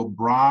tentacles will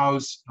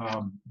browse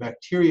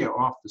bacteria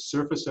off the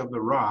surface of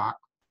the rock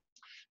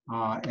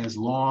as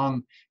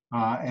long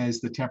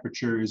as the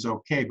temperature is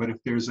okay. But if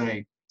there's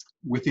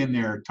within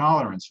their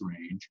tolerance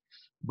range,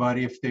 but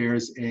if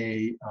there's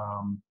a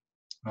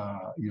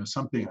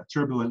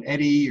turbulent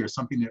eddy or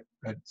something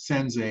that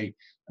sends a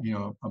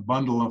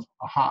bundle of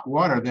hot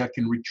water, that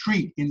can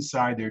retreat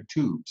inside their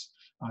tubes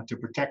to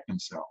protect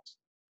themselves.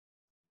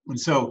 And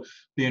so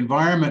the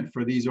environment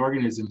for these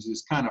organisms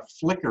is kind of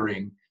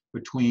flickering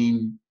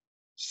between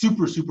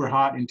super, super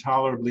hot,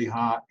 intolerably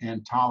hot,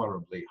 and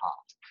tolerably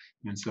hot.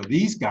 And so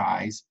these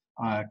guys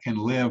can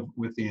live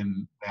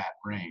within that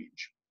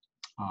range.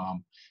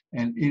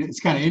 And it's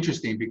kind of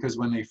interesting because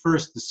when they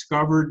first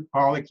discovered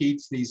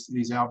polychaetes, these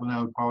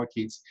alvanellid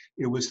polychaetes,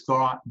 it was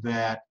thought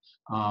that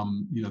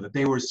that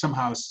they were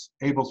somehow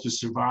able to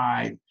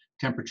survive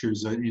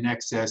temperatures in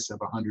excess of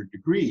 100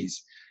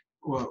 degrees.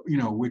 Well,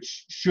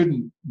 which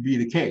shouldn't be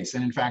the case,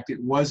 and in fact, it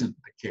wasn't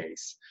the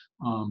case.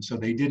 So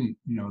they didn't.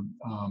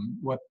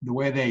 The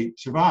way they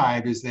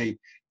survive is they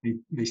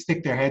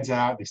stick their heads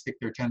out, they stick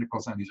their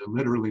tentacles on. These are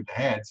literally the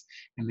heads,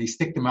 and they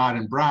stick them out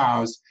and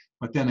browse.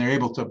 But then they're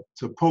able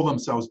to pull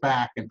themselves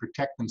back and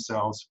protect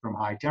themselves from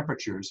high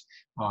temperatures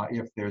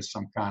if there's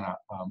some kind of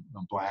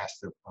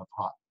blast of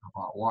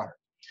hot water.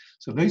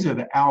 So these are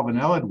the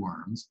alvanellid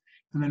worms.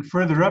 And then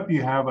further up,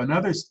 you have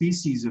another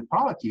species of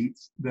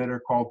polychaetes that are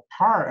called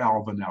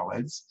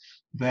paralvanellids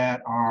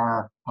that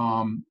are,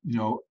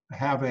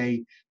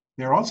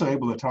 they're also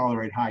able to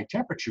tolerate high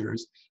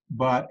temperatures,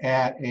 but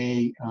at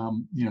a,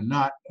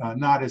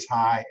 not as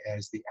high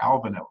as the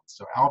alvanellids.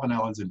 So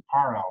alvanellids and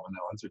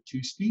paralvanellids are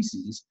two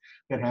species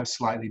that have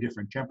slightly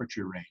different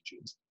temperature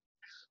ranges.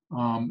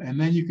 And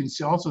then you can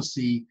also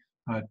see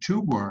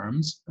tube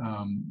worms.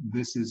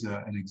 This is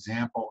an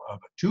example of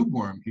a tube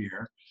worm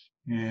here.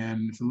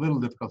 and it's a little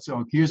difficult.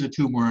 So here's a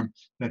tube worm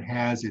that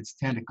has its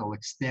tentacle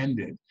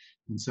extended.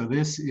 And so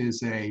this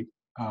is an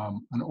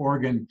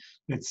organ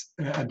that's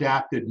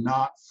adapted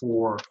not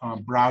for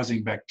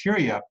browsing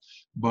bacteria,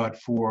 but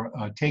for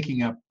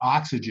taking up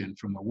oxygen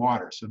from the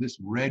water. So this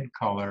red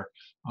color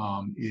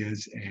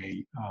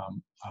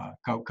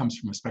comes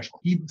from a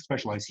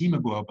specialized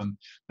hemoglobin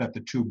that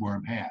the tube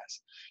worm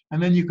has.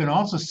 And then you can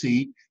also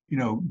see,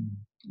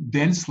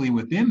 densely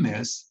within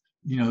this,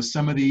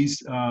 some of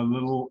these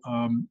little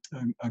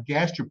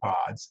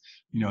gastropods,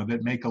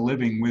 that make a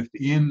living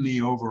within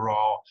the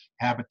overall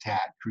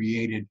habitat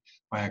created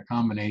by a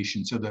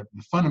combination. So the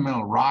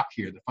fundamental rock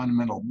here, the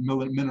fundamental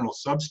mineral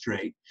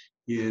substrate,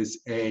 is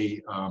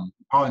a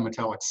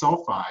polymetallic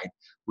sulfide,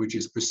 which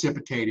is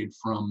precipitated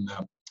from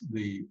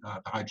the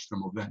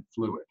hydrothermal vent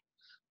fluid.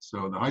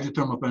 So the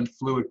hydrothermal vent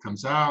fluid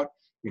comes out,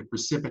 it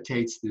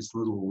precipitates this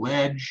little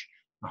ledge.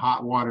 The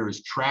hot water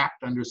is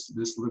trapped under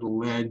this little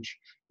ledge.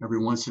 Every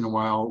once in a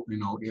while,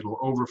 it'll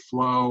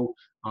overflow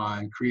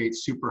and create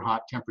super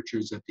hot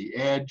temperatures at the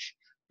edge.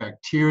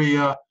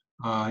 Bacteria,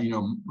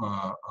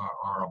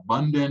 are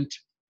abundant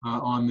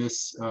on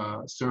this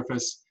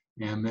surface,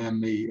 and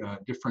then the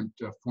different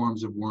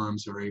forms of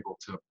worms are able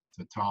to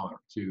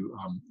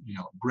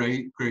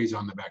graze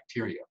on the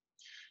bacteria.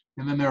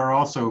 And then there are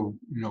also,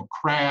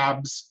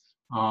 crabs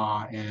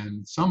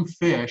and some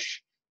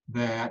fish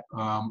that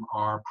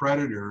are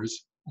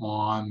predators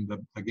on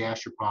the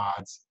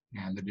gastropods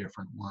and the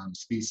different worm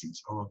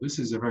species. Although this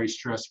is a very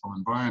stressful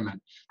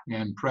environment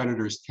and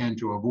predators tend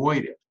to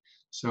avoid it.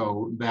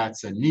 So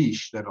that's a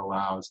niche that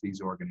allows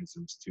these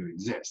organisms to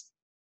exist.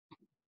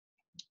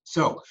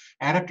 So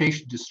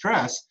adaptation to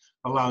stress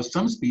allows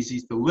some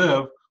species to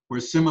live where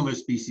similar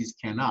species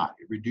cannot.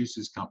 It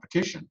reduces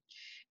competition.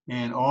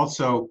 And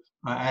also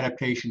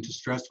adaptation to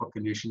stressful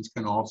conditions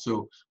can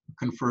also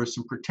confer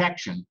some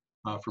protection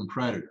from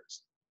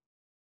predators.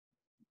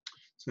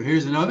 So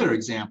here's another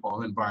example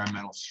of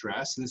environmental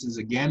stress. This is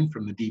again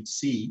from the deep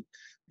sea.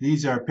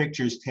 These are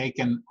pictures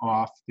taken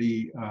off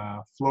the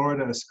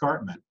Florida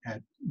escarpment.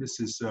 This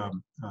is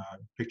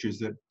pictures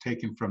that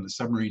taken from the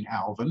submarine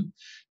Alvin.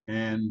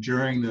 And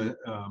during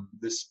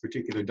this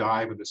particular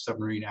dive of the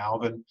submarine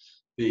Alvin,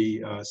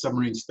 the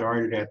submarine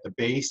started at the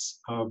base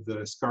of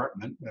the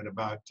escarpment at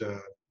about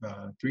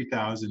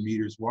 3,000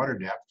 meters water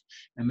depth,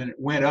 and then it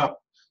went up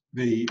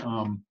the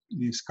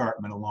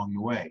escarpment along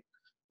the way.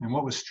 And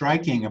what was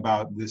striking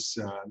about this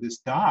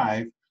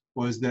dive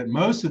was that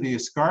most of the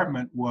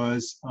escarpment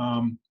was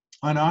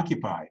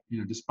unoccupied,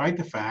 despite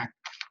the fact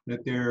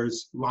that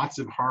there's lots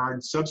of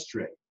hard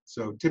substrate.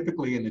 So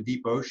typically in the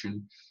deep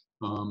ocean,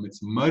 it's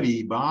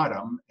muddy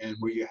bottom, and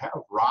where you have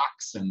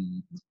rocks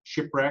and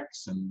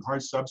shipwrecks and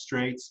hard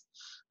substrates,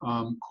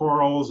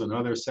 corals and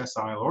other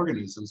sessile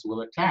organisms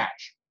will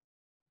attach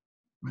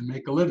and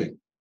make a living.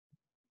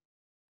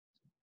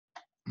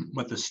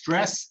 But the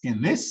stress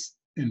in this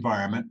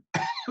environment,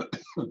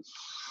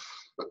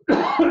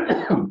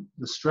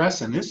 the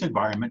stress in this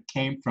environment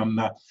came from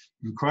the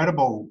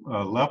incredible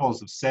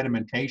levels of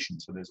sedimentation.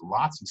 So there's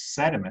lots of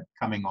sediment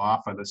coming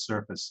off of the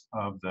surface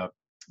of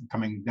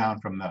coming down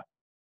from the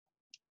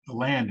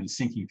land and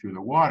sinking through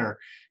the water,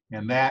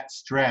 and that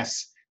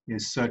stress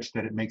is such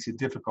that it makes it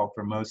difficult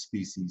for most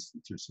species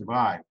to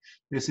survive.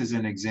 This is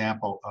an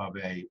example of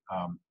an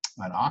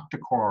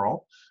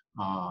octocoral,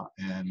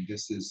 and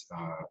this is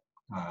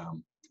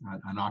an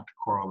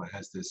octocoral that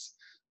has this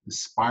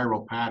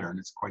spiral pattern.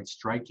 It's quite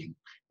striking.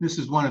 This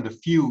is one of the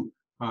few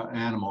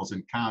animals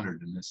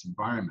encountered in this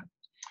environment.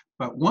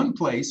 But one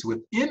place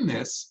within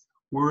this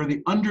were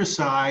the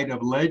underside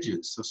of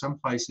ledges. So some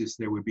places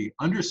there would be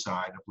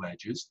underside of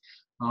ledges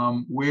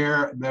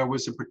where there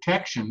was a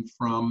protection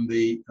from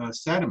the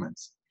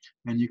sediments.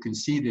 And you can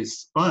see this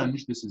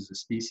sponge. This is a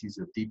species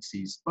of deep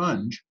sea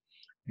sponge.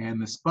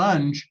 And the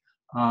sponge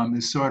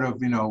is sort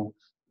of,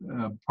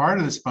 part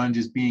of the sponge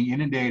is being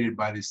inundated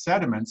by the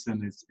sediments,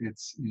 and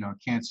it's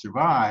can't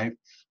survive.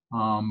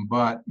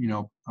 But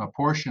a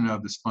portion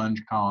of the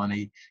sponge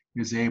colony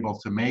is able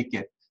to make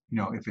it,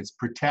 if it's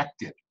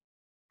protected.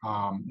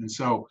 And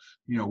so,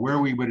 where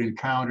we would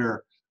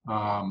encounter,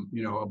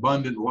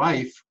 abundant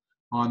life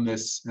in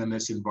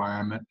this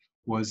environment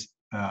was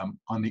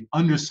on the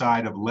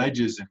underside of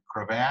ledges and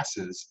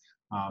crevasses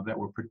that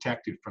were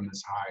protected from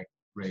this high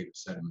rate of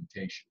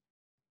sedimentation.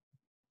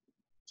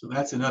 So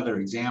that's another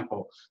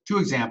example, two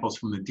examples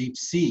from the deep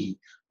sea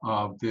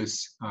of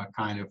this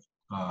kind of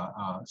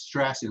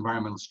stress,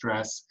 environmental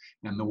stress,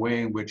 and the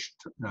way in which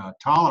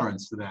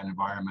tolerance to that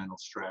environmental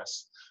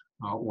stress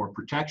or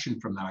protection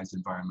from those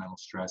environmental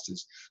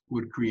stresses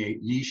would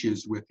create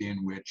niches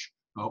within which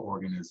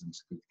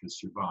organisms could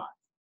survive.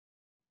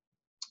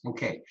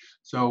 Okay,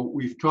 so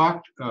we've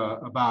talked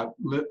about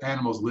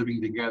animals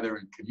living together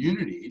in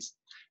communities,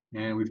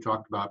 and we've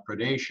talked about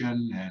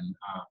predation and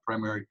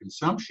primary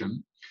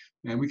consumption,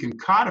 and we can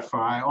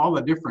codify all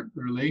the different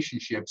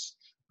relationships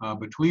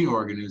between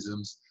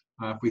organisms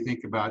if we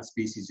think about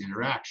species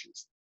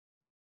interactions.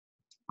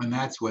 And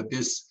that's what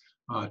this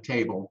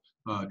table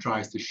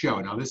tries to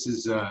show. Now this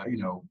is,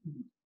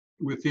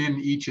 within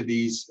each of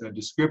these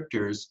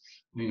descriptors,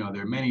 you know,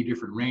 there are many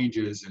different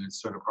ranges, and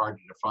it's sort of hard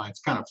to define. It's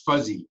kind of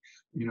fuzzy,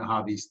 you know,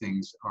 how these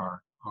things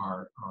are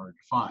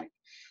defined.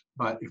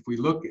 But if we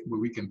look at,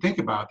 we can think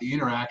about the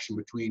interaction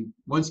between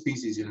one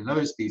species and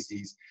another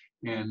species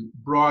and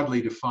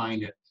broadly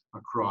define it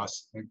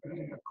across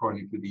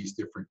according to these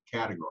different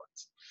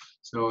categories.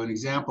 So an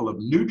example of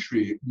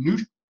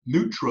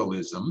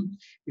neutralism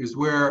is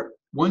where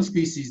one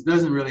species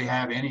doesn't really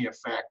have any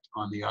effect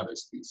on the other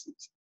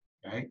species.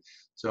 Okay,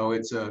 so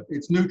it's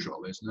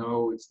neutral. There's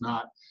no, it's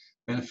not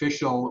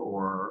beneficial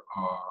or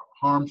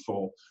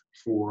harmful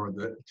for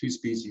the two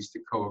species to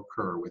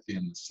co-occur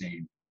within the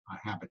same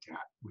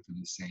habitat, within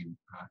the same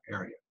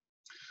area.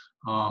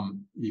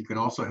 You can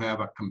also have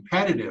a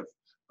competitive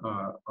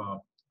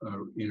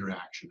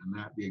interaction, and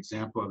that the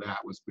example of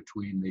that was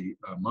between the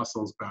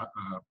mussels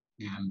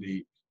and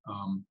the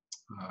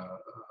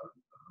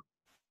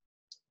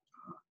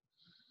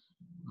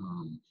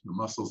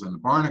mussels and the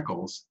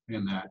barnacles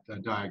in that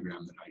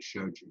diagram that I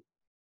showed you.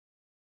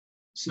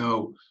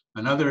 So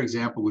another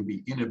example would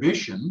be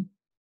inhibition.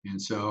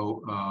 And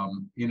so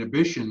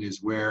inhibition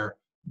is where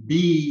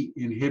B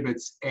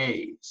inhibits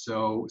A.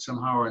 So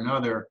somehow or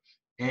another,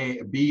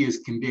 B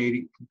is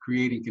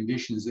creating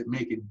conditions that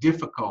make it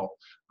difficult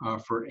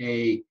for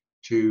A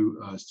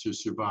to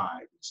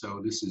survive.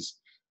 So this is,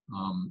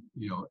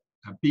 you know,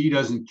 B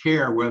doesn't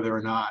care whether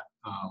or not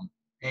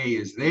A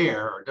is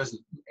there, or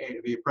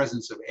the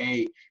presence of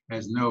A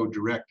has no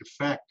direct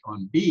effect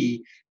on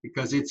B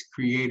because it's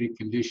created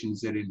conditions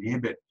that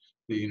inhibit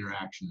the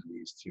interaction of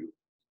these two.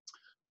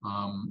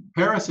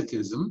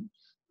 Parasitism,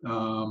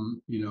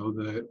 you know,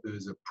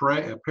 there's a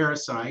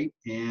parasite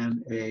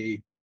and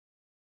a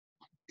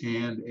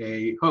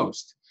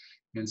host.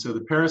 And so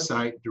the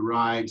parasite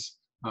derives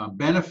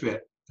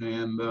benefit,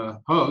 and the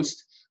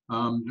host,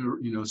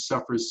 you know,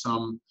 suffers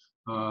some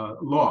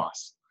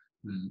loss.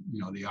 And, you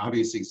know, the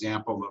obvious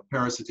example of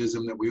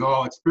parasitism that we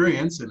all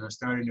experience and are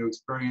starting to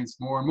experience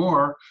more and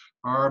more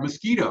are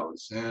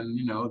mosquitoes. And,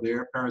 you know,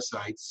 they're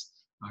parasites,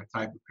 a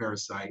type of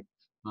parasite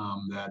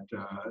that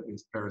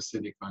is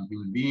parasitic on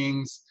human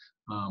beings.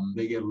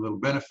 They get a little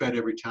benefit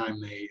every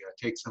time they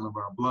take some of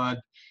our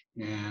blood,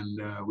 and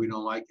we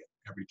don't like it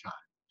every time.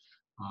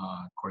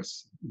 Of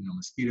course, you know,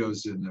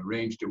 mosquitoes in the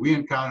range that we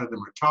encounter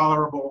them are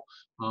tolerable,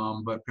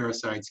 but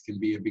parasites can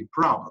be a big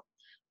problem.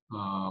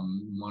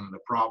 One of the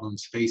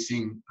problems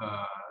facing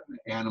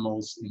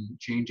animals in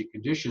changing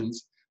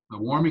conditions,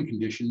 warming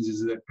conditions,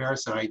 is that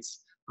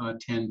parasites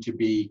tend to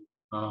be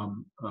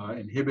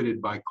inhibited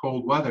by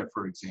cold weather,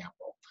 for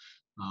example.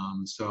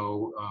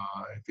 So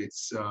if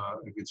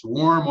it's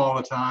warm all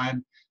the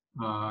time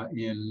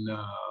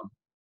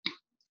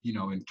you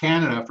know, in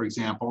Canada, for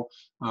example,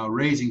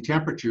 raising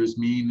temperatures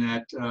mean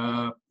that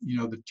you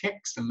know, the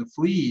ticks and the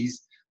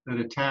fleas that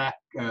attack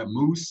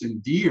moose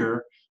and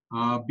deer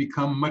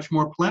become much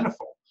more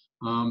plentiful.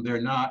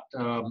 They're not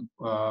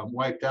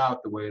wiped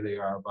out the way they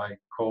are by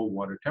cold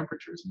water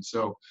temperatures. And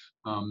so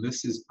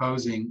this is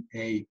posing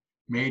a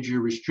major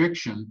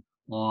restriction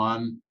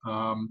on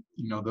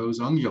you know, those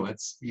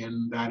ungulates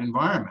in that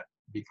environment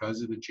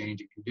because of the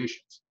changing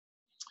conditions.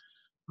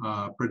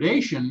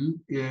 Predation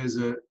is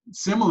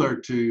similar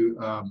to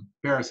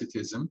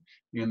parasitism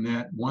in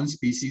that one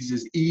species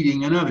is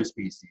eating another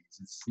species.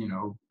 It's, you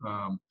know,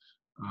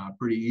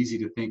 pretty easy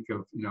to think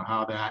of, you know,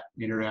 how that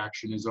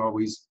interaction is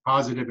always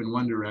positive in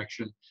one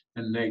direction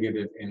and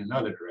negative in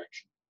another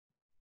direction.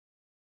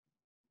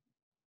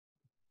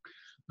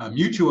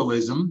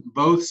 Mutualism,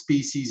 both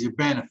species are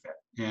benefit,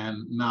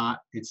 and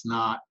it's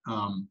not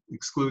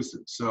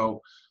exclusive.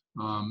 So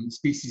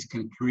species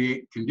can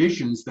create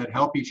conditions that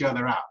help each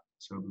other out.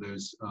 So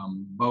there's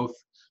both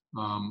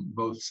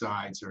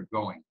sides are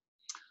going.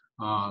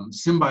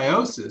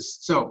 Symbiosis.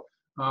 So,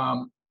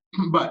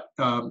 but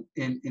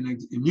in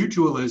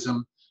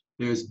mutualism,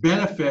 there's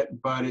benefit,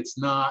 but it's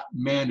not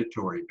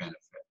mandatory benefit.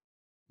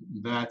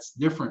 That's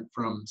different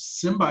from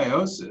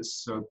symbiosis.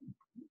 So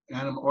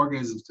animal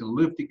organisms can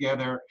live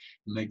together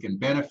and they can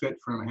benefit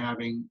from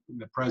having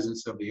the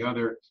presence of the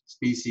other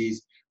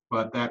species,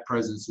 but that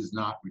presence is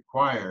not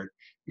required.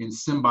 In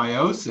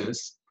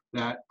symbiosis,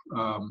 that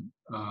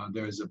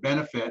there's a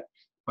benefit,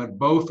 but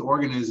both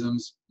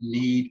organisms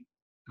need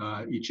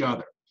each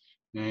other.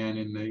 And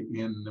in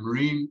the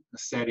marine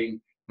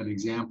setting, an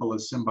example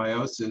of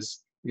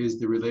symbiosis is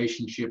the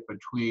relationship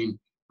between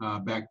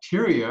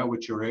bacteria,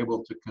 which are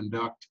able to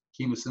conduct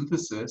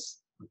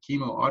chemosynthesis, or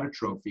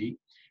chemoautotrophy,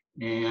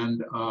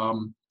 and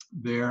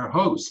their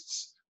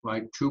hosts,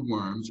 like tube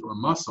worms or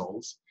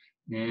mussels.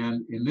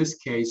 And in this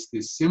case, the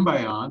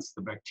symbionts,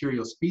 the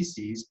bacterial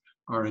species,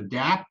 are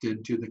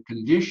adapted to the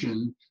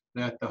condition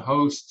that the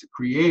host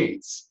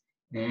creates,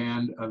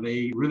 and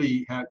they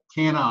really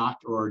cannot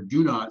or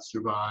do not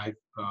survive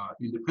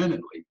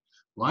independently.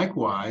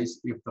 Likewise,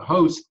 if the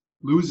host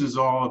loses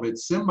all of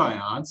its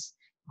symbionts,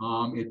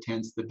 it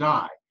tends to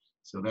die.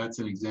 So that's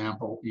an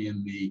example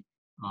in the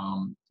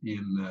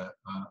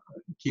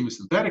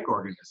chemosynthetic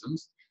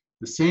organisms.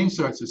 The same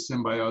sorts of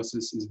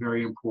symbiosis is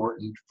very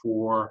important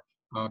for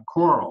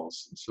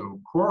corals. So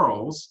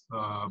corals,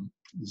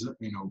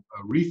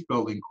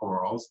 reef-building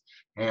corals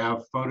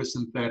have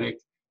photosynthetic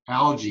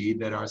algae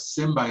that are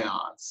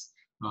symbionts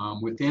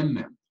within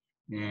them.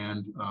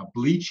 And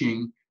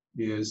bleaching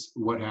is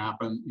what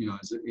happened,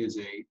 is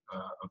a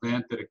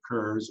event that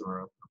occurs,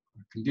 or a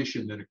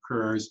condition that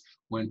occurs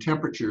when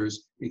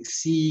temperatures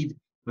exceed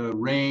the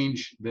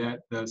range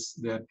that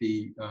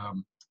the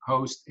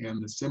host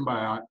and the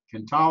symbiote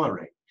can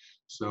tolerate.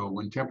 So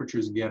when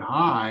temperatures get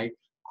high,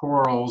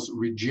 corals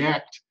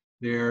reject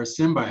their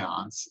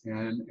symbionts,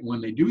 and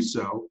when they do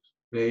so,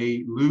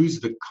 they lose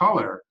the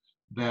color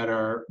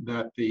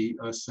that the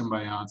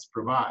symbionts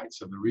provide.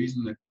 So the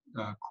reason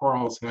that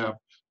corals have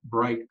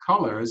bright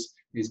colors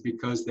is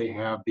because they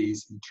have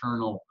these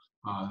internal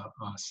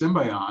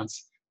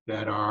symbionts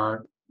that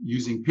are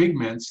using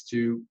pigments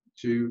to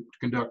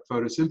conduct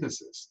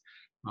photosynthesis.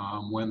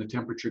 When the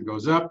temperature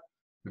goes up,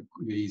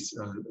 the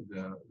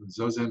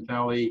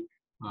zooxanthellae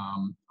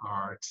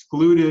are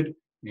excluded,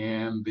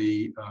 and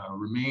the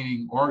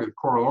remaining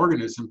coral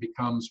organism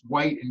becomes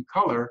white in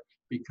color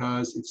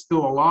because it's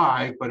still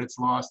alive, but it's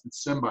lost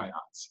its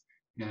symbionts.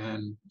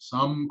 And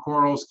some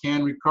corals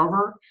can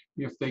recover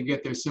if they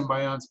get their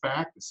symbionts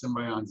back. The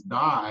symbionts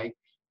die,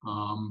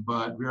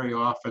 but very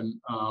often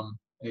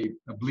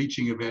a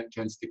bleaching event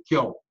tends to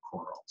kill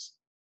corals.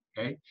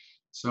 Okay,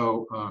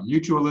 so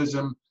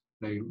mutualism,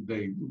 they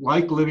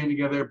like living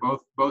together.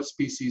 Both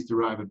species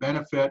derive a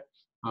benefit,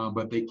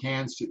 but they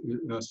can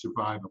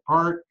survive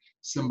apart.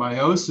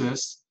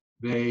 Symbiosis,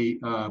 they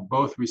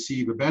both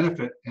receive a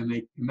benefit,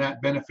 and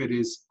that benefit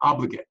is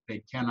obligate.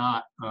 They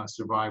cannot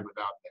survive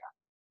without that.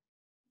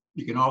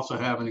 You can also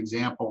have an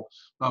example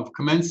of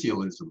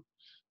commensalism,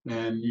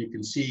 and you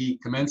can see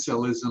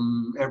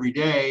commensalism every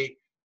day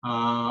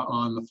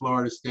on the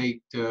Florida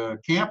State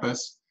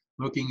campus,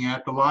 looking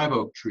at the live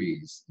oak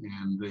trees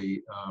and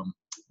the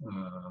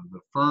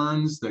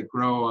ferns that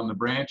grow on the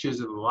branches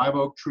of the live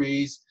oak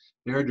trees.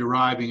 They're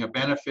deriving a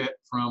benefit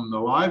from the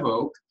live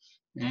oak,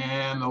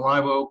 and the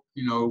live oak,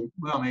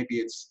 well, maybe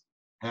it's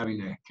having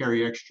to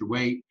carry extra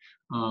weight,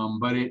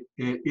 but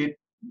it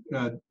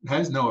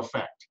has no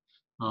effect.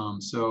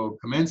 So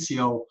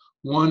commensal,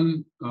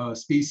 one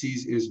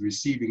species is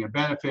receiving a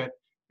benefit,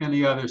 and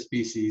the other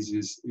species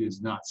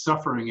is not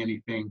suffering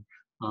anything,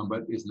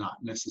 but is not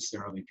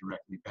necessarily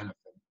directly benefiting.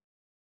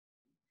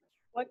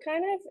 What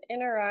kind of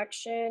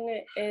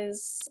interaction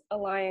is a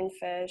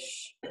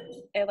lionfish,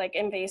 like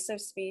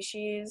invasive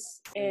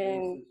species,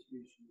 in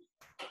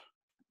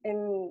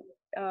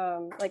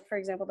like, for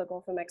example, the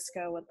Gulf of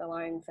Mexico with the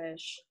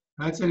lionfish?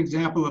 That's an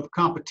example of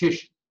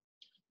competition.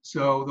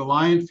 So the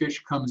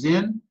lionfish comes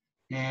in,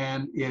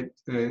 and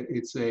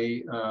it's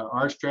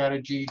our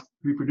strategy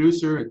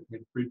reproducer.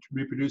 It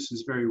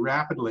reproduces very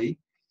rapidly,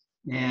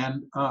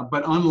 and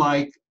but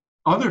unlike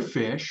other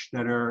fish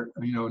that are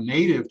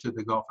native to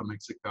the Gulf of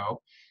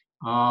Mexico,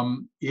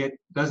 it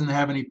doesn't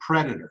have any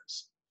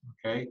predators.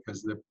 Okay,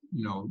 because the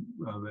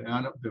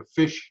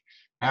fish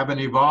haven't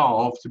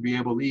evolved to be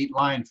able to eat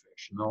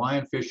lionfish, and the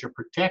lionfish are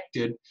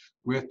protected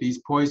with these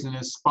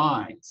poisonous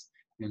spines,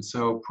 and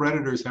so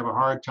predators have a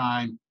hard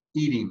time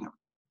eating them.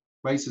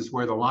 Places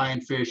where the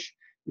lionfish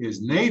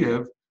is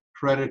native,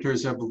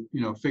 predators have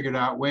figured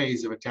out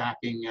ways of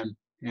attacking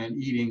and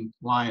eating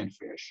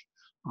lionfish.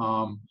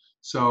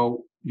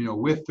 So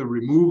with the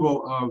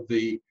removal of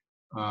the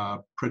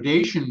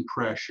predation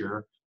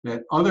pressure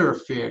that other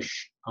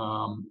fish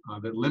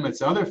that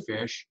limits other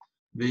fish,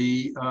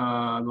 the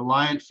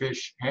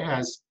lionfish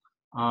has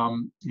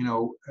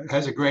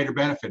a greater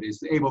benefit,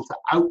 is able to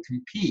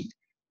outcompete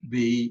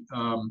the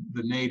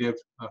native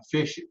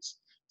fishes.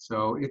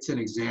 So it's an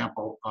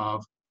example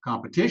of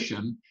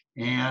competition,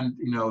 and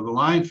the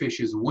lionfish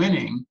is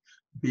winning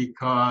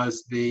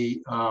because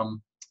the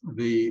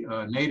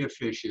native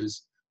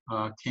fishes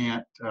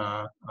can't,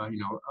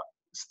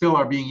 still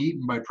are being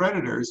eaten by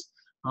predators,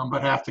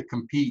 but have to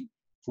compete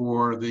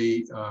for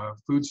the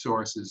food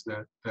sources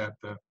that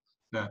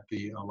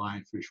the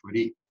lionfish would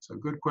eat. So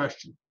good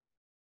question.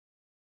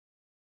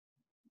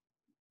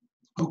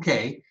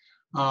 Okay,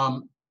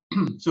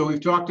 so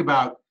we've talked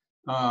about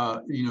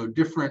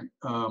different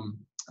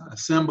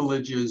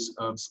assemblages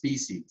of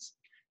species,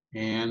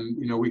 and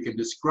we can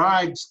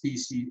describe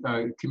species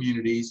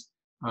communities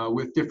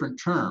with different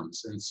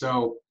terms. And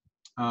so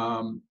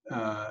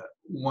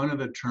one of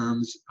the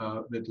terms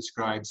that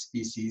describes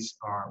species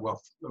are,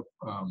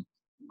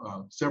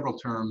 several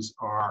terms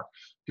are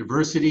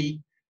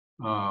diversity,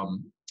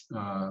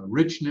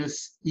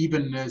 richness,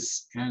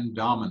 evenness, and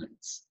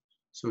dominance.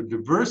 So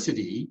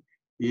diversity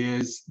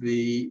is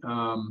the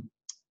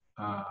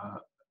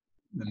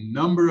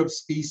number of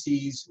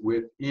species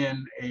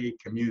within a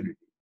community.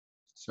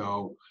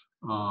 So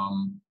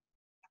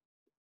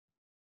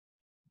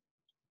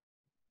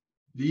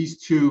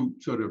these two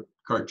sort of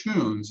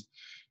cartoons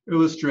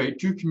illustrate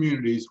two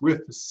communities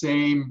with the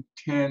same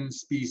 10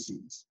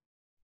 species.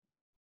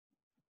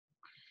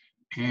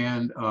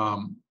 And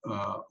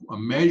a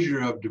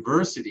measure of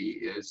diversity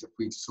is if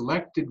we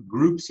selected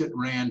groups at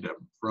random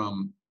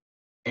from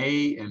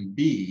A and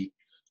B,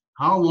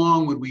 how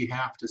long would we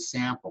have to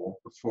sample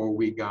before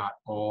we got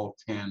all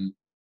 10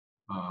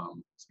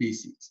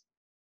 species?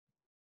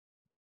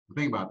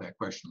 Think about that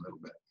question a little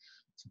bit.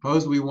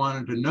 Suppose we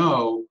wanted to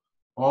know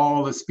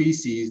all the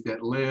species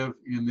that live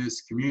in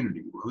this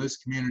community. Well, this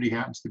community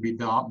happens to be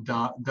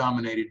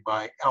dominated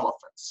by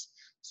elephants.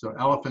 So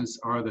elephants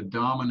are the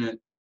dominant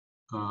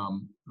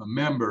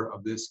member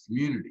of this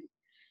community,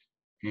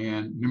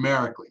 and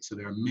numerically. So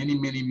there are many,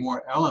 many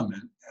more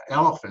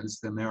elephants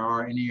than there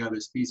are any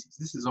other species.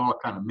 This is all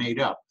kind of made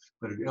up,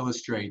 but it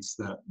illustrates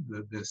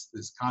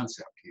this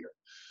concept here.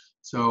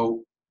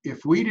 So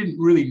if we didn't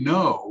really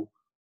know,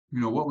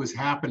 what was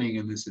happening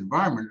in this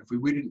environment, if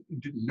we didn't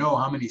know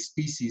how many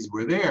species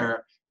were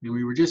there, and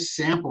we were just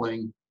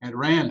sampling at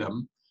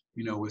random,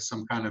 with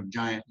some kind of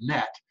giant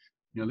net,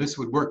 this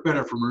would work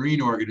better for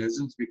marine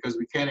organisms because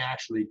we can't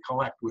actually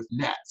collect with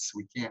nets.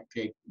 We can't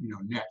take,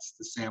 nets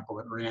to sample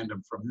at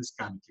random from this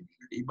kind of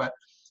community. But,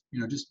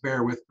 just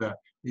bear with the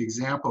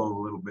example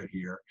a little bit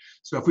here.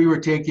 So if we were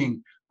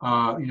taking,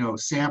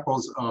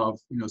 samples of,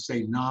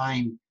 say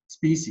 9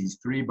 species,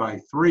 3 by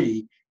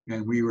 3,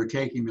 and we were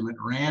taking them at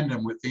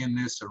random within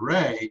this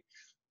array,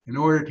 in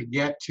order to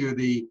get to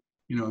the,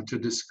 to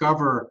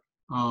discover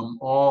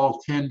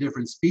all 10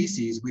 different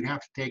species, we'd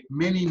have to take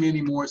many,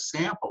 many more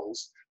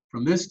samples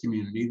from this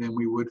community than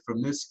we would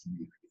from this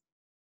community.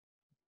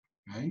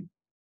 Okay,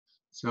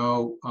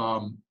 so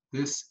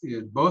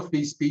both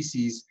these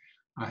species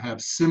have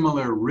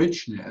similar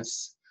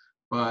richness,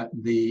 but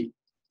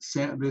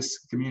this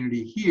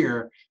community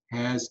here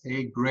has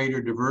a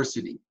greater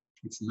diversity.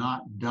 It's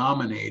not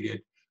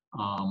dominated.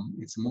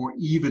 It's more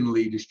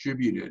evenly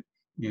distributed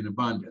in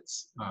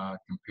abundance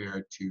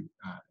compared to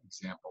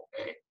example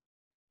A.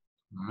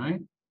 All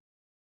right.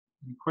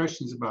 Any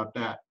questions about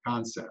that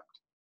concept?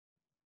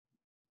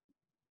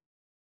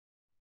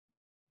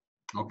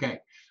 Okay,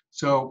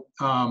 so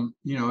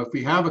if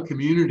we have a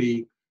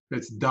community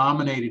that's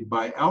dominated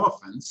by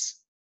elephants,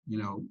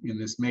 in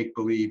this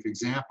make-believe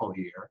example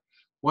here,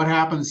 what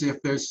happens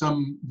if there's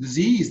some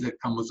disease that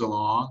comes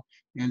along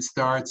and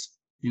starts,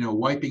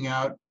 wiping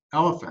out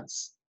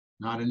elephants?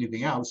 Not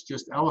anything else,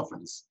 just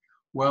elephants.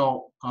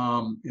 Well,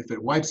 if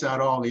it wipes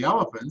out all the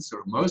elephants,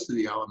 or most of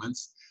the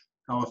elephants,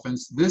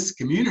 this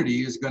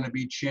community is going to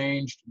be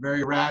changed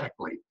very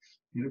radically.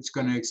 And it's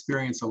going to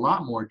experience a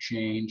lot more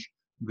change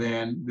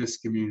than this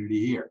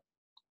community here.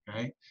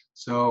 Okay,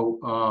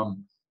 so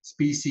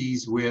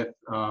species with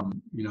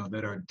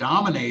that are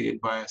dominated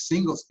by a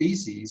single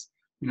species,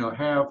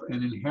 have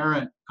an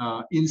inherent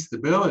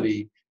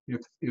instability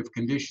if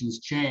conditions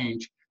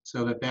change,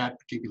 so that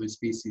particular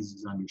species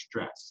is under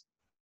stress.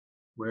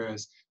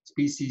 Whereas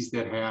species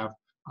that have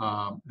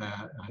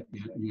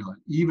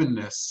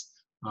evenness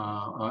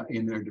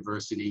in their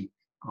diversity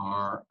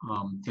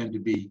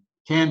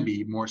can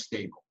be more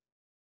stable.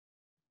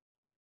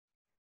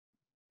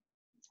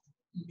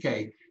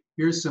 Okay,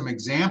 here's some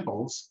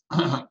examples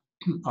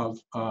of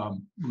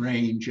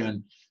range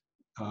and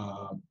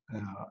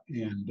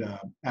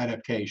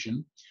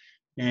adaptation.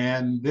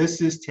 And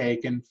this is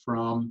taken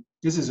from,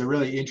 this is a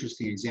really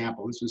interesting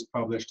example. This was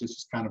published, this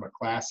is kind of a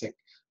classic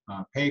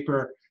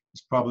paper. It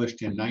was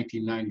published in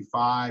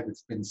 1995.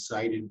 It's been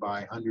cited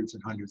by hundreds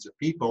and hundreds of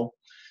people.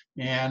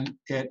 And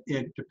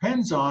it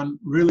depends on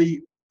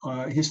really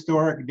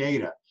historic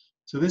data.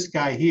 So this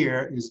guy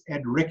here is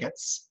Ed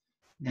Ricketts.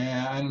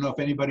 I don't know if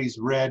anybody's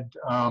read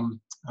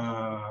John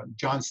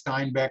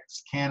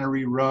Steinbeck's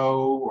Cannery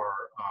Row, or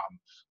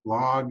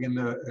Log in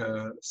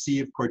the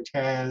Sea of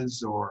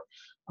Cortez, or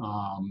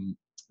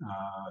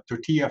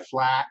Tortilla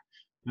Flat.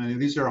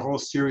 These are a whole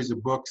series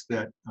of books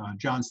that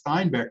John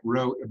Steinbeck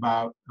wrote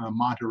about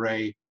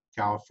Monterey,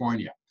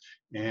 California.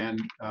 And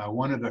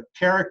one of the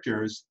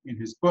characters in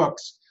his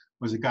books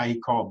was a guy he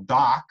called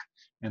Doc,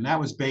 and that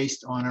was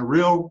based on a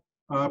real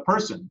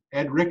person,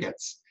 Ed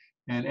Ricketts.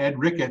 And Ed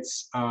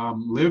Ricketts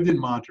lived in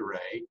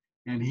Monterey,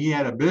 and he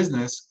had a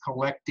business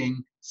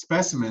collecting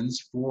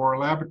specimens for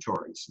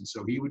laboratories. And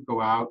so he would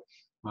go out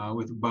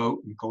with a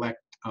boat and collect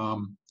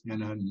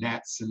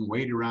nets and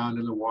wade around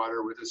in the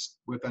water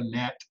with a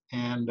net,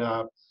 and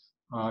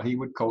he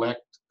would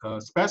collect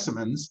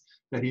specimens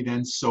that he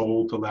then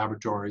sold to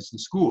laboratories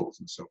and schools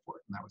and so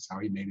forth. And that was how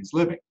he made his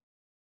living.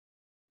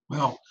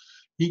 Well,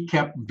 he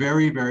kept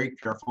very, very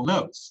careful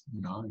notes.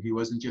 He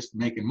wasn't just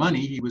making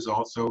money, he was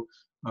also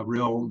a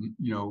real,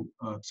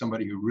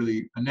 somebody who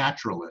really, a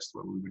naturalist,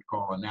 what we would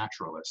call a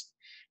naturalist.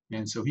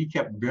 And so he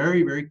kept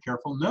very, very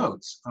careful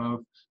notes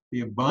of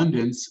the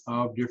abundance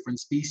of different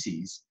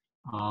species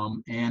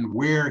and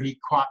where he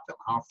caught them,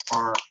 how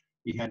far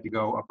he had to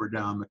go up or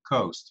down the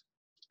coast.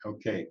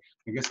 Okay,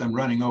 I guess I'm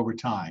running over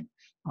time.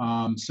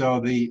 So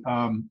the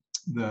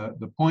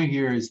point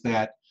here is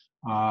that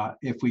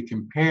if we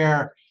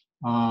compare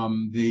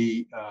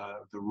the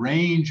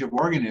range of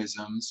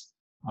organisms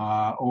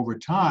over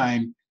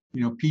time,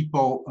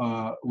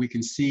 people, we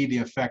can see the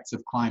effects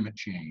of climate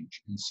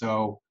change. And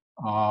so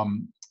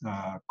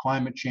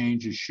climate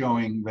change is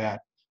showing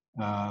that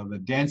the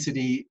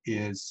density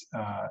is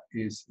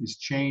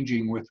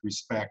changing with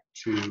respect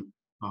to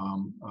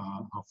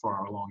how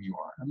far along you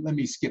are. And let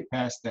me skip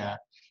past that.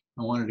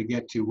 I wanted to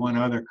get to one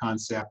other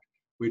concept,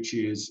 which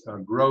is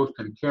growth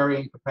and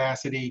carrying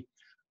capacity.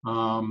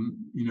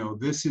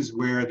 This is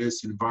where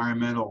this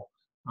environmental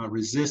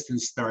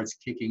resistance starts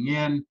kicking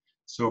in.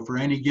 So for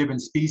any given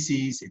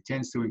species, it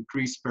tends to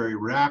increase very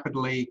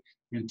rapidly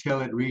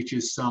until it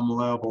reaches some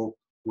level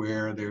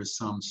where there's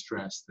some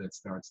stress that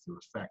starts to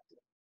affect it.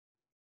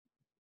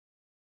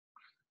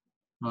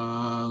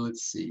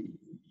 Let's see.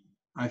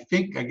 I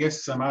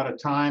guess I'm out of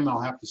time. I'll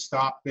have to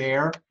stop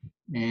there,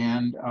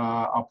 and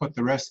I'll put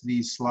the rest of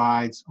these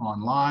slides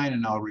online,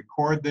 and I'll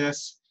record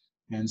this.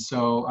 And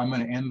so I'm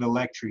going to end the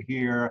lecture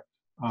here.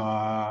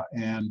 I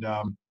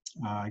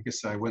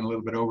guess I went a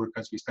little bit over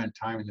because we spent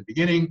time in the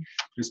beginning.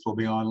 This will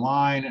be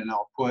online, and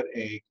I'll put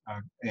a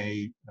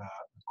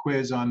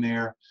quiz on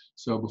there.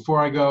 So before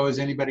I go, has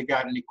anybody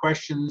got any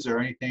questions or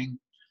anything?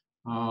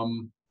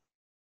 I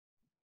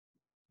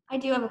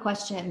do have a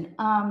question.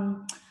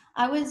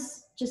 I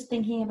was just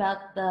thinking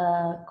about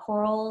the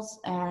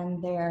corals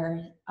and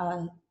their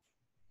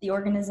the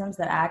organisms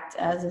that act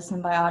as a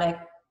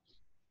symbiotic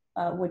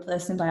with a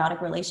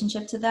symbiotic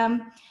relationship to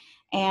them,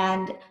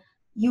 and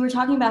you were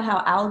talking about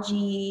how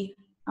algae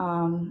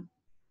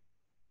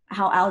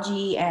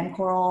and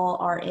coral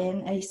are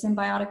in a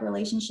symbiotic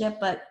relationship,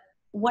 but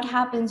what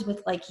happens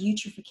with like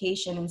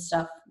eutrophication and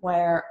stuff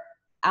where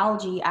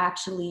algae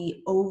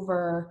actually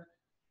overcompetes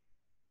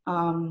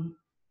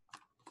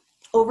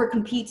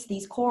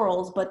these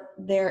corals, but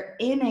they're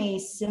in a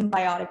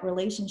symbiotic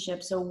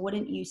relationship? So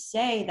wouldn't you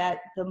say that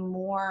the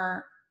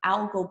more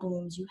algal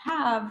blooms you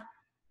have,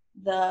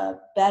 the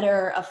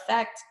better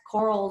effect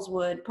corals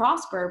would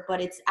prosper,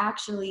 but it's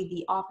actually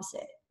the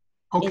opposite?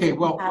 Okay,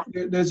 well,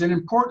 there's an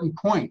important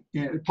point,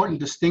 important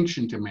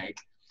distinction to make.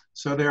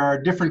 So there are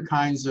different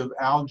kinds of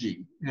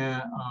algae,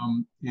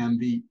 and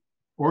the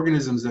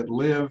organisms that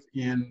live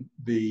in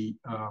the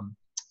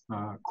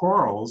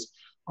corals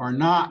are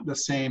not the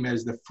same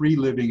as the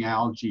free-living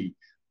algae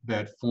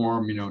that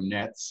form,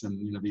 nets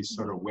and these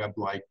sort of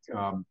web-like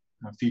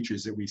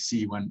features that we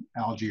see when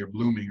algae are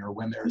blooming or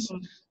when there's,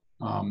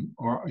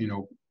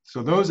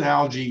 so those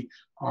algae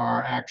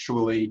are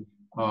actually,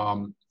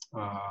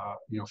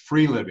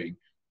 free-living,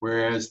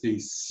 whereas the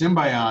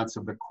symbionts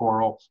of the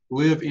coral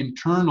live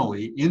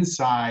internally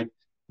inside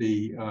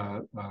the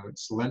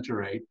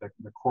coelenterate,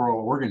 the coral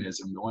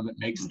organism, the one that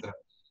makes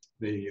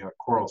the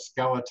coral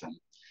skeleton.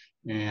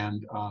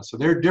 And so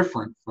they're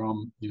different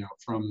from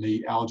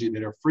the algae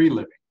that are free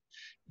living.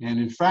 And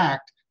in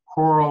fact,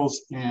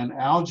 corals and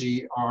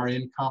algae are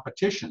in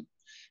competition.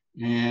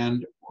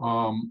 And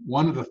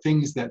one of the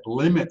things that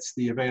limits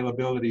the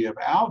availability of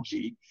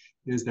algae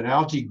is that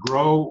algae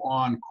grow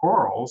on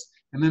corals,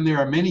 and then there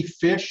are many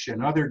fish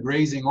and other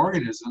grazing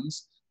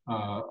organisms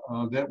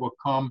that will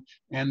come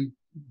and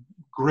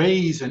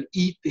graze and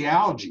eat the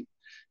algae.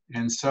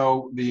 And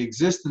so the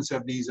existence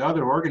of these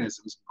other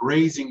organisms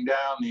grazing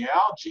down the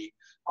algae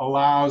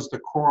allows the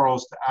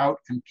corals to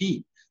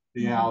outcompete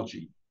the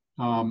algae.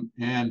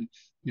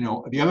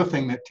 The other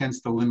thing that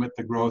tends to limit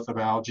the growth of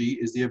algae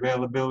is the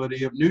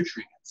availability of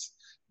nutrients.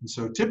 And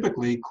so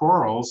typically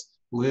corals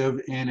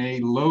live in a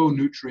low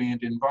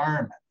nutrient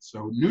environment.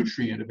 So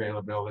nutrient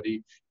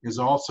availability is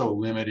also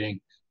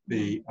limiting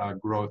the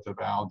growth of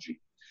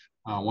algae.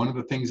 One of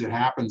the things that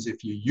happens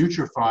if you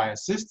eutrophy a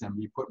system,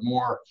 you put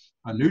more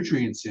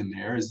nutrients in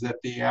there, is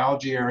that the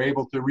algae are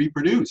able to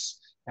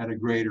reproduce at a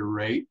greater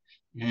rate,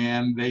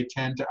 and they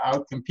tend to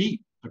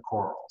outcompete the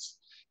corals.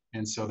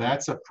 And so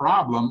that's a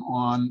problem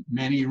on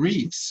many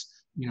reefs,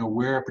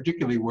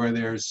 particularly where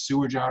there's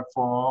sewage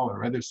outfall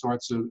or other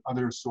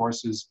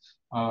sources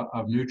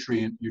of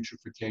nutrient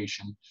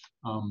eutrophication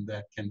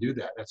that can do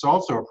that. That's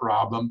also a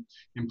problem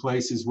in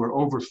places where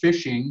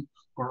overfishing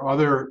or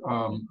other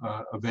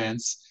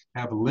events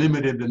have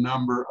limited the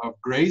number of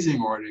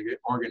grazing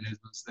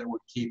organisms that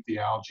would keep the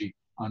algae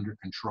under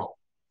control.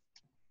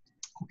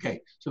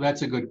 Okay, so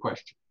that's a good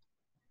question.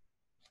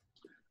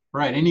 All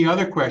right, any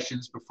other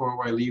questions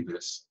before I leave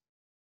this?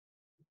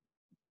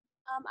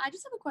 I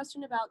just have a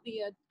question about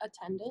the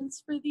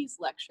attendance for these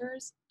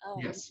lectures.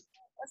 Yes.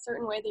 A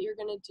certain way that you're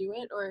going to do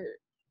it, or?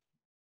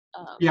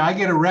 Yeah, I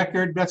get a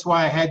record. That's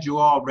why I had you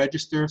all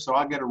register. So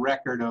I'll get a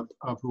record of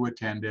who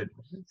attended.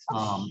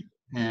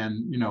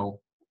 And,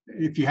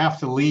 if you have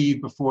to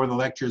leave before the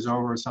lecture is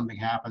over or something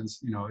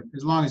happens,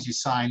 as long as you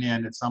sign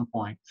in at some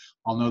point,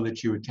 I'll know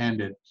that you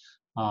attended.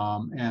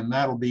 And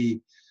that'll be,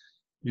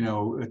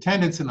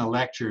 attendance in the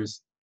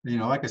lectures.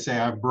 Like I say,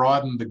 I've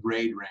broadened the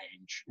grade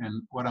range,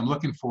 and what I'm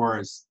looking for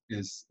is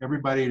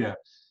everybody to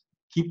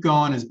keep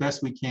going as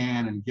best we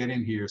can and get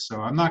in here.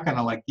 So I'm not going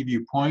to give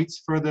you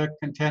points for the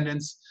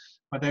attendance,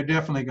 but they're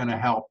definitely going to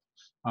help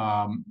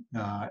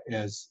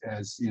as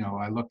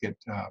I look at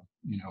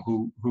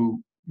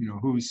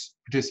who's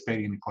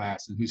participating in the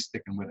class and who's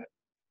sticking with it.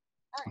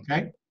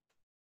 Okay.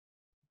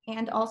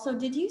 And also,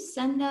 did you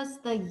send us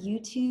the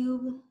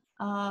YouTube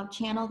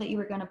channel that you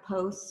were going to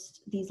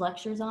post these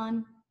lectures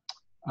on?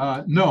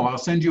 No, I'll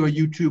send you a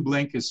YouTube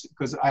link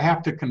because I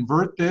have to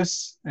convert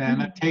this,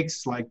 and it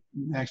takes like,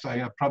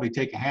 actually, I'll probably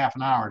take a half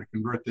an hour to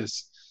convert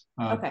this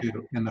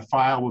and the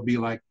file will be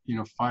like,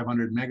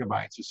 500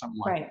 megabytes or something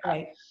like that.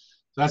 Right.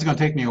 So that's going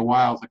to take me a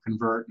while to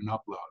convert and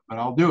upload, but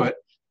I'll do it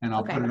and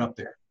I'll put it up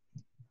there.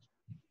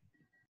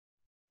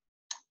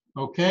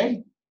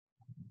 Okay.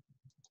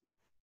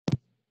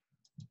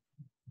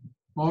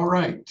 All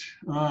right.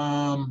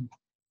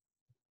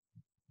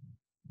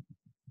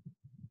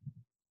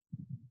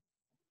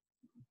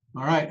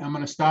 All right, I'm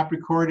going to stop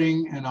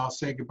recording and I'll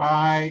say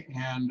goodbye.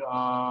 And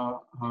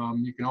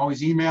you can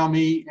always email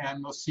me,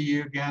 and we'll see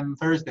you again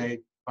Thursday.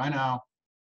 Bye now.